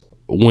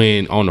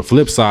 when on the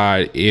flip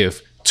side,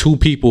 if two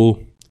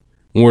people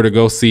were to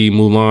go see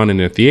Mulan in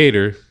the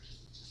theater,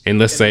 and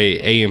let's say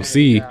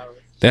AMC,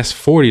 that's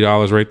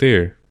 $40 right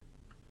there.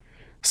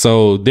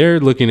 So they're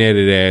looking at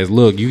it as,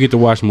 look, you get to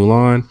watch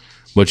Mulan,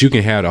 but you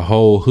can have the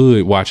whole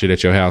hood watch it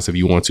at your house if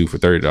you want to for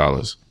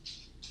 $30.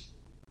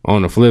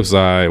 On the flip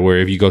side, where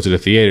if you go to the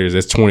theaters,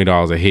 that's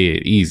 $20 a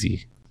head,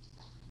 easy.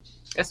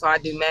 That's why I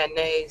do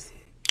matinees.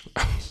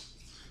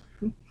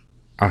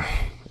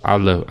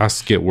 I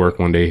skipped work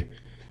one day.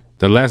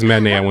 The last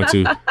matinee I went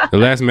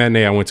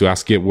to, I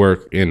skipped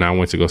work and I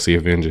went to go see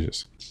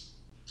Avengers.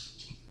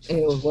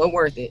 It was well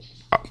worth it.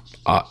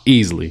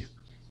 Easily.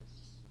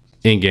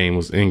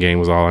 Endgame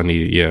was all I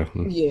needed. Yeah.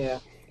 Yeah,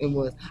 it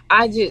was.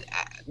 I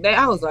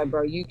was like,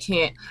 bro, you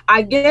can't.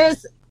 I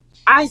guess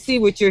I see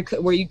where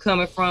you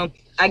coming from.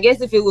 I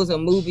guess if it was a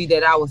movie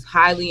that I was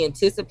highly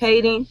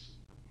anticipating,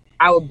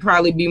 I would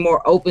probably be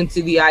more open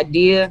to the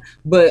idea.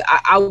 But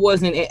I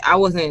wasn't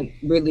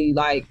really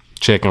like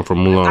checking for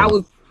Mulan. I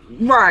was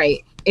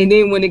right, and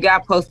then when it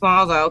got postponed, I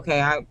was like,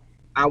 okay,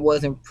 I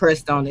wasn't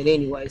pressed on it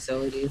anyway,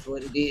 so it is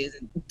what it is.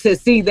 And to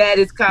see that,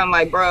 it's kind of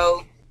like,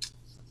 bro,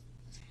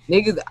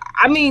 niggas.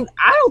 I mean,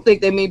 I don't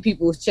think that many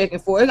people was checking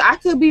for it. I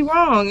could be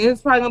wrong.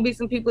 It's probably gonna be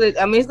some people that.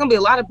 I mean, it's gonna be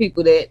a lot of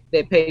people that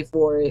pay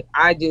for it.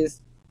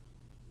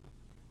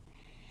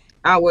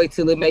 I'll wait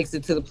till it makes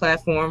it to the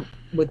platform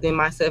within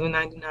my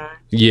 $7.99.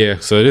 Yeah.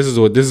 So this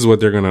is what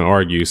they're gonna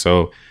argue.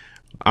 So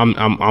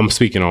I'm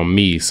speaking on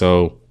me.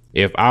 So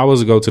if I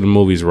was to go to the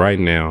movies right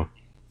now,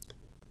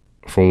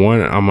 for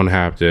one, I'm gonna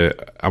have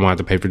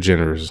to pay for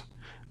Jennifer's.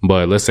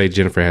 But let's say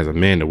Jennifer has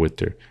Amanda with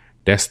her.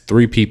 That's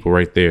 3 people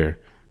right there.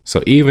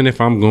 So even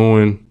if I'm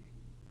going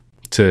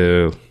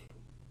to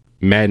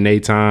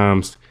matinee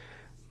times,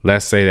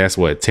 let's say that's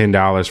what,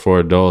 $10 for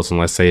adults, and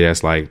let's say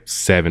that's like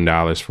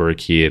 $7 for a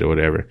kid or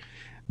whatever.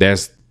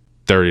 That's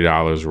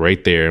 $30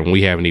 right there, and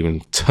we haven't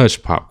even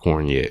touched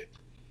popcorn yet.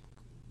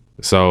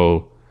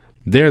 So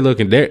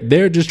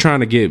they're just trying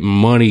to get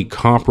money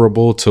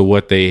comparable to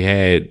what they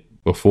had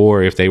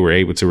before if they were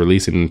able to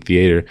release it in the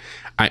theater.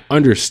 I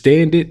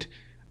understand it.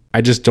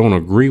 I just don't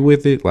agree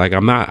with it. Like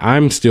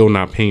I'm still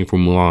not paying for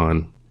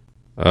Mulan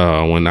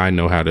when I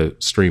know how to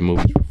stream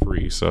movies for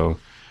free. So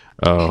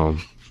and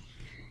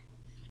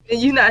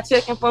you're not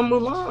checking for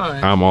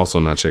Mulan. I'm also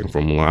not checking for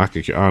Mulan. I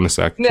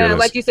could now,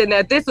 like you said,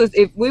 now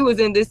if we was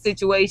in this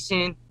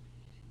situation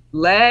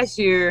last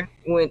year,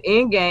 when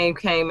Endgame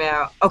came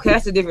out, okay,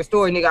 that's a different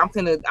story, nigga. I'm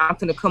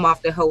finna come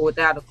off the hoe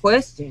without a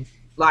question.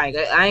 Like,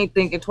 I ain't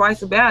thinking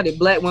twice about it.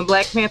 When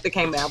Black Panther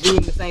came out, we were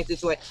in the same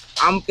situation.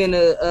 I'm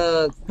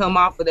finna come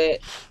off of that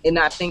and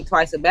not think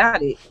twice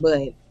about it.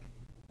 But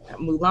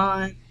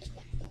Mulan,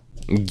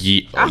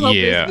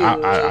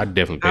 I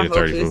definitely pay the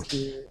 30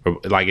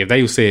 for. Like, if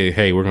they said,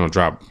 "Hey, we're gonna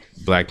drop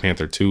Black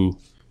Panther 2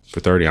 for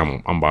 30,"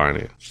 I'm buying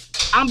it.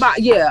 I'm not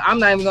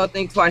even gonna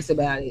think twice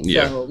about it.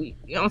 Yeah. So, you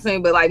know what I'm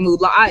saying? But like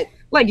Mulan,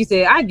 like you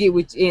said, I get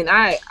what you, and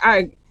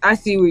I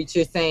see what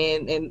you're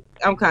saying, and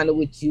I'm kind of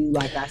with you.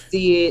 Like, I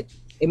see it.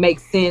 It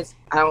makes sense.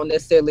 I don't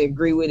necessarily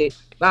agree with it,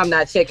 but I'm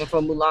not checking for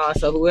Mulan.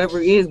 So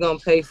whoever is gonna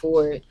pay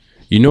for it,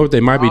 you know what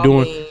they might be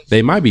doing?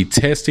 They might be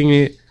testing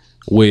it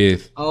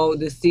with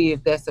to see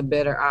if that's a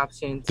better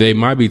option. They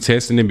might be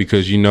testing it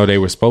because they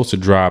were supposed to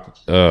drop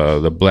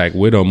the Black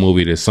Widow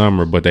movie this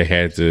summer, but they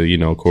had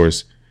to, of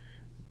course,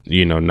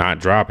 not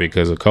drop it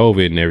because of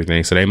COVID and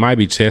everything. So they might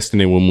be testing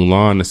it with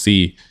Mulan to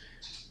see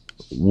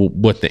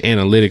what the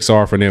analytics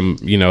are for them,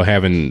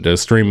 having the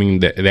streaming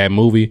that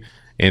movie.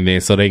 And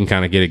then so they can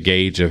kind of get a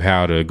gauge of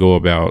how to go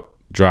about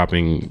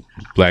dropping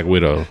Black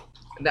Widow.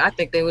 I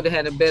think they would have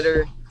had a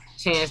better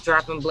chance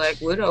dropping Black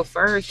Widow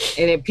first.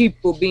 And then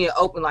people being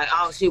open like,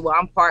 oh, shit, well,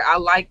 I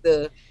like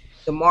the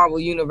Marvel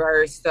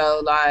universe.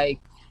 So,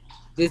 like,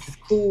 this is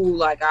cool.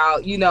 Like,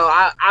 I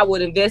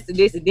would invest in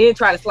this and then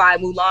try to slide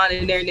Mulan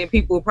in there. And then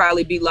people would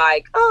probably be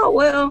like, oh,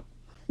 well,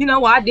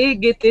 I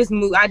did get this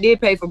movie. I did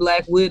pay for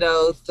Black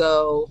Widow.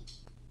 So,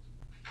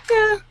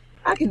 yeah.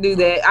 I could do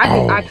that.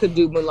 I could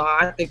do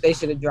Mulan. I think they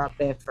should have dropped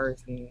that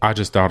first. Man. I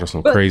just thought of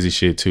some crazy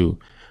shit too.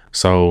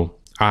 So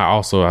I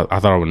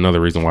thought of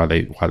another reason why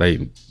they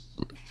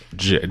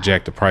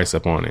jacked the price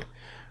up on it.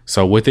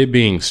 So with it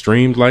being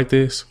streamed like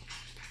this,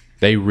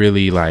 they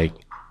really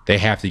they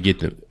have to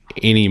get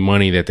any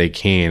money that they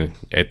can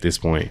at this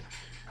point.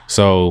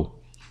 So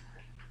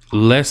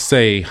let's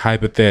say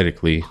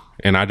hypothetically,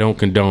 and I don't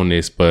condone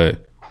this,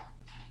 but.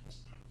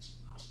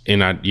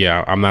 And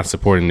I'm not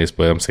supporting this,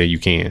 but I'm saying you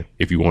can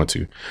if you want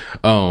to.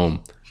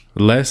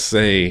 Let's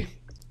say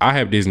I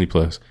have Disney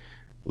Plus.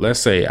 Let's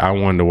say I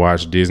wanted to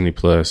watch Disney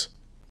Plus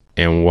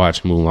and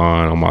watch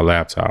Mulan on my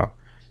laptop.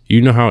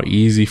 You know how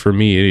easy for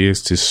me it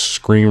is to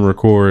screen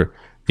record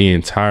the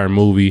entire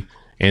movie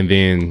and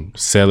then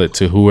sell it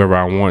to whoever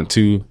I want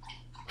to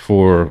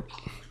for,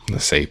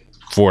 let's say,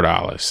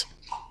 $4.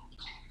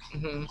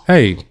 Mm-hmm.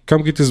 Hey,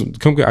 come get this.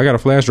 I got a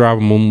flash drive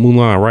of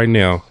Mulan right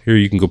now. Here,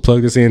 you can go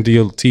plug this into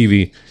your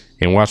TV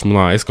and watch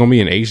Mulan. It's gonna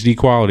be in HD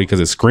quality because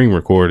it's screen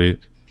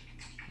recorded.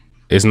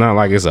 It's not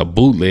like it's a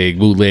bootleg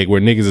where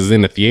niggas is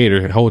in the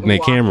theater holding their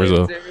cameras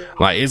up.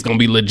 Like, it's gonna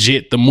be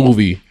legit the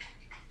movie,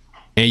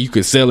 and you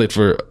could sell it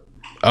for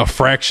a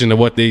fraction of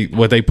what they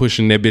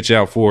pushing that bitch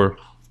out for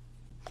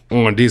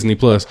on Disney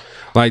Plus.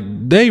 Like,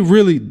 they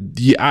really,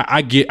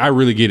 I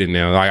really get it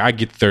now. Like, I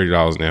get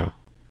 $30 now.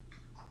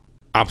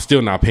 I'm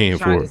still not paying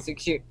for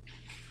it.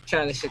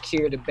 Trying to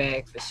secure the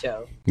bag for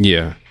show.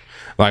 Yeah.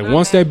 Like,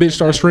 once that bitch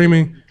starts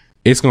streaming,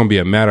 it's going to be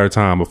a matter of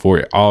time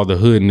before all the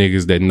hood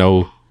niggas that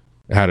know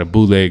how to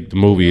bootleg the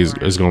movie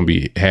is going to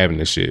be having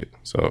this shit.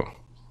 So,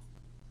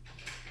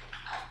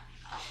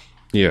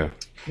 yeah.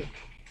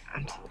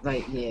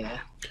 Like, yeah.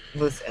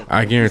 Listen,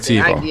 I guarantee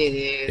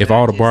if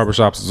all the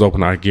barbershops is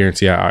open, I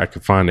guarantee I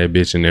could find that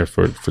bitch in there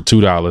for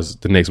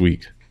 $2 the next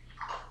week.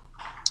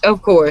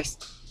 Of course.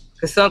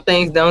 Because some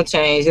things don't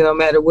change, no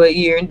matter what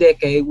year and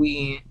decade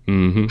we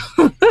in.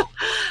 Mm-hmm.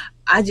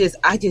 I just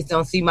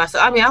don't see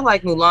myself. I mean, I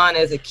like Mulan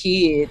as a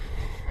kid.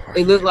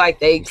 It looked like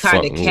they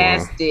kind of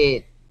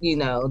casted,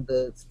 I'm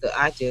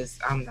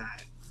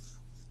not.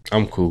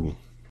 I'm cool.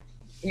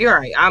 You're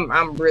right.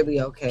 I'm really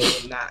okay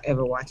with not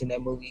ever watching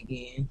that movie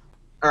again,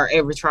 or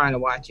ever trying to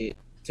watch it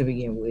to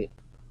begin with.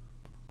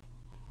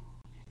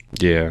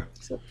 Yeah.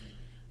 So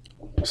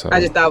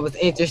I just thought it was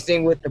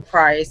interesting with the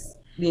price,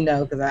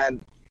 because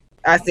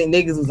I seen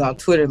niggas was on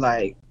Twitter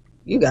like,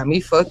 you got me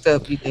fucked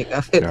up. You think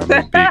I feel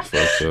big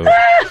fucked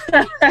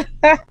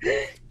up?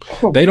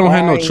 They don't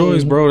have no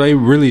choice, bro. They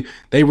really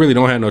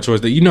don't have no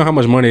choice. You know how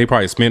much money they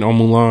probably spent on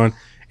Mulan,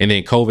 and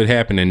then COVID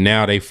happened, and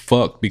now they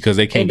fucked because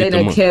they can't get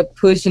the money. Kept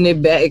pushing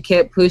it back. It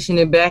kept pushing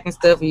it back and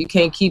stuff. And you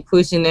can't keep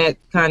pushing that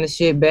kind of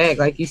shit back.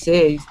 Like you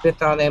said, you spent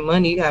all that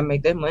money. You gotta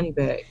make that money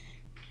back.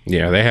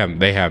 Yeah,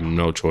 they have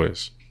no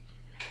choice.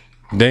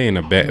 They in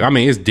a bad. I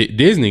mean, it's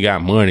Disney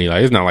got money.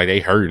 Like, it's not like they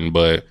hurting,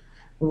 but.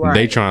 Right.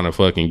 They trying to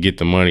fucking get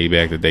the money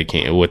back that they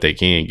can, what they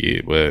can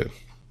get, but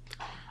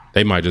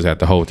they might just have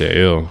to hold that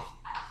L.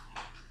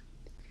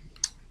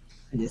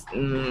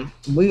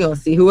 We gonna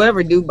see.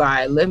 Whoever do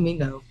buy it, let me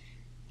know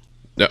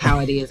how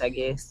it is. I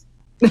guess.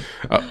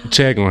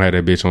 Chad gonna have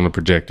that bitch on the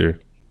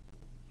projector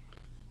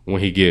when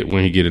he get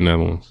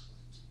another one.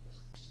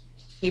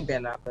 He better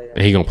not play that.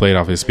 And he gonna play it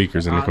off his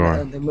speakers in the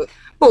car.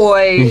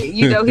 Boy,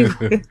 he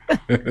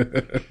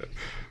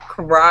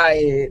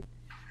crying,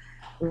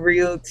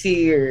 real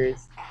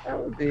tears.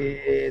 I'm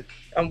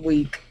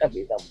weak. I'm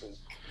weak.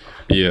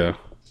 Yeah.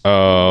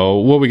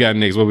 What we got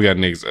next?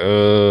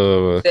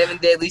 7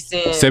 Deadly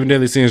Sins. 7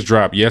 Deadly Sins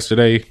dropped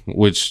yesterday,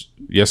 which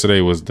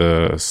yesterday was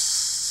the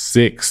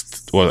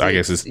 6th. Well, I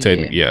guess it's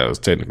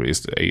technically,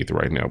 it's the 8th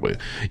right now, but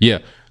yeah.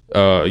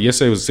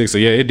 Yesterday was the 6th, so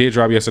yeah, it did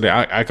drop yesterday.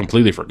 I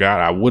completely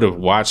forgot. I would have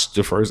watched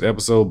the first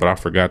episode, but I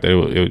forgot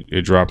that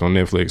it dropped on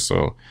Netflix.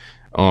 So,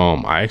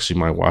 I actually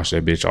might watch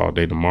that bitch all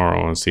day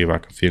tomorrow and see if I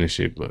can finish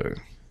it. But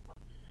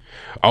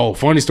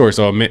funny story.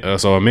 So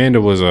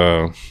Amanda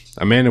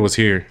was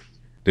here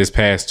this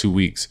past 2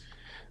 weeks.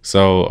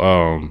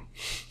 So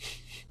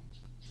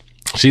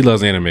she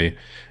loves anime,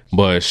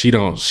 but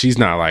she's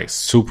not like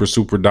super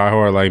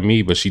diehard like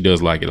me, but she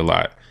does like it a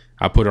lot.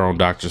 I put her on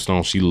Dr.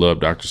 Stone. She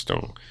loved Dr.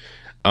 Stone.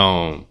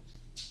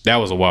 That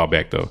was a while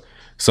back though.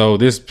 So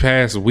this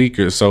past week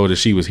or so that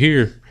she was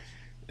here,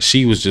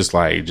 she was just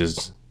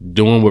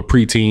doing what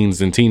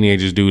preteens and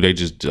teenagers do. They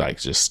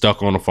just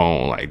stuck on the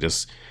phone, like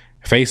just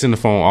facing the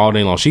phone all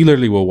day long. She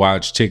literally will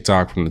watch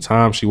TikTok from the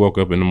time she woke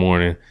up in the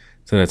morning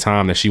to the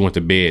time that she went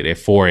to bed at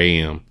 4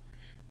 a.m.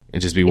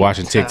 and just be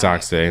watching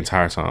TikToks the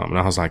entire time. And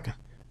I was like,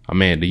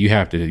 Amanda, you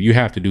have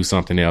to do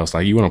something else.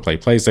 Like, you want to play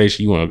PlayStation,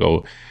 you want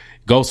to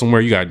go somewhere,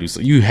 you got to do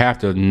something. You have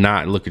to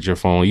not look at your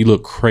phone. You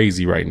look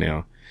crazy right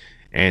now.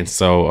 And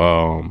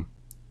so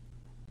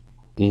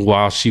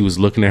while she was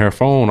looking at her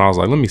phone, I was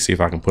like, let me see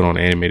if I can put on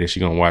the anime that she's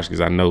going to watch,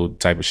 because I know the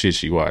type of shit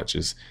she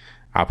watches.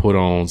 I put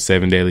on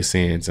 7 Deadly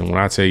Sins. And when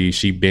I tell you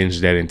she binged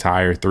that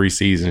entire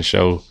 3-season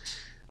show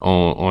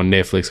on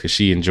Netflix because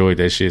she enjoyed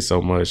that shit so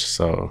much.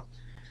 So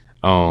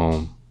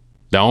the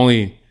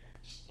only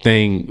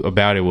thing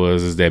about it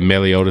is that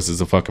Meliodas is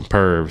a fucking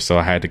perv. So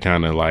I had to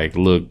kind of like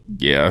look,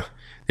 yeah,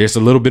 there's a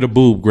little bit of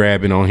boob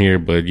grabbing on here,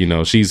 but you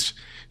know, she's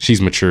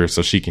mature,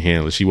 so she can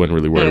handle it. She wasn't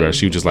really worried about it.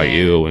 She was just like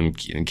ill and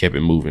kept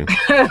it moving.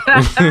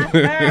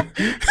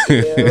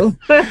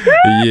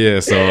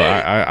 Yeah, so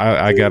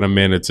I got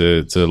Amanda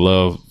to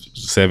love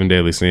 7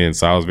 Deadly Sins.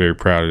 So I was very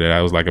proud of that.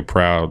 I was like a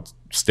proud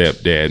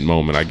stepdad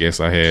moment, I guess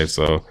I had.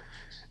 So,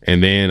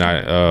 and then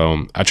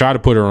I tried to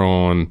put her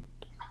on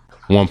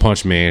One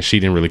Punch Man. She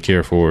didn't really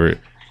care for it.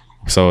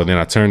 So then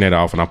I turned that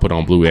off and I put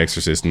on Blue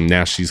Exorcist, and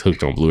now she's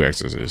hooked on Blue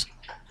Exorcist.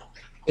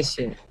 Good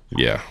shit.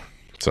 Yeah.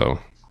 So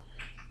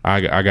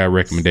I got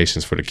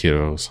recommendations for the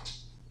kiddos.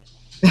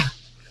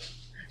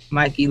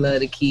 Mikey love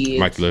the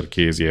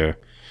kids.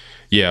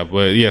 Yeah,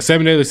 but yeah,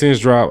 7 Deadly Sins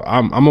drop.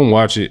 I'm gonna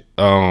watch it.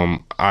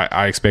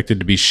 I expect it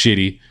to be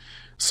shitty,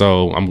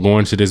 so I'm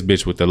going to this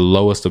bitch with the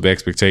lowest of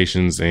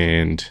expectations,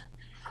 and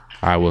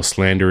I will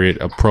slander it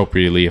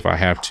appropriately if I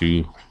have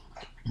to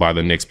by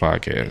the next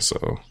podcast.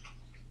 So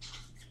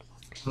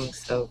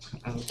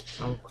I'm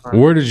crying.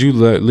 Where did you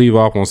leave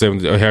off on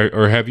 7,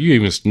 or have you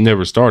even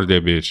never started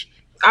that bitch?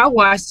 I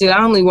watched it.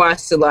 I only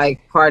watched it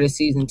like part of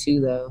season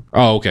 2 though.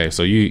 Oh, okay.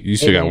 So you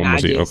still got one more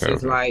season. Okay.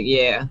 Like,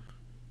 yeah,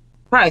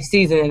 probably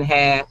season and a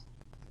half.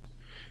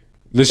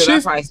 The shit, I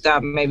probably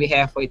stopped maybe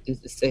halfway through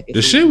the second.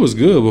 The shit was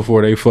good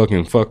before they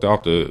fucking fucked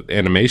off the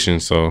animation.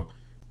 So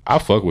I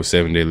fuck with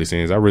 7 Deadly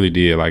Sins. I really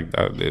did. Like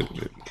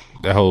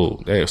that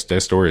whole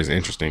that story is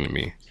interesting to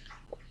me.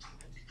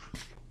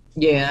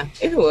 Yeah,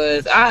 it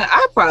was.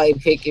 I probably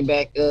pick it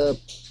back up.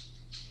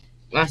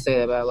 I say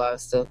that about a lot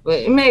of stuff,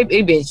 but maybe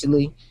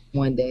eventually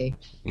one day.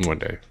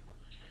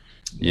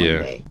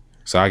 Yeah.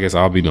 So I guess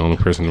I'll be the only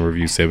person to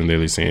review 7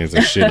 Deadly Sins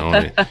and shit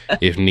on it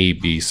if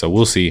need be. So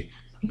we'll see.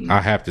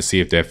 I have to see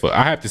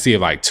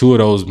if like 2 of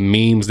those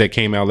memes that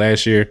came out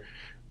last year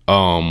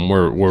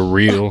were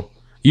real.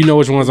 You know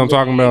which ones I'm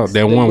talking about?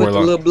 That one where the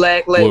little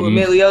black lady with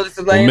Meliodas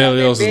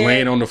is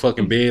laying on the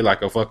fucking bed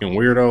like a fucking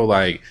weirdo.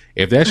 Like,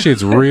 if that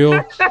shit's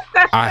real,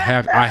 I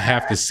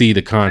have to see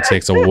the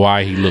context of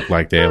why he looked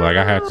like that. Like,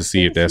 I have to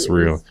see if that's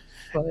real.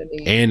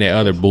 Funny. And that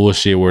other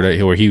bullshit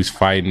where he was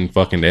fighting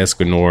fucking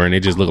Escanor and it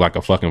just looked like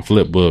a fucking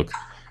flip book.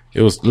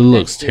 It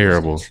looks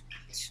terrible.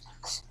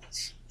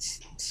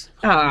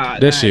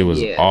 That shit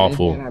was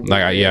awful.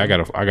 Like,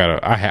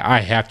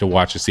 I have to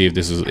watch to see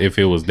if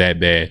it was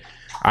that bad.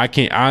 I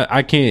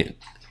can't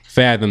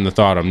fathom the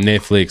thought of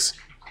Netflix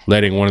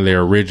letting one of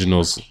their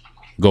originals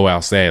go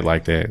outside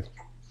like that.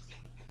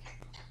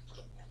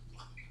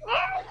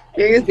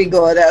 Seriously,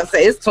 going outside.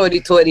 It's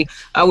 2020.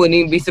 I wouldn't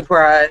even be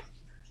surprised.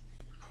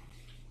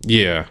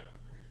 Yeah.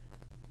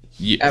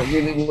 I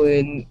really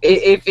wouldn't.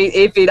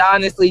 If it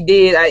honestly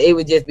did, it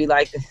would just be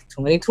like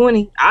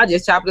 2020. I'll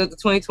just chop it up to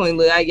 2020.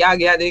 Look, y'all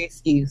got the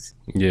excuse.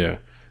 Yeah.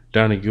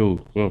 Donnie Goo,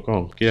 go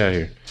on, get out of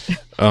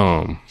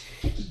here.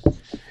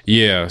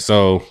 Yeah,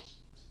 so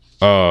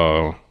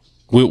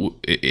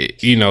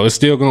it's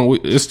still going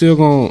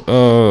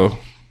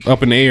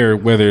up in the air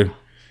whether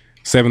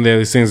 7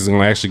 Deadly Sins is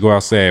going to actually go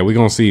outside. We're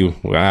going to see.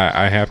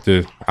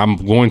 I'm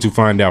going to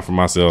find out for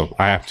myself.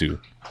 I have to.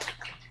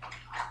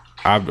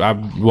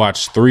 I've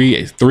watched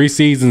three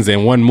seasons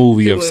and 1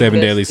 movie of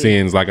 7 Deadly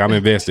Sins. Like, I'm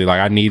invested.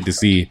 Like, I need to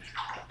see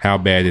how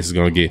bad this is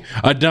going to get.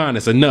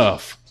 Adonis,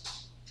 enough.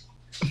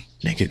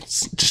 Nigga,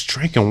 just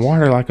drinking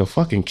water like a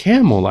fucking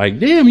camel. Like,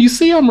 damn, you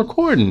see I'm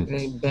recording.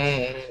 They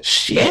bad.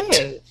 Shit.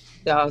 Bad.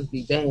 Dogs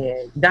be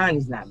bad.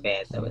 Donnie's not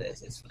bad, though.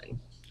 That's just funny.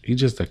 He's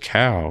just a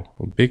cow,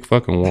 a big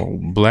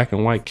fucking black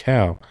and white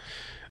cow.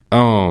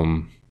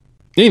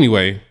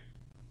 Anyway,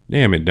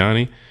 damn it,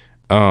 Donnie.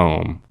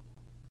 All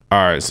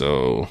right,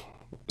 so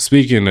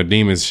speaking of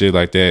demons, shit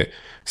like that.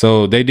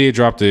 So they did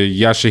drop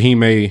the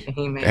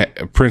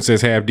Yashahime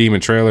Princess Half Demon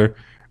trailer.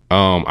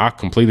 I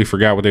completely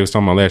forgot what they was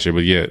talking about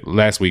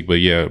last week. But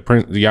yeah,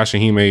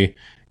 Yashahime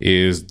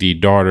is the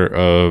daughter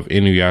of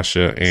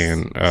Inuyasha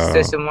and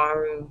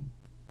Sesshomaru.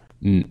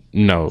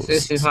 No,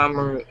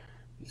 Sesshomaru.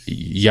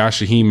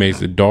 Yashahime is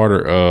the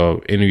daughter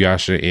of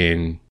Inuyasha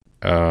and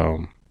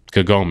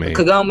Kagome.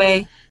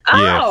 Kagome.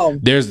 Oh,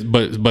 yeah.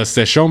 But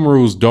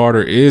Sesshomaru's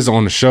daughter is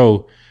on the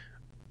show.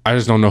 I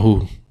just don't know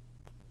who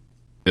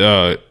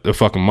the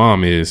fucking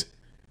mom is.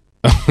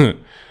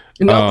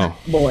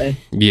 Boy.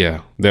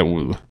 Yeah,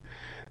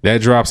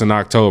 that drops in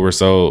October.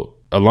 So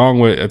along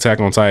with Attack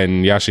on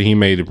Titan,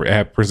 Yashahime,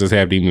 the Princess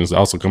Half Demon, is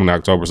also coming in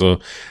October.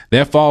 So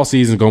that fall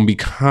season is gonna be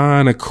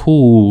kind of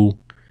cool.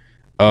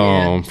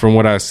 From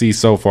what I see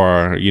so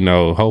far,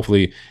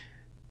 hopefully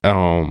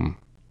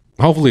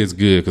it's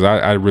good, because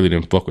I really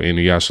didn't fuck with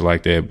Inuyasha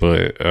like that.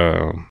 But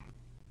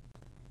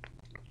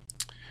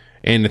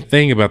and the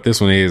thing about this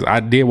one is,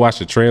 I did watch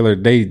the trailer.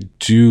 They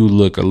do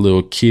look a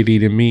little kiddie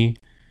to me.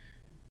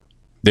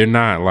 They're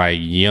not like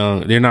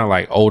young. They're not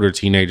like older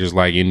teenagers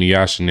like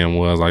Inuyasha and them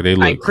was. Like they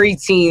look like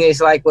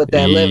preteenish, like with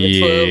that 11,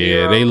 12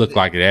 year old. They look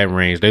like that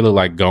range. They look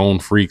like Gone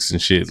Freaks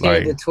and shit. 10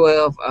 like to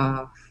 12.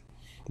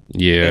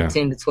 Yeah,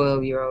 10 to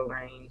 12 year old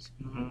range.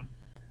 Mm-hmm.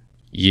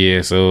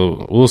 Yeah,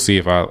 so we'll see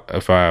if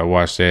I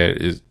watch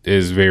that.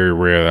 It's very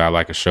rare that I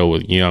like a show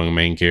with young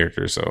main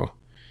characters. So,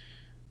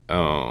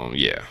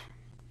 yeah.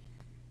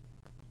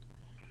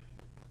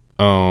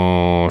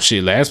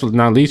 Shit. Last but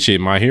not least,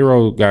 My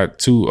Hero got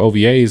 2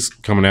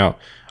 OVAs coming out.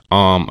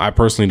 I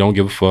personally don't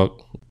give a fuck.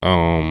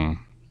 And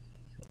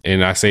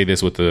I say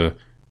this with the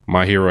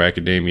My Hero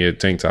Academia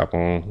tank top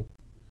on,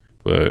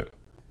 but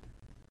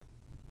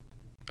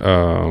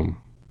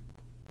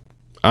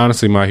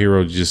honestly, My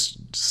Hero just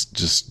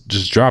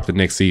drop the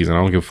next season. I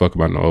don't give a fuck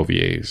about no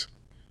OVAs.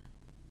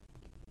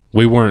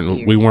 We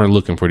weren't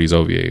looking for these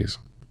OVAs.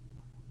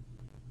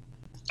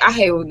 I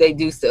hate what they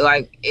do. So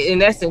like,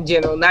 and that's in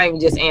general, not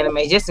even just anime,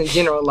 just in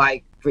general.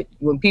 Like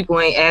when people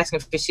ain't asking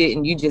for shit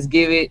and you just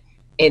give it,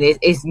 and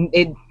it's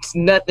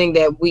nothing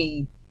that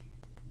we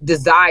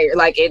desire.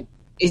 Like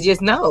it's just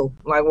no.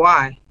 Like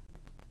why?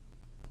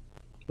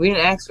 We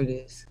didn't ask for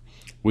this.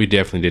 We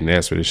definitely didn't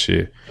ask for this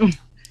shit.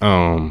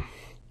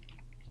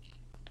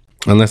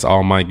 Unless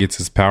All Might gets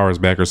his powers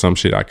back or some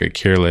shit, I could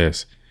care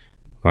less.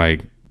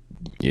 Like,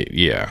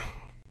 yeah.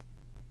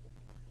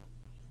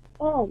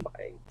 Oh my.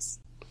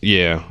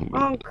 Yeah.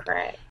 Oh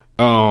crap.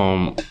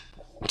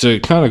 To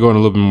kind of go in a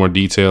little bit more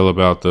detail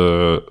about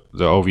the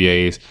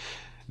OVAs,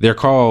 they're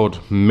called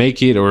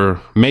Make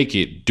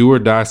It Do or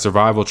Die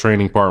Survival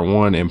Training Part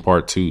 1 and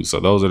Part 2. So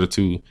those are the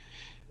 2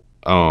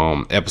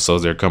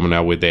 episodes they're coming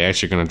out with. They're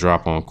actually going to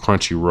drop on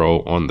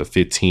Crunchyroll on the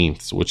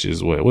 15th, which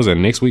is what was that,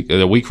 next week?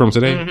 A week from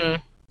today?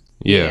 Mm-hmm.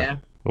 Yeah.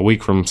 A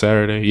week from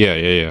Saturday.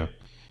 Yeah.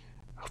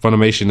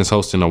 Funimation is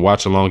hosting a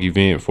watch along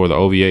event for the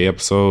OVA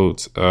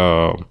episodes.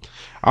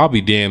 I'll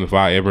be damned if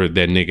I ever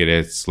that nigga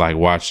that's like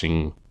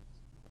watching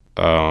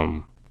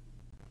a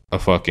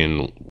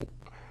fucking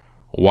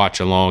watch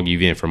along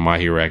event for My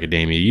Hero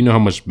Academia. You know how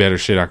much better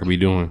shit I could be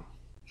doing?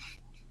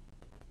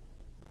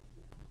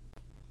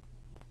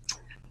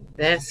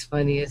 That's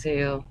funny as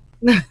hell.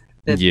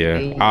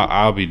 Yeah,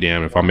 I'll be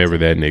damned if I'm ever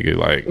that nigga.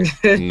 Like,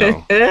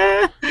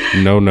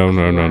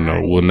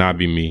 no, will not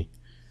be me.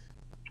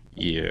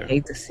 Yeah,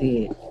 hate to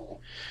see it.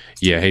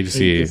 Yeah, hate to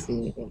see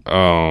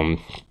it.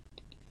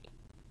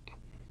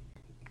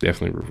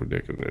 Definitely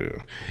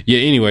ridiculous. Yeah.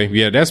 Anyway,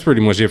 yeah, that's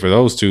pretty much it for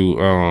those 2.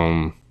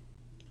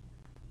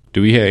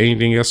 Do we have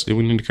anything else that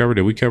we need to cover?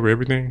 Did we cover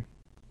everything?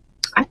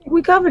 I think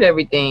we covered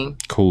everything.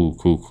 Cool.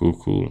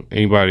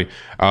 Anybody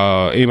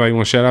want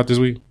to shout out this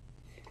week?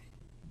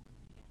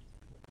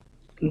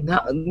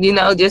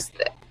 No, just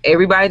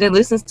everybody that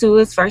listens to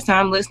us, first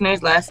time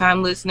listeners, last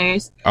time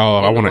listeners. Oh,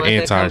 I want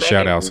to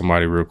shout out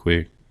somebody real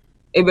quick.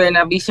 It better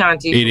not be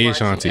Shanti. It is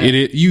Shanti. It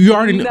is. You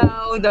already know.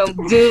 No,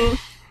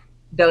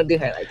 don't do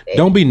her like that.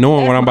 Don't be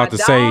knowing what I'm about to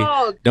say.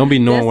 Don't be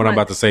knowing what I'm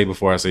about to say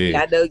before I say it.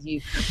 I know you,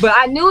 but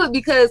I knew it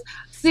because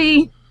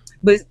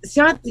but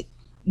Shanti,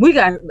 me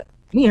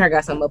and her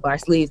got something up our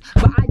sleeves.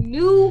 But I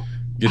knew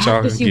y'all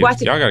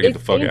gotta get the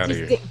fuck out of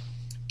here.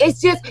 It's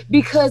just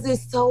because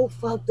it's so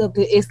fucked up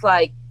that it's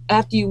like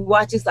after you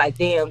watch, it's like,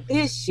 damn,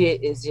 this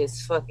shit is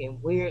just fucking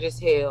weird as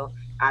hell.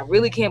 I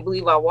really can't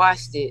believe I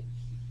watched it.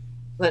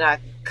 But I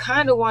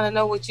kind of want to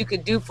know what you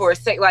could do for a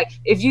sec. Like,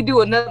 if you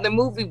do another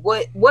movie,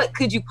 what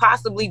could you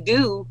possibly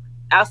do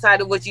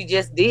outside of what you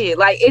just did?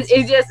 Like,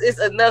 it's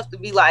enough to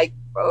be like,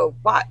 bro,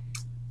 what?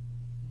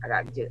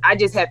 I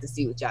just have to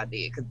see what y'all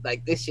did, because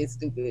like this shit's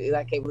stupid.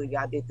 I can't believe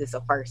y'all did this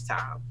the first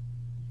time.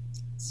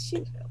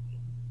 Shit.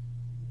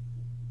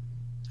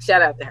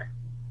 Shout out to her.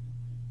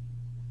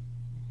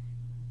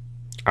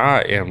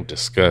 I am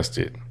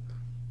disgusted.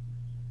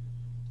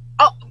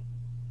 Oh,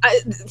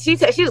 She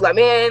said, she was like,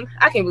 man,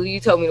 I can't believe you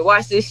told me to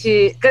watch this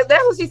shit. Because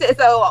that's what she said.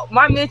 So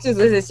my mentions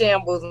was in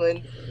shambles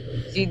when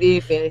she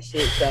did finish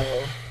it.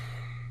 So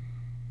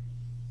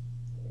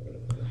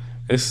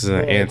this is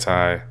an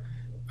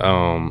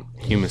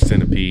anti-human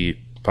centipede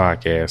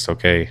podcast,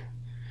 okay?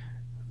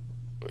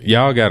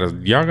 Y'all gotta.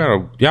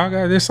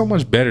 There's so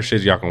much better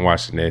shit y'all can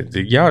watch than that.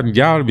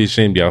 Y'all be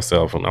ashamed of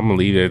yourself. I'm gonna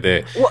leave it at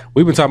that. Well,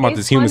 we've been talking about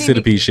this human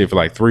centipede shit for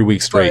like 3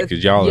 weeks straight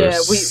because y'all are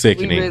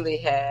sickening. We really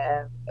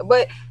have.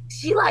 But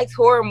she likes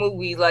horror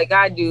movies like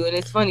I do, and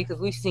it's funny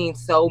because we've seen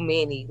so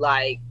many.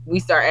 Like we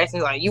start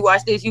asking, like, "You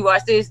watch this? You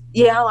watch this?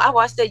 Yeah, I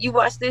watched that. You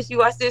watch this? You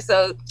watch this?"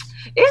 So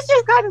it's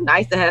just kind of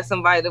nice to have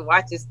somebody to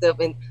watch this stuff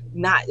and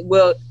not.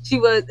 Well, she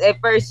was at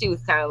first. She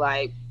was kind of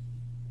like,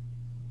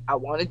 I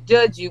want to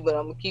judge you, but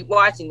I'm gonna keep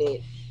watching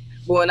it.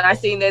 But when I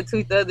seen that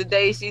tweet the other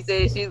day, she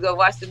said she's gonna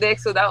watch the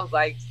next one. I was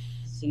like,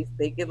 she's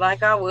thinking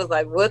like I was.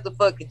 Like, what the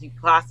fuck could you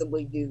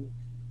possibly do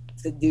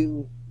to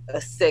do a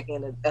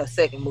second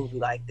movie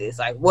like this?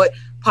 Like, what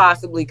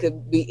possibly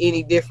could be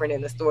any different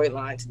in the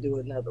storyline to do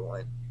another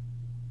one?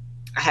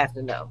 I have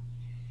to know.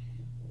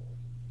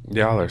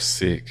 Y'all are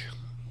sick.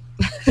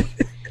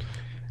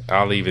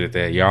 I'll leave it at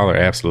that. Y'all are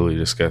absolutely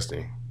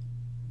disgusting.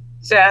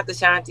 Shout out to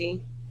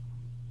Shanti.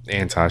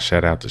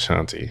 Shout out to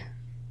Shanti.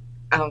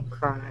 I'm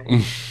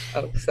crying.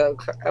 I'm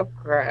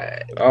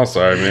crying. Oh,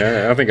 sorry,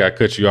 man. I think I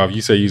cut you off.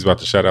 You said you was about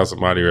to shout out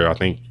somebody, or I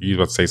think you was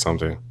about to say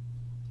something.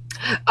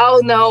 Oh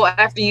no!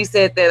 After you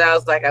said that, I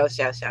was like, I was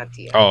shout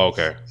Shanti. Oh,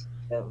 okay.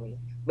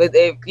 But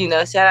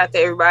if shout out to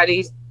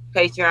everybody,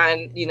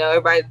 Patreon.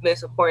 Everybody's been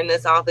supporting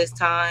us all this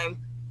time.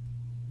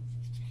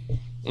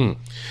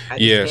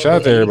 Yeah, shout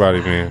out to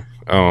everybody, man.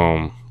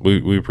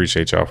 We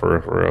appreciate y'all for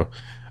real.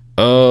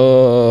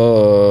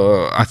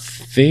 I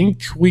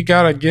think we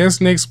got a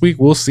guest next week.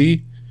 We'll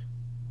see.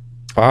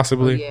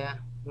 Possibly.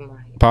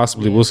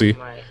 Possibly. We'll see.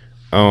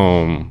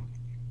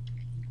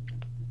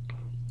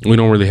 We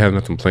don't really have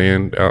nothing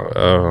planned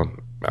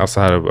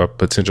outside of a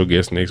potential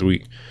guest next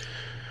week.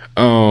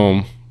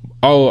 I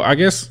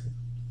guess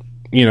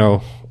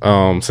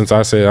since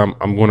I said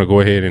I'm going to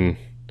go ahead and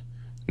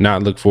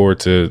not look forward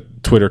to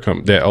Twitter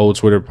that old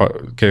Twitter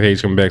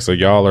page coming back. So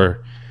y'all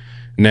are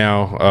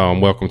now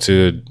welcome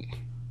to,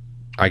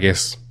 I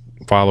guess,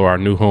 follow our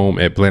new home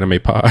at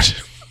Blaname Pod.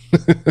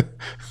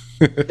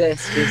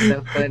 That's just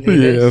so funny.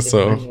 Yeah,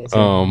 so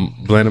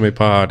Blaname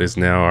Pod is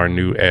now our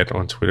new ad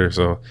on Twitter.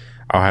 So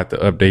I'll have to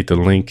update the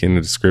link in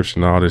the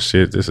description. All this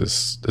shit. This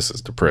is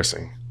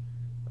depressing.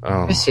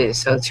 This shit is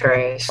so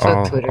trash.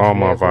 All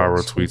my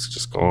viral tweets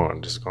just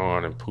gone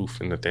and poof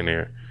in the thin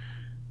air.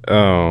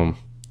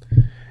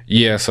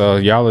 Yeah, so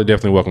y'all are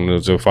definitely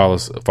welcome to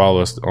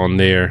follow us on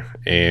there.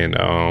 And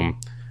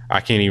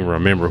I can't even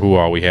remember who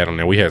all we had on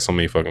there. We had so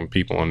many fucking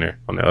people on there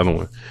on the other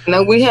one.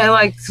 No, we had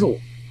like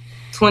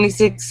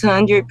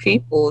 2,600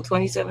 people,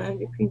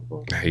 2,700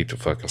 people. I hate to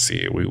fucking see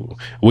it.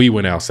 We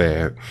went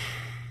outside.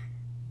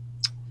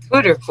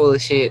 Twitter full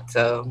of shit,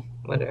 so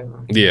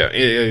whatever. Yeah,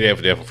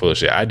 it's definitely full of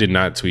shit. I did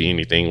not tweet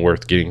anything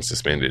worth getting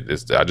suspended.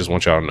 I just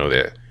want y'all to know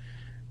that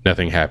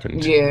nothing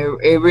happened. Yeah,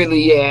 it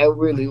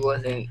really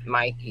wasn't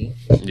Mikey.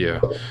 Yeah.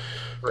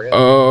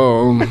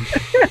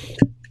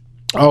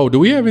 Oh, do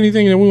we have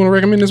anything that we want to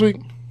recommend this week?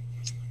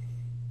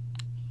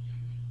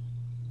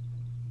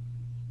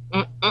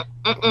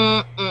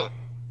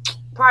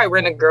 Probably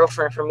Rent a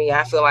Girlfriend for me.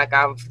 I feel like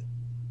I've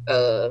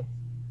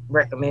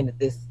recommended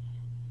this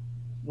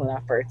when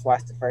I first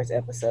watched the first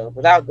episode,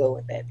 but I'll go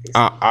with that.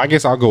 I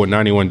guess I'll go with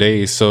 91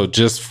 Days. So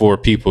just for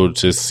people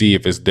to see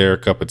if it's their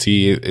cup of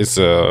tea, it's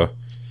a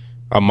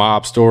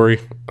mob story.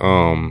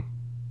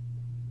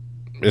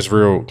 It's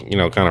real,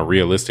 kind of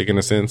realistic in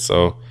a sense.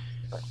 So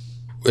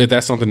if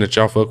that's something that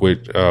y'all fuck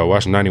with,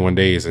 watch 91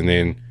 Days. And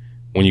then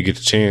when you get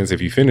the chance,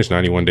 if you finish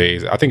 91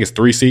 Days, I think it's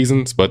 3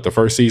 seasons, but the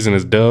first season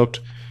is dubbed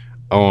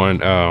on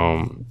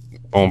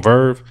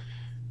Verve.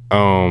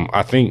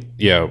 I think,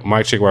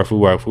 Mike Chick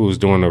Waifu is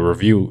doing a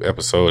review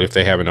episode if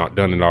they haven't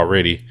done it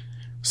already.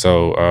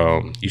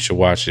 So you should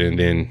watch it and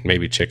then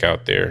maybe check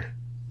out their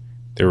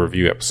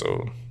review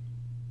episode.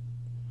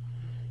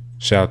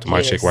 Shout out to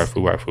Mike Chick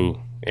Waifu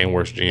and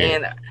Worst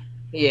Gen.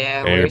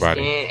 Yeah,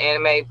 everybody.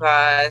 Anime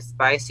Pod,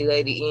 Spicy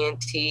Lady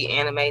ENT,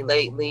 Anime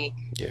Lately.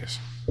 Yes.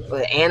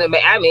 But anime,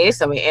 it's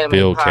some anime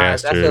Bill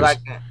pods. I feel like,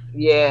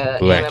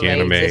 Black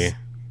anime.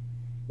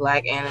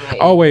 Black anime.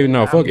 Oh wait,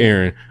 no, fuck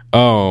Aaron.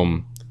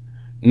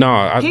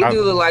 No, he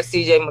do look like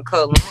CJ McCullum. I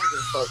don't give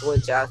a fuck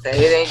what y'all say.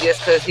 It ain't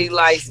just because he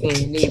light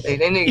skinned neither. That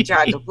nigga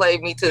tried to play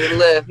me to the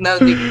left. No,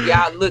 nigga,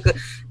 y'all look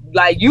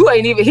like you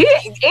ain't even.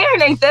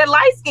 Aaron ain't that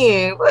light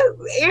skinned.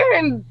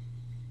 Aaron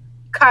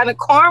kind of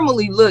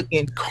caramely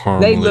looking.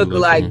 They look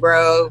like,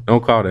 bro.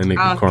 Don't call that nigga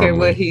I don't caramely. care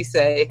what he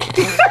say.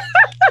 He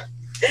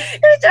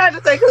tried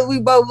to say because we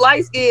both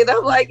light skinned.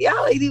 I'm like,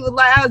 y'all ain't even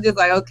like. I was just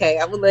like, okay,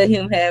 I'm gonna let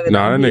him have it.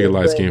 Nah, that nigga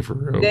light skinned for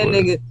real. That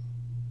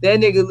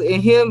nigga,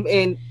 and him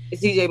and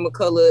CJ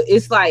McCullough,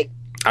 it's like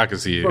I can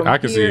see it. I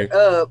can see it.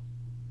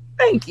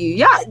 Thank you,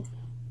 y'all.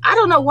 I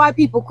don't know why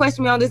people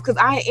question me on this because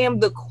I am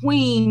the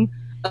queen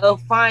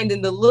of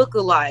finding the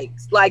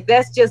lookalikes. Like,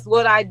 that's just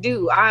what I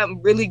do.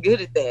 I'm really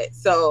good at that.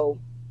 So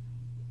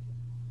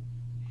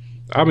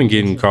I've been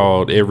getting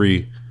called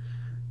every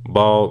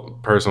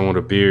bald person with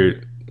a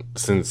beard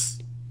since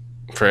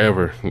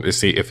forever.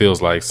 It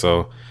feels like.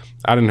 So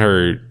I done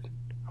heard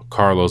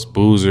Carlos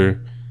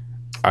Boozer.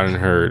 I done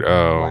heard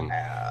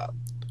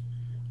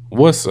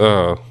what's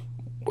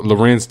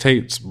Lorenz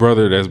Tate's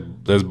brother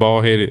that's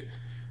bald headed.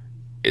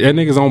 That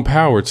nigga's on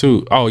Power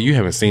too. Oh, you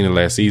haven't seen the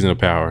last season of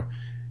Power.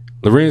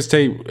 Lorenz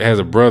Tate has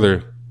a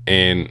brother,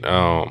 and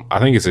I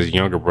think it's his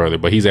younger brother,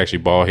 but he's actually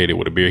bald headed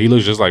with a beard. He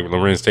looks just like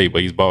Lorenz Tate,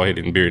 but he's bald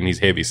headed and beard, and he's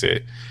heavy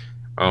set.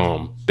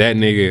 That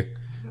nigga,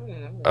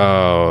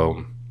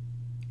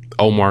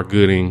 Omar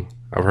Gooding,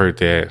 I've heard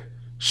that.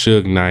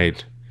 Suge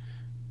Knight,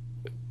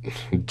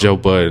 Joe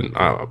Budden,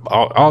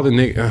 all the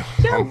niggas.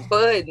 Joe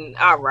Budden,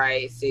 all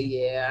right. So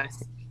yeah,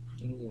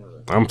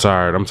 I'm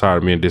tired. I'm tired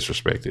of being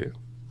disrespected.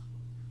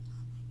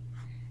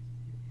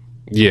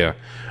 Yeah.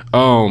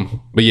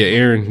 But yeah,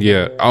 Aaron,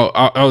 yeah.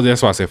 Oh,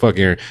 that's why I said fuck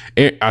Aaron.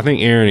 I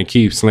think Aaron and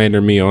Keith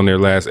slandered me on their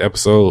last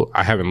episode.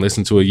 I haven't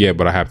listened to it yet,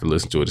 but I have to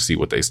listen to it to see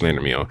what they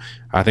slandered me on.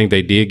 I think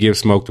they did give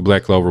smoke to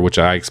Black Clover, which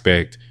I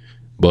expect,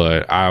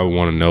 but I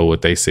want to know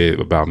what they said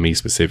about me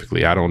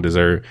specifically. I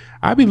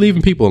be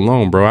leaving people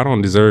alone, bro. I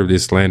don't deserve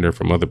this slander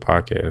from other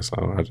podcasts. So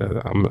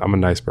I'm a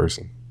nice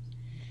person.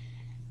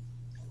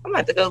 I'm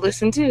about to go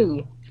listen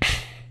too.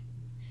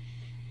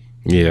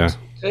 Yeah.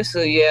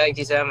 So yeah, like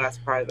you said, I'm not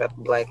surprised about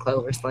the Black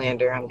Clover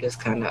slander. I'm just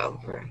kind of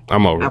over.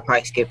 I'm over. I'll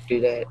probably skip through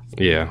that.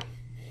 Yeah.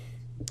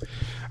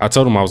 I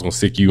told them I was gonna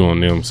sick you on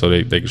them so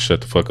they could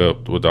shut the fuck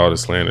up with all the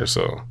slander.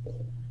 So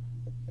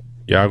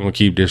y'all gonna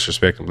keep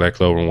disrespecting Black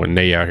Clover when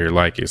they out here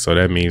like it. So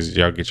that means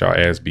y'all get y'all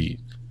ass beat.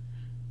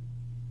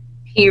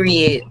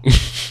 Period.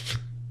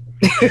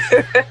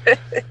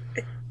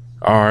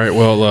 All right.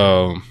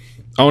 Well,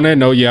 on that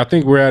note, yeah, I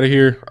think we're out of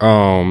here.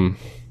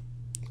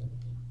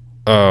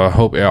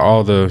 Hope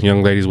all the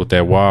young ladies with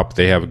that WAP,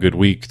 they have a good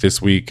week this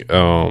week.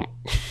 With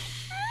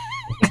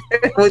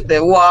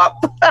the WAP.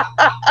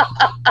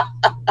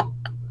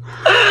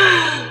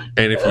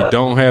 And if you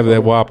don't have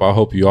that WAP, I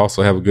hope you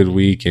also have a good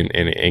week and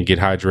get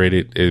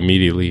hydrated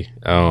immediately.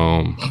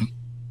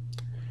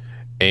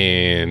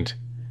 And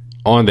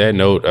on that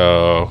note,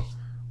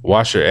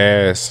 wash your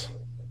ass.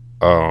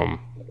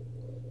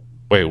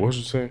 Wait, what was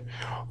you saying?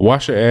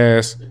 Wash your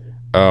ass.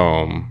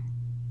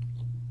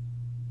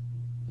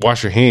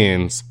 Wash your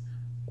hands,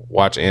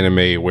 watch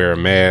anime, wear a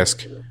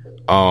mask.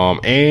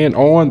 And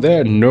on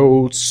that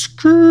note,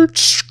 skirt.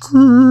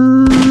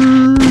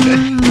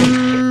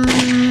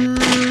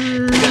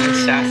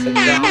 Gunshots of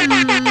dawn.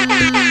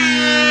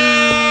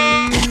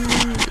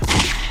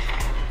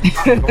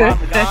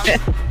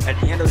 At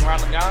the end of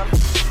Ramadan,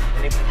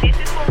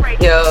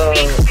 Yo.